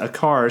as a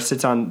car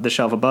sits on the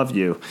shelf above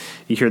you.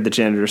 You hear the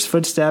janitor's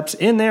footsteps.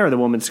 In there, the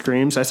woman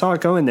screams, "I saw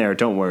it go in there."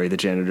 "Don't worry," the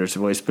janitor's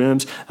voice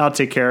booms. "I'll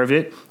take care of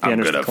it." He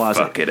enters the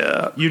closet. fuck it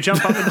up. You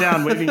jump up and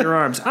down, waving your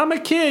arms. "I'm a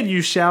kid,"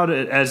 you shout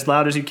it as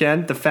loud as you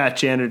can. The fat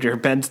janitor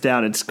bends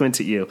down and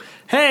squints at you.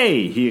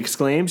 "Hey," he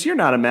exclaims, "you're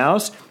not a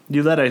mouse."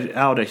 You let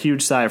out a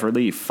huge sigh of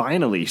relief.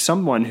 Finally,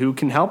 someone who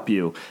can help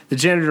you. The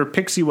janitor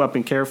picks you up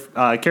and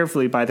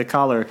carefully by the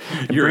collar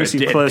and You're a brings you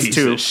dead close piece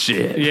to of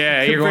shit.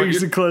 Yeah, you're going.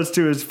 brings you close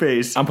to his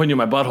face. I'm putting you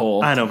in my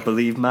butthole. "I don't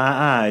believe my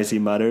eyes," he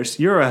mutters.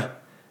 You're a.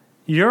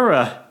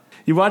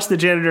 You watch the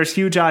janitor's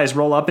huge eyes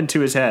roll up into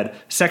his head,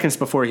 seconds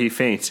before he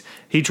faints.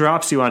 He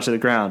drops you onto the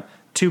ground.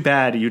 Too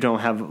bad you don't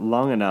have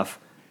long enough.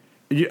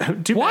 Too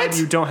What? bad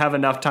you don't have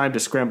enough time to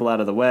scramble out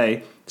of the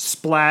way.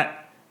 Splat.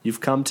 You've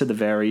come to the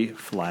very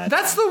flat.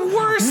 That's the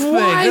worst So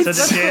thing.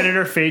 the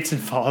janitor faints and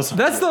falls.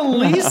 That's the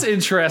least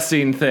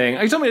interesting thing.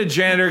 You told me a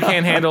janitor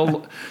can't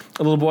handle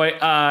a little boy.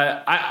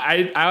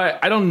 I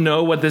don't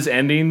know what this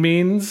ending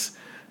means,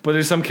 but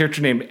there's some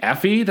character named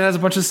Effie that has a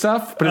bunch of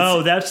stuff. But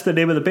it's, That's the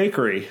name of the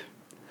bakery.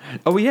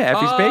 Oh yeah,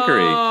 Effie's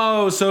Bakery.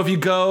 Oh, so if you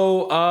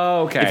go,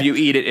 okay. If you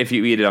eat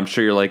it, I'm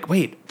sure you're like,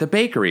 wait, the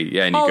bakery.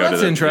 Yeah, and you Oh, go that's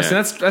to the, interesting.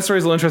 yeah. That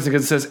story's a little interesting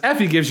because it says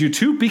Effie gives you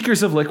 2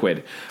 beakers of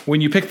liquid. When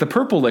you pick the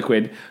purple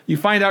liquid, you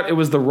find out it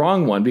was the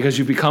wrong one because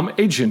you become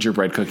a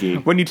gingerbread cookie.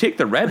 When you take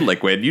the red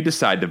liquid, you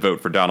decide to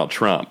vote for Donald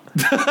Trump.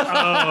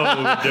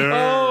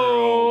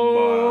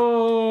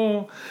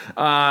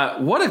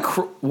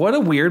 Oh, what a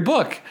weird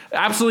book.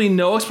 Absolutely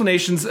no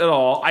explanations at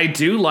all. I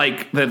do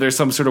like that there's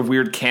some sort of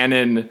weird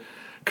canon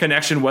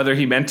connection, whether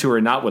he meant to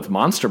or not, with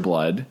Monster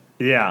Blood.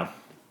 Yeah.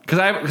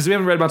 Because we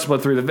haven't read Monster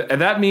Blood 3.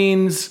 And that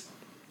means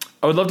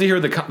I would love to hear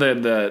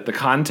the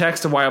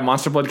context of why a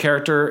Monster Blood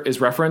character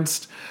is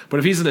referenced. But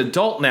if he's an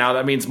adult now,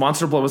 that means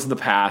Monster Blood was in the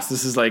past.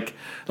 This is like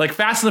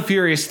Fast and the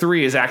Furious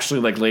 3 is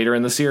actually like later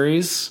in the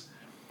series.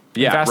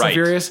 Yeah, Fast right. and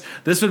Furious.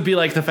 This would be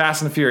like the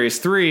Fast and the Furious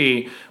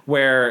 3,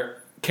 where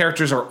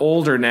characters are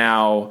older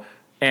now,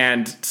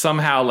 and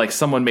somehow like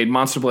someone made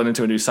Monster Blood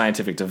into a new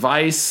scientific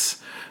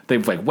device.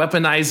 They've like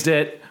weaponized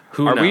it.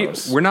 Who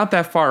knows? We're not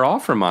that far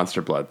off from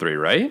Monster Blood 3,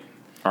 right?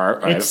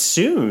 It's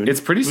soon. It's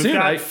pretty soon. We've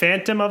got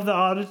Phantom of the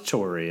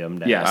Auditorium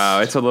now. Yes.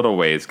 Oh, it's a little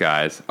ways,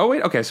 guys. Oh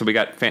wait, okay, so we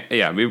got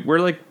we're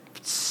like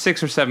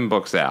 6 or 7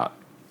 books out.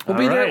 We'll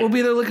be All there. right. We'll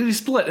be there lickety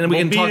split, and we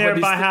We'll can be talk there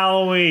about by these.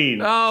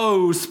 Halloween.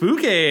 Oh,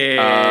 spooky!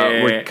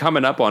 We're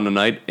coming up on a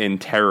night in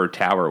Terror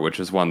Tower, which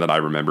is one that I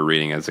remember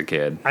reading as a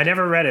kid. I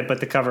never read it, but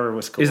the cover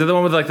was cool. Is it the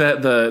one with like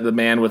the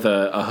man with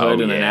a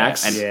hood and an yeah,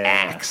 axe? An Yeah.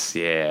 axe,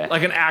 yeah.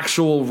 Like an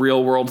actual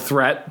real world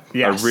threat?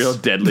 Yes. A real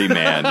deadly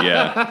man,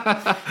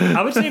 yeah.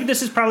 I would say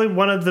this is probably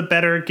one of the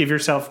better give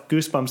yourself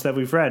goosebumps that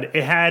we've read.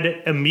 It had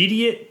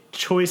immediate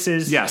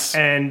choices Yes.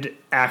 and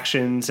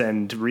actions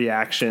and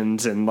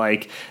reactions, and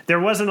like there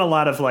wasn't a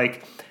lot of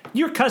like,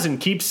 your cousin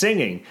keeps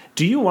singing,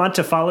 do you want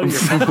to follow your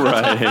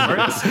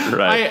cousin?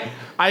 Right.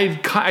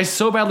 I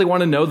so badly want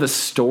to know the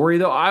story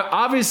though.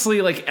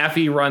 Obviously, like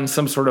Effie runs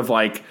some sort of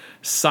like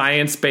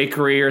science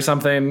bakery or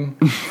something.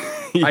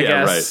 Yeah, I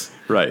guess.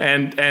 Right.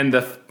 And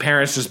the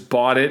parents just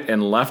bought it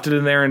and left it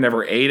in there and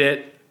never ate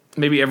it.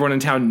 Maybe everyone in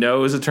town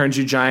knows it turns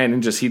you giant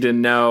and just he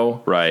didn't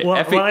know. Right. Well,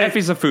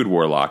 Effie's a food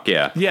warlock.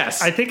 Yeah.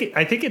 Yes. I think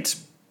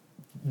it's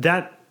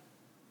that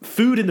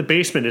food in the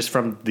basement is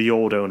from the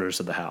old owners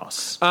of the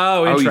house.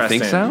 Oh, Oh, interesting. you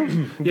think so?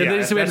 Yeah, they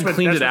just haven't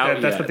cleaned it out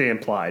That's yet. what they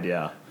implied,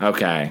 yeah.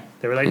 Okay.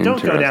 They were like, don't go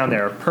Interesting. down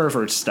there.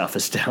 Pervert stuff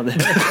is down there.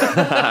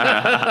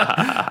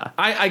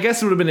 I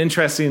guess it would have been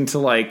interesting to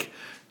like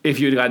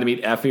if you had gotten to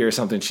meet Effie or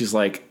something. She's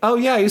like, oh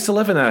yeah, I used to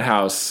live in that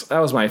house. That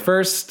was my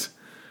first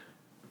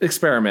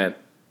experiment.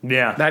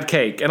 Yeah. That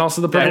cake and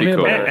also the That'd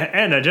purple be peanut cool. butter.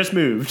 And I just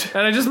moved.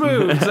 And I just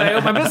moved.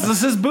 So my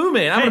business is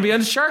booming. I'm going to be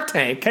on Shark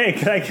Tank. Hey,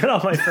 can I get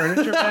all my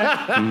furniture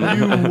back?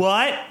 You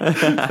what?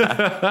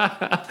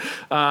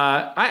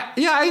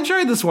 I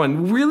enjoyed this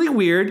one. Really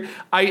weird.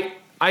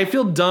 I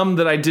feel dumb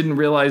that I didn't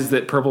realize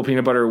that purple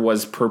peanut butter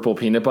was purple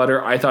peanut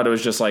butter. I thought it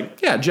was just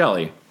like, yeah,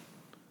 jelly.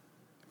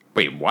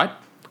 Wait, what?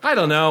 I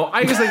don't know.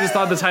 I guess I just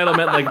thought the title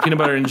meant like peanut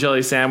butter and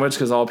jelly sandwich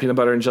because all peanut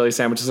butter and jelly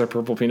sandwiches are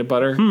purple peanut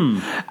butter.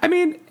 I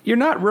mean, you're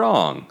not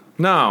wrong.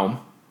 No.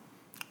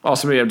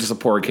 Also, maybe I'm just a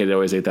poor kid that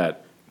always ate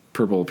that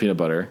purple peanut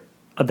butter.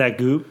 That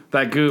goop?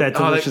 That goop. That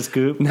delicious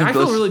goop? I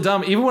feel really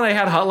dumb. Even when I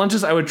had hot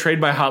lunches, I would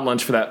trade my hot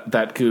lunch for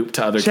that goop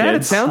to other Chad, it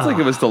kids. sounds like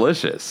it was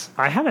delicious.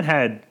 I haven't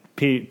had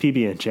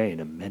PB&J in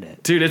a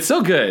minute. Dude, it's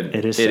so good.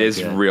 It is It so is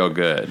good. real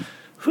good.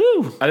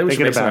 Whew. I think we should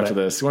Thinking make some about after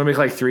it. this. You want to make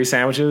like 3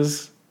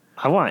 sandwiches?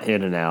 I want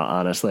In-N-Out,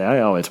 honestly.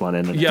 I always want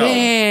In-N-Out. Yo.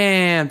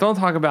 Damn, don't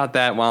talk about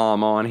that while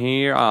I'm on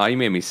here. Oh, you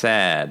made me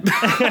sad.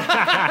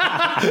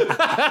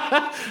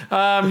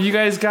 You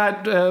guys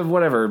got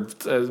whatever,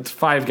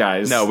 5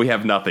 guys. No, we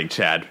have nothing,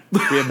 Chad. We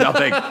have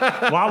nothing.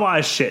 Wawa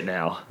is shit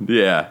now.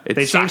 Yeah, it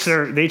They sucks.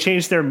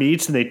 changed their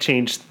meats and they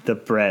changed the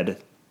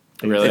bread.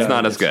 Really? It's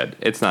not as good.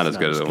 It's not as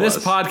good as it This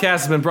was. podcast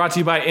has been brought to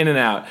you by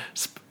In-N-Out,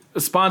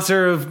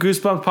 sponsor of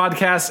Goosebump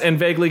podcasts and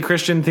vaguely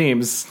Christian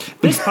themes.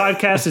 This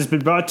podcast has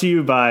been brought to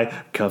you by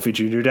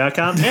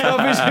ComfyJunior.com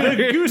and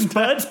the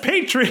Goosebuds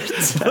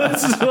patrons.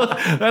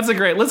 That's a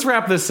great. Let's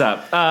wrap this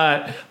up.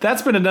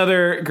 That's been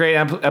another great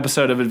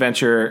episode of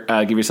Adventure.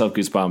 Give yourself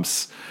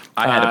goosebumps.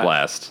 I had a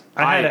blast.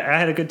 I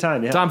had a good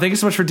time. Yeah. Tom, thank you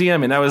so much for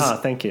DMing. That was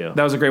Thank you.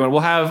 That was a great one.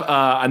 We'll have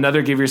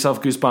another Give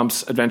Yourself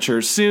Goosebumps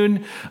adventure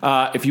soon.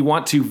 If you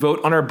want to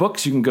vote on our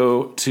books, you can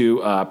go to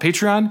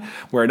Patreon,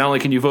 where not only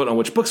can you vote on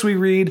which books we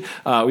read,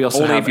 we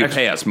also Only have if you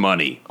pay us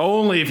money.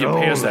 Only if you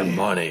pay us that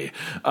money.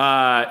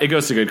 It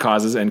goes to good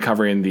causes and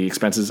covering the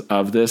expenses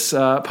of this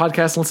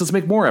podcast. Let's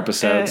make more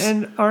episodes.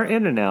 And our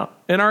In-N-Out.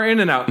 And our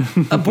In-N-Out.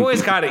 A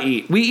boy's got to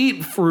eat. We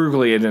eat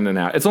frugally at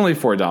In-N-Out. It's only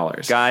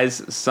 $4.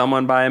 Guys,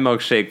 someone buy a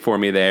milkshake for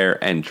me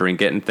there and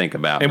drink it and think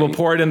about And me. we'll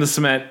pour it in the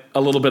cement,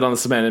 a little bit on the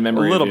cement in a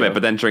memory little of you. bit,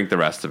 but then drink the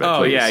rest of it, Oh,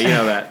 please. yeah, you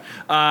know that.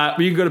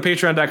 You can go to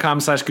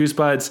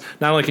patreon.com/goosebuds.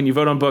 Not only can you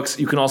vote on books,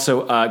 you can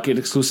also get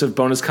exclusive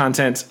bonus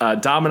content.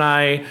 Dom and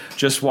I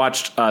just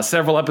watched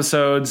several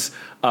episodes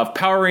of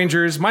Power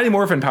Rangers, Mighty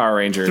Morphin Power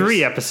Rangers.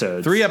 3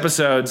 episodes. 3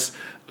 episodes.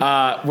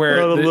 Where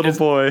Oh, the little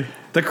boy.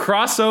 The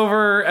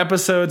crossover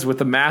episodes with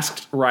the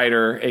Masked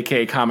Rider,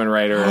 aka Common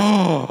Rider,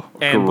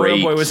 and Boy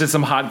great. Oh Boy was it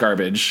some hot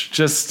garbage.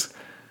 Just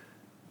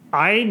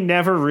I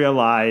never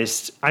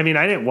realized. I mean,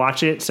 I didn't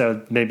watch it,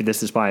 so maybe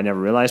this is why I never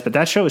realized. But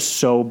that show is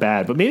so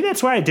bad. But maybe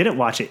that's why I didn't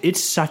watch it.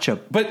 It's such a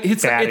bad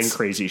and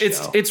crazy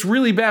show. It's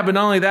really bad, but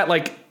not only that,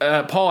 like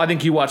Paul, I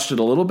think you watched it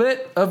a little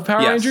bit of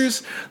Power Yes.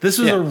 Rangers. This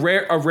was Yeah.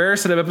 a rare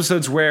set of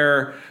episodes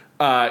where.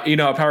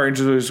 Power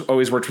Rangers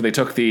always worked where they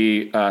took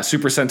the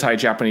Super Sentai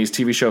Japanese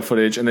TV show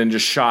footage and then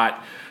just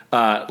shot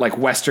like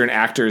Western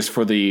actors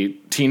for the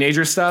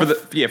teenager stuff.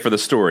 For the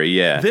story,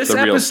 yeah. This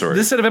the real story.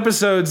 This set of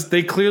episodes,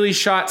 they clearly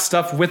shot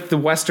stuff with the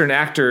Western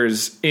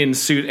actors in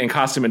suit and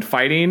costume and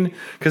fighting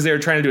because they were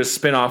trying to do a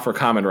spin-off for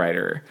Kamen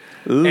Rider.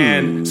 Ooh.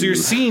 And so you're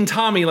seeing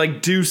Tommy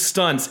like do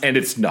stunts and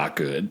it's not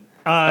good.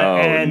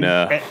 And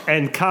no.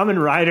 and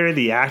Kamen Rider,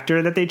 the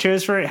actor that they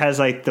chose for it, has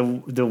like the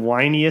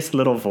whiniest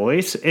little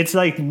voice. It's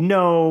like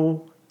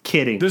no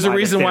kidding. There's a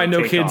reason why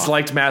no kids off.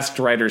 liked Masked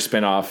Rider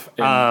spinoff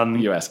in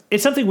the US.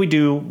 It's something we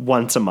do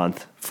once a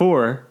month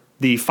for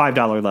the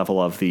 $5 level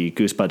of the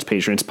Goosebuds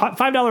patrons.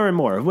 $5 or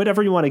more,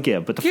 whatever you want to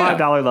give, but the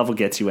 $5 level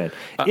gets you in.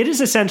 It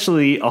is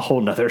essentially a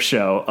whole nother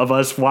show of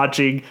us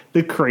watching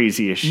the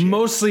craziest shit.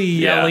 Mostly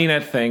yelling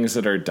at things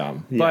that are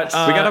dumb. Yes.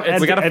 But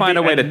we gotta find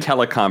a way to and-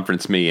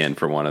 teleconference me in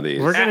for one of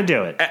these. We're going to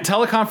do it. At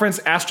teleconference,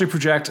 Astro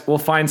Project, we'll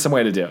find some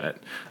way to do it.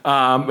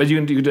 But you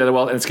can do that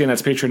well. And again,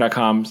 that's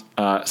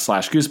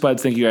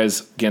patreon.com/goosebuds. Thank you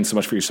guys again so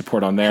much for your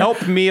support on there.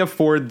 Help me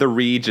afford the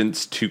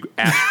Regents to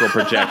astral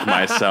project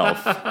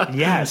myself.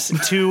 Yes,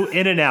 to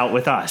In-N-Out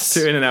with us.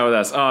 To In-N-Out with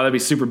us. Oh, that'd be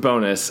super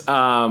bonus.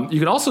 You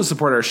can also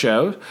support our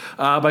show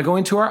by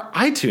going to our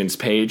iTunes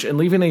page and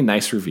leaving a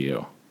nice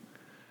review.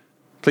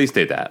 Please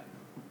do that.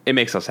 it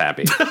makes us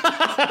happy.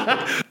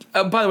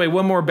 By the way,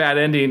 one more bad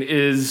ending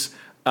is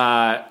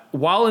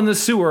while in the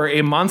sewer,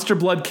 a Monster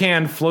Blood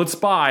can floats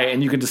by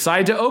and you can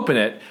decide to open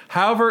it.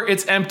 However,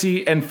 it's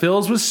empty and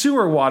fills with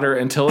sewer water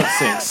until it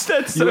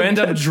sinks. You end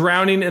up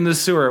drowning in the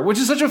sewer, which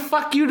is such a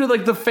fuck you to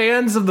like the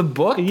fans of the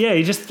book. Yeah,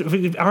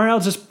 RL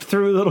just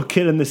threw a little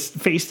kid in the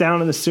face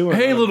down in the sewer.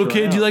 Hey, little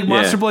kid, do you like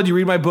Monster Blood? You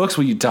read my books?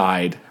 Well, you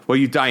died. Well,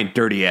 you die in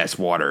dirty ass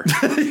water.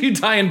 You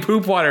die in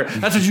poop water.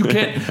 That's what you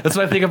get. That's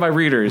what I think of my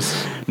readers.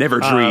 Never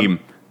dream.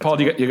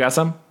 Paul, you got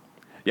some?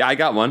 Yeah, I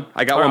got one.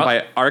 I got one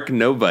by Ark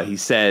Nova. He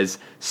says,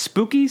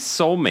 Spooky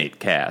Soulmate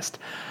Cast.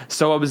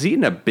 So I was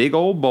eating a big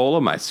old bowl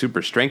of my Super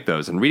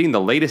Strengthos and reading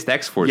the latest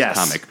X-Force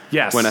comic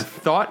when a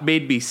thought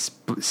made me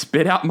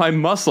spit out my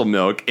muscle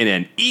milk in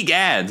an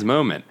egads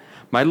moment.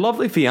 My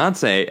lovely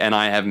fiance and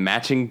I have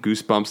matching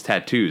Goosebumps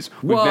tattoos.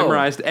 We've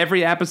memorized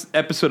every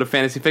episode of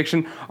Fantasy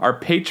Fiction. Our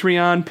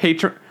Patreon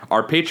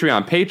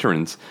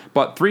patrons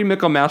bought 3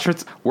 Mikkel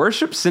Maltrits,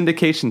 worship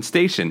Syndication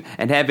Station,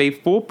 and have a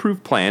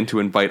foolproof plan to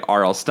invite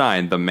R.L.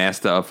 Stein, the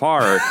master of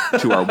horror,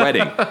 to our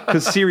wedding.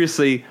 Because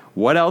seriously,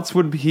 what else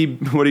would he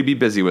be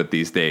busy with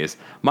these days?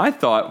 My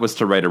thought was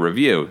to write a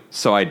review,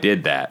 so I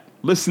did that.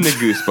 Listen to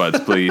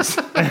Goosebuds, please.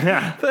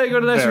 They go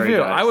to nice review.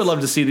 Nice. I would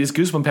love to see these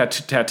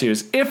Goosebump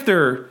tattoos if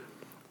they're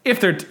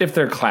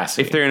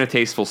classy. If they're in a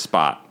tasteful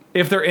spot.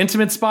 If they're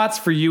intimate spots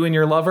for you and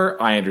your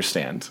lover, I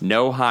understand.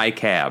 No high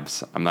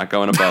cabs. I'm not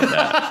going above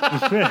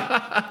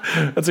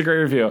that. That's a great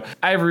review.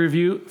 I have a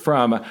review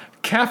from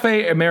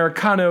Cafe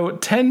Americano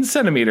 10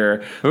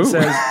 centimeter.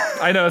 Says,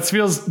 I know, it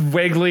feels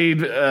vaguely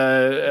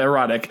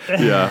erotic.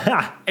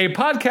 Yeah. A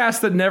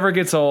podcast that never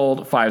gets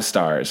old, 5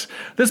 stars.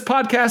 This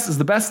podcast is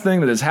the best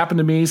thing that has happened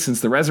to me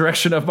since the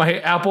resurrection of my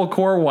Apple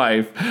Core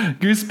wife.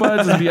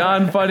 Goosebuds is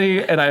beyond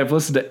funny, and I have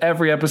listened to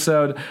every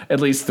episode at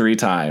least 3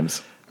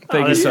 times.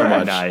 Thank you so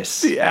much.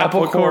 Nice. The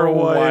Apple Core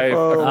wife.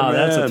 Oh,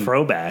 that's a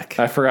throwback.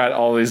 I forgot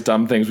all these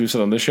dumb things we've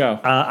said on the show.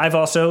 I've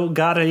also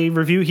got a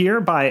review here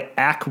by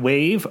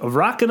Wave,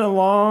 rocking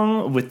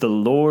along with the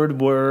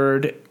Lord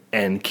Word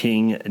and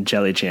King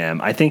Jelly Jam.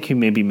 I think he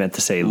maybe meant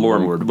to say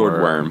Lord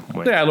Worm.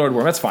 Yeah, Lord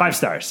Worm. That's fine. 5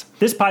 stars.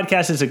 This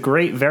podcast is a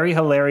great, very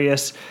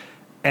hilarious,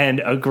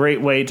 and a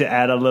great way to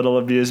add a little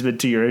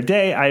amusement to your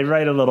day. I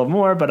write a little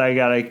more, but I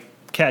gotta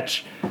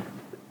catch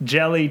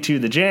Jelly to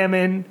the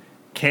jammin'.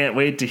 Can't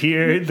wait to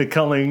hear the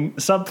Culling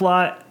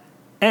subplot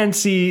and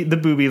see the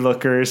booby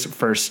lookers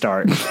first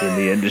start in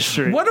the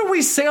industry. What do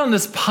we say on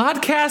this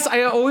podcast?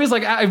 I always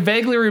I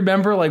vaguely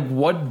remember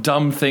what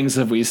dumb things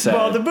have we said.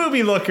 Well, the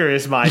booby looker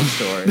is my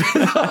story.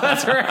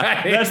 That's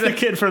right. That's the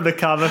kid from the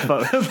comic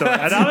book store.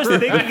 And I was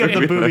thinking of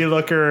the booby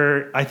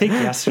looker, I think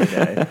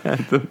yesterday.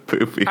 The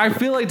booby. I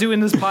feel like doing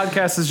this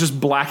podcast is just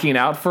blacking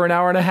out for an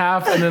hour and a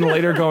half and then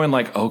later going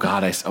oh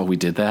God, we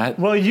did that.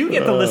 Well, you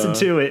get to listen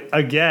to it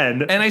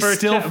again. And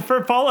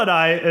for Paul and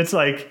I,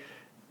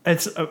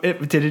 it's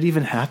did it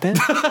even happen?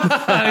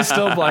 I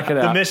still black it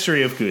out. The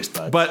mystery of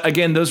Goosebuds. But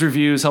again, those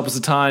reviews help us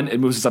a ton. It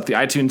moves us up the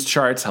iTunes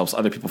charts, helps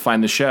other people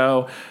find the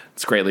show.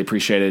 It's greatly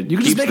appreciated. You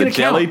can Keeps just make the an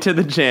jelly account. to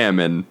the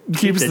jammin'.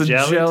 Keeps the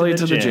jelly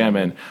to the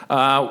jammin'.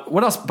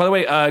 What else? By the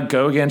way,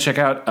 go again, check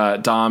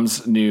out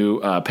Dom's new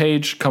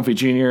page, Comfy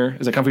Junior.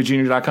 Is it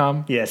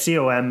comfyjunior.com? Yeah,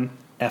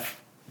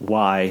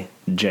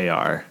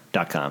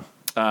 COMFYJR.com.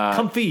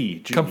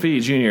 Comfy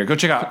Junior. Go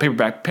check out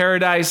Paperback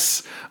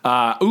Paradise.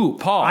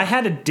 Paul. I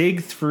had to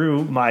dig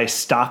through my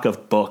stock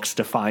of books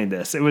to find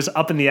this. It was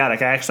up in the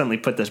attic. I accidentally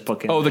put this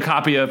book in. Oh, the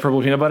copy of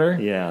Purple Peanut Butter?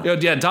 Yeah.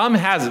 Yeah, Dom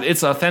has it.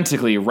 It's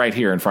authentically right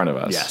here in front of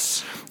us.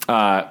 Yes.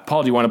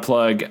 Paul, do you want to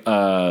plug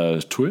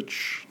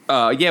Twitch?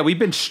 Yeah, we've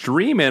been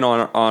streaming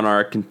on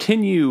our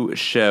Continue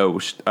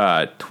Show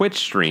Twitch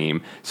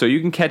stream, so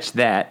you can catch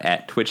that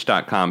at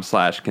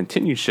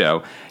twitch.com/continue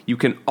show. You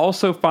can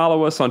also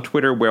follow us on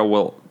Twitter, where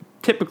we'll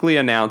typically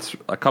announce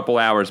a couple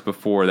hours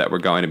before that we're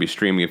going to be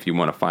streaming if you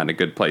want to find a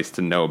good place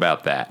to know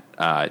about that.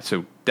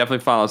 So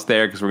definitely follow us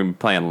there because we're going to be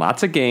playing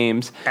lots of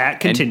games. At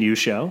Continue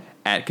Show.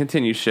 At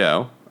Continue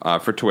Show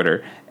for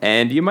Twitter.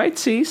 And you might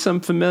see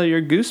some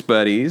familiar Goose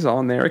Buddies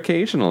on there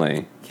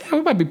occasionally. Yeah,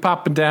 we might be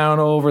popping down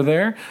over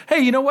there. Hey,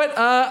 you know what?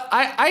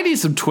 I need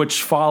some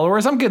Twitch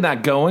followers. I'm getting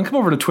that going. Come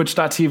over to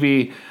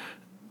twitch.tv.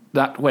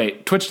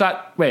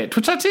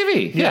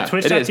 Twitch.tv. Yeah,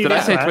 Twitch.tv. It is. Did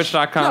I say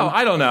twitch.com? No,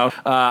 I don't know.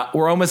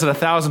 We're almost at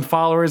 1,000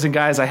 followers, and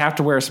guys, I have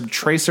to wear some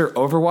Tracer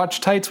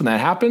Overwatch tights when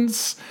that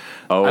happens.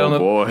 Oh, I don't know.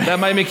 boy.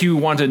 That might make you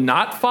want to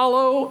not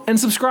follow and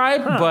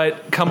subscribe,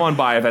 but come on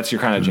by if that's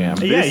your kind of jam.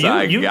 Yeah, This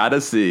I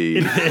gotta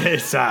see.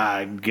 This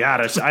I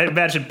gotta. I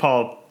imagine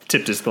Paul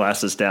tipped his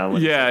glasses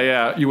down.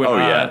 Yeah. You would. Oh,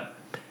 yeah.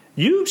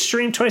 You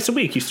stream twice a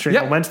week. You stream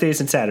on Wednesdays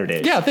and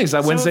Saturdays. Yeah, thanks.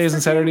 Wednesdays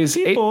and Saturdays.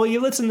 People, you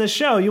listen to the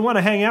show. You want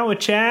to hang out with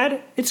Chad?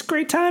 It's a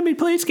great time. He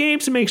plays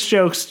games and makes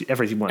jokes.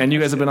 Everything. And you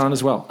guys have been on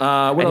as well.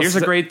 And here's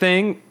a great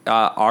thing.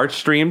 Our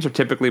streams are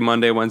typically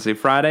Monday, Wednesday,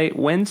 Friday.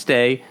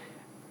 Wednesday,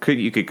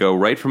 you could go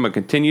right from a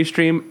continue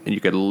stream, and you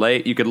could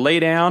lay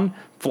down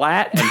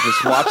flat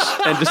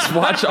and just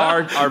watch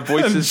our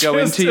voices go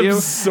just into you,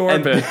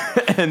 absorb it.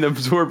 and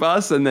absorb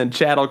us, and then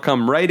Chad will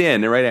come right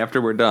in right after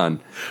we're done.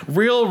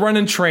 Real run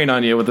and train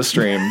on you with the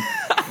stream.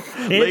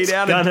 Lay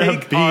down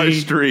and take our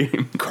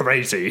stream.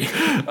 Crazy.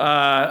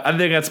 I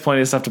think that's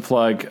plenty of stuff to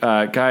plug.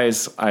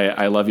 Guys,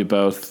 I love you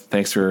both.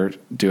 Thanks for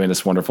doing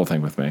this wonderful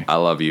thing with me. I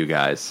love you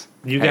guys.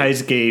 You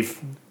guys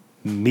gave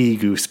me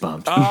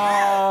goosebumps.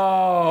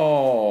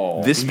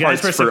 Oh. This You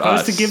guys part's were for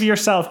supposed us. to give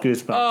yourself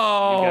goosebumps.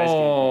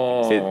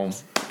 Oh.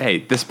 Hey,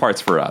 this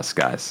part's for us,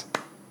 guys.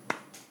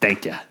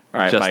 Thank you. All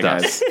right, Just bye,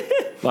 us.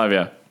 guys. Love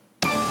you.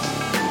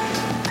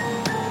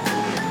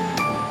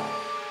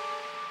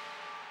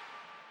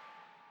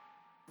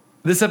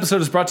 This episode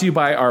is brought to you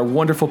by our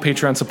wonderful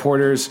Patreon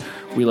supporters.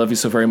 We love you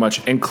so very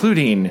much,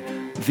 including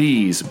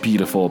these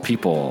beautiful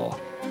people.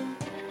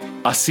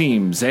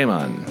 Asim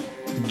Zaman,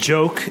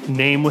 Joke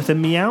name with a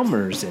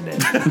meowmers in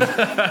it.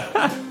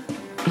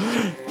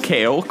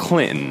 Kale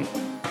Clinton,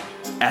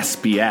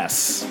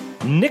 SBS,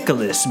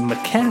 Nicholas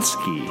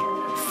McCaskey.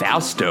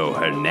 Fausto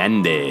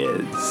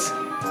Hernandez,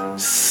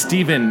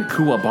 Stephen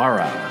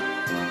Kuwabara,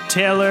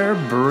 Taylor,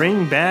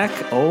 bring back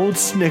old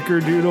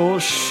Snickerdoodle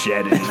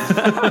Sheddon.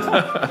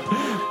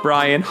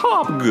 Brian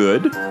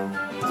Hopgood.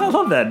 I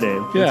love that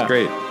name. Yeah. That's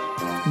great.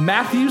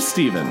 Matthew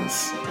Stevens,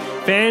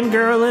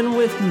 Fangirling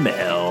with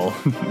Mel.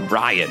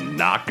 Ryan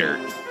Knocker.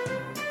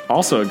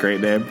 also a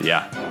great name.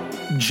 Yeah.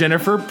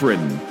 Jennifer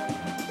Britton,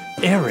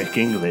 Eric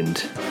England.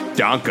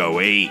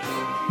 Donko 8.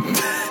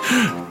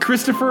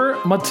 Christopher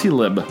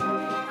Matilib,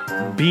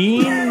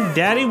 Bean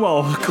Daddy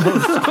Wolf.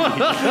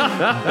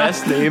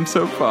 Best name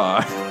so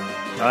far.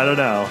 I don't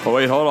know. Oh,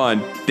 wait, hold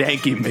on.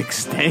 Danky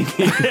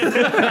McStanky.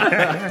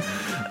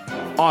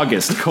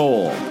 August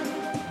Cole,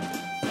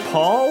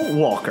 Paul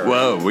Walker.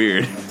 Whoa,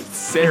 weird.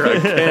 Sarah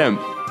Kemp.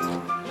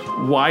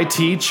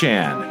 YT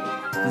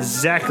Chan,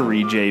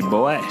 Zachary J.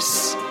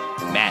 Boyce.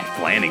 Matt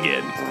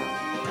Flanagan.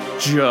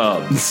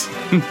 Jubs,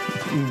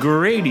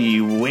 Grady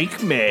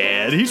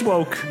Wakeman. He's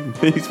woke.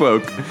 He's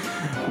woke.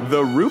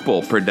 The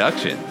Rupel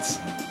Productions.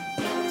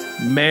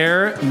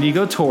 Mayor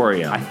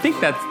Negotorium. I think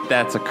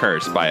that's a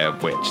curse by a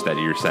witch that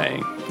you're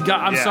saying. God,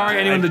 I'm Yeah, sorry,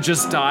 anyone that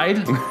just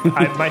died.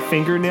 My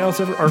fingernails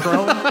are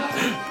growing.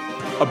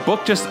 A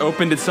book just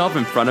opened itself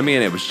in front of me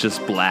and it was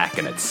just black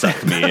and it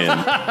sucked me in.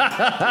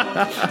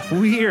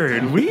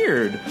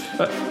 Weird.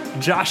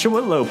 Joshua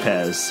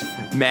Lopez.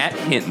 Matt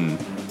Hinton.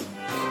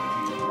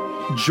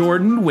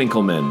 Jordan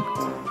Winkleman,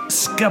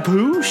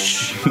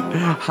 Scapoosh.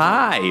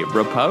 Hi,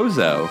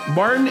 Raposo.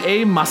 Martin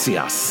A.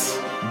 Macias,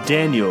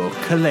 Daniel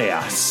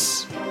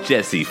Calleas.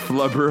 Jesse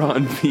Flubber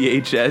on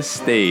VHS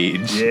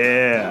stage.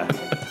 Yeah.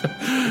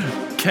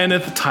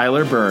 Kenneth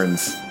Tyler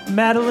Burns,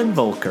 Madeline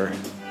Volker.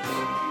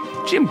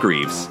 Jim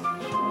Greaves.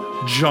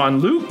 John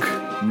Luke,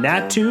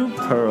 Natu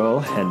Pearl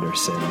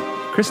Henderson.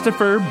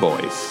 Christopher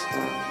Boyce.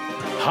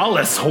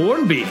 Hollis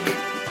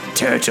Hornbeak,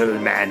 Turtle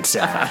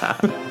Mansa.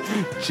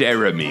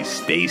 Jeremy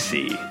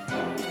Stacy.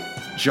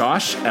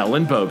 Josh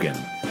Ellen Bogan,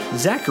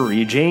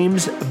 Zachary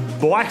James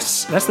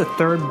Boyce. That's the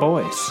third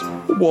Boyce.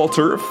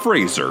 Walter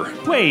Fraser.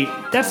 Wait,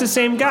 that's the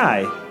same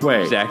guy.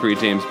 wait, Zachary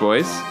James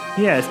Boyce.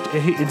 Yeah,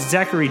 it's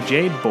Zachary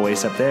J.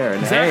 Boyce up there.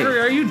 And Zachary,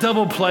 are you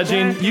double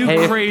pledging? You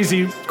Hey.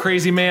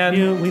 crazy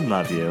man. we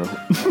love you.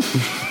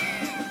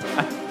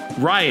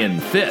 Ryan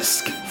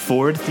Fisk,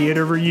 Ford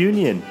Theater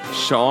Reunion.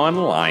 Sean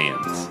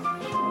Lyons.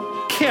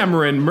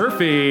 Cameron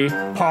Murphy,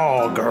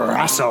 Paul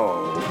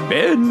Grasso.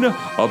 Ben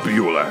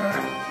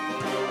Abueller.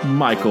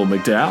 Michael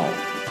McDowell,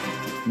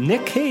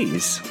 Nick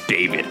Hayes.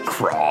 David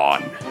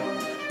Cron.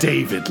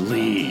 David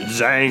Lee,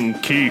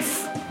 Zhang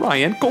Keefe.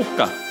 Ryan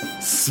Kolka.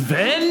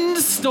 Sven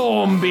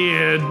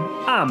Stormbeard,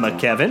 I'm a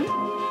Kevin.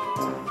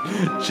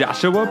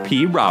 Joshua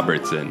P.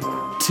 Robertson.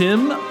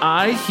 Tim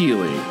I.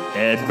 Healy,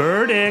 Ed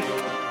Burdick.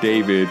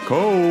 David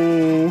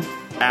Cole.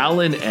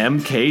 Alan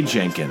M.K.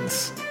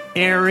 Jenkins,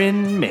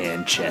 Aaron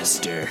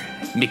Manchester.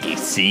 Mickey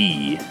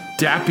C.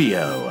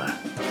 Dapio,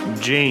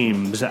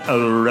 James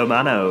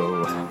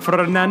Romano.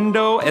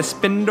 Fernando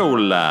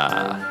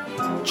Espindola.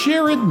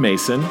 Jared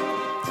Mason,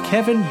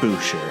 Kevin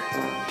Boucher.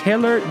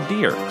 Taylor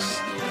Dierks.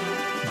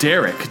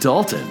 Derek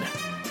Dalton,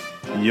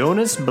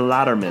 Jonas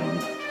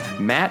Blatterman.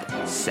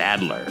 Matt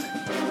Sadler.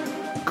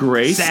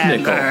 Grace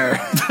Nickel.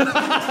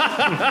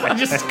 I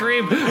just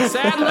screamed,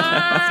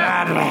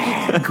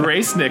 Sadler!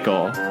 Grace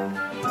Nickel,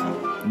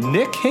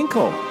 Nick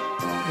Hinkle.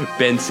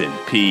 Benson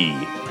P.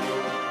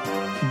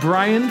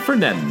 Brian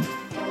Fernetten,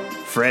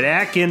 Fred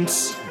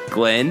Atkins.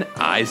 Glenn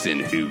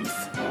Eisenhuth.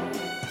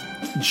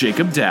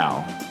 Jacob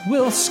Dow,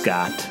 Will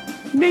Scott.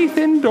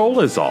 Nathan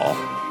Dolezal.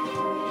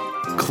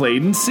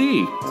 Clayton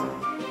C.,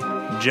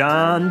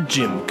 John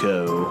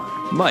Jimco.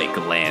 Mike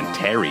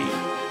Lanteri.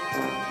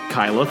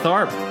 Kyla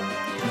Tharp,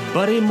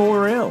 Buddy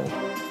Morrill.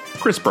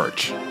 Chris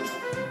Birch.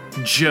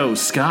 Joe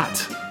Scott,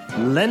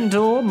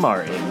 Lendl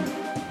Martin.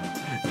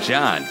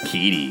 John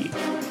Keaty.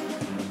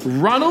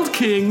 Ronald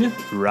King,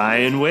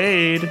 Ryan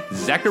Wade.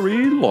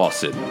 Zachary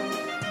Lawson.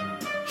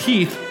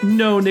 Heath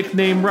No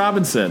Nickname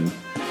Robinson,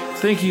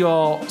 Thank you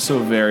all so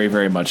very,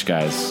 very much,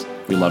 guys.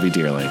 We love you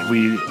dearly.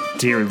 We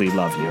dearly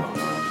love you.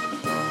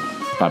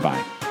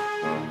 Bye-bye.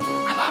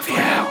 I love you.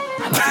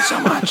 I love you so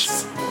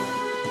much.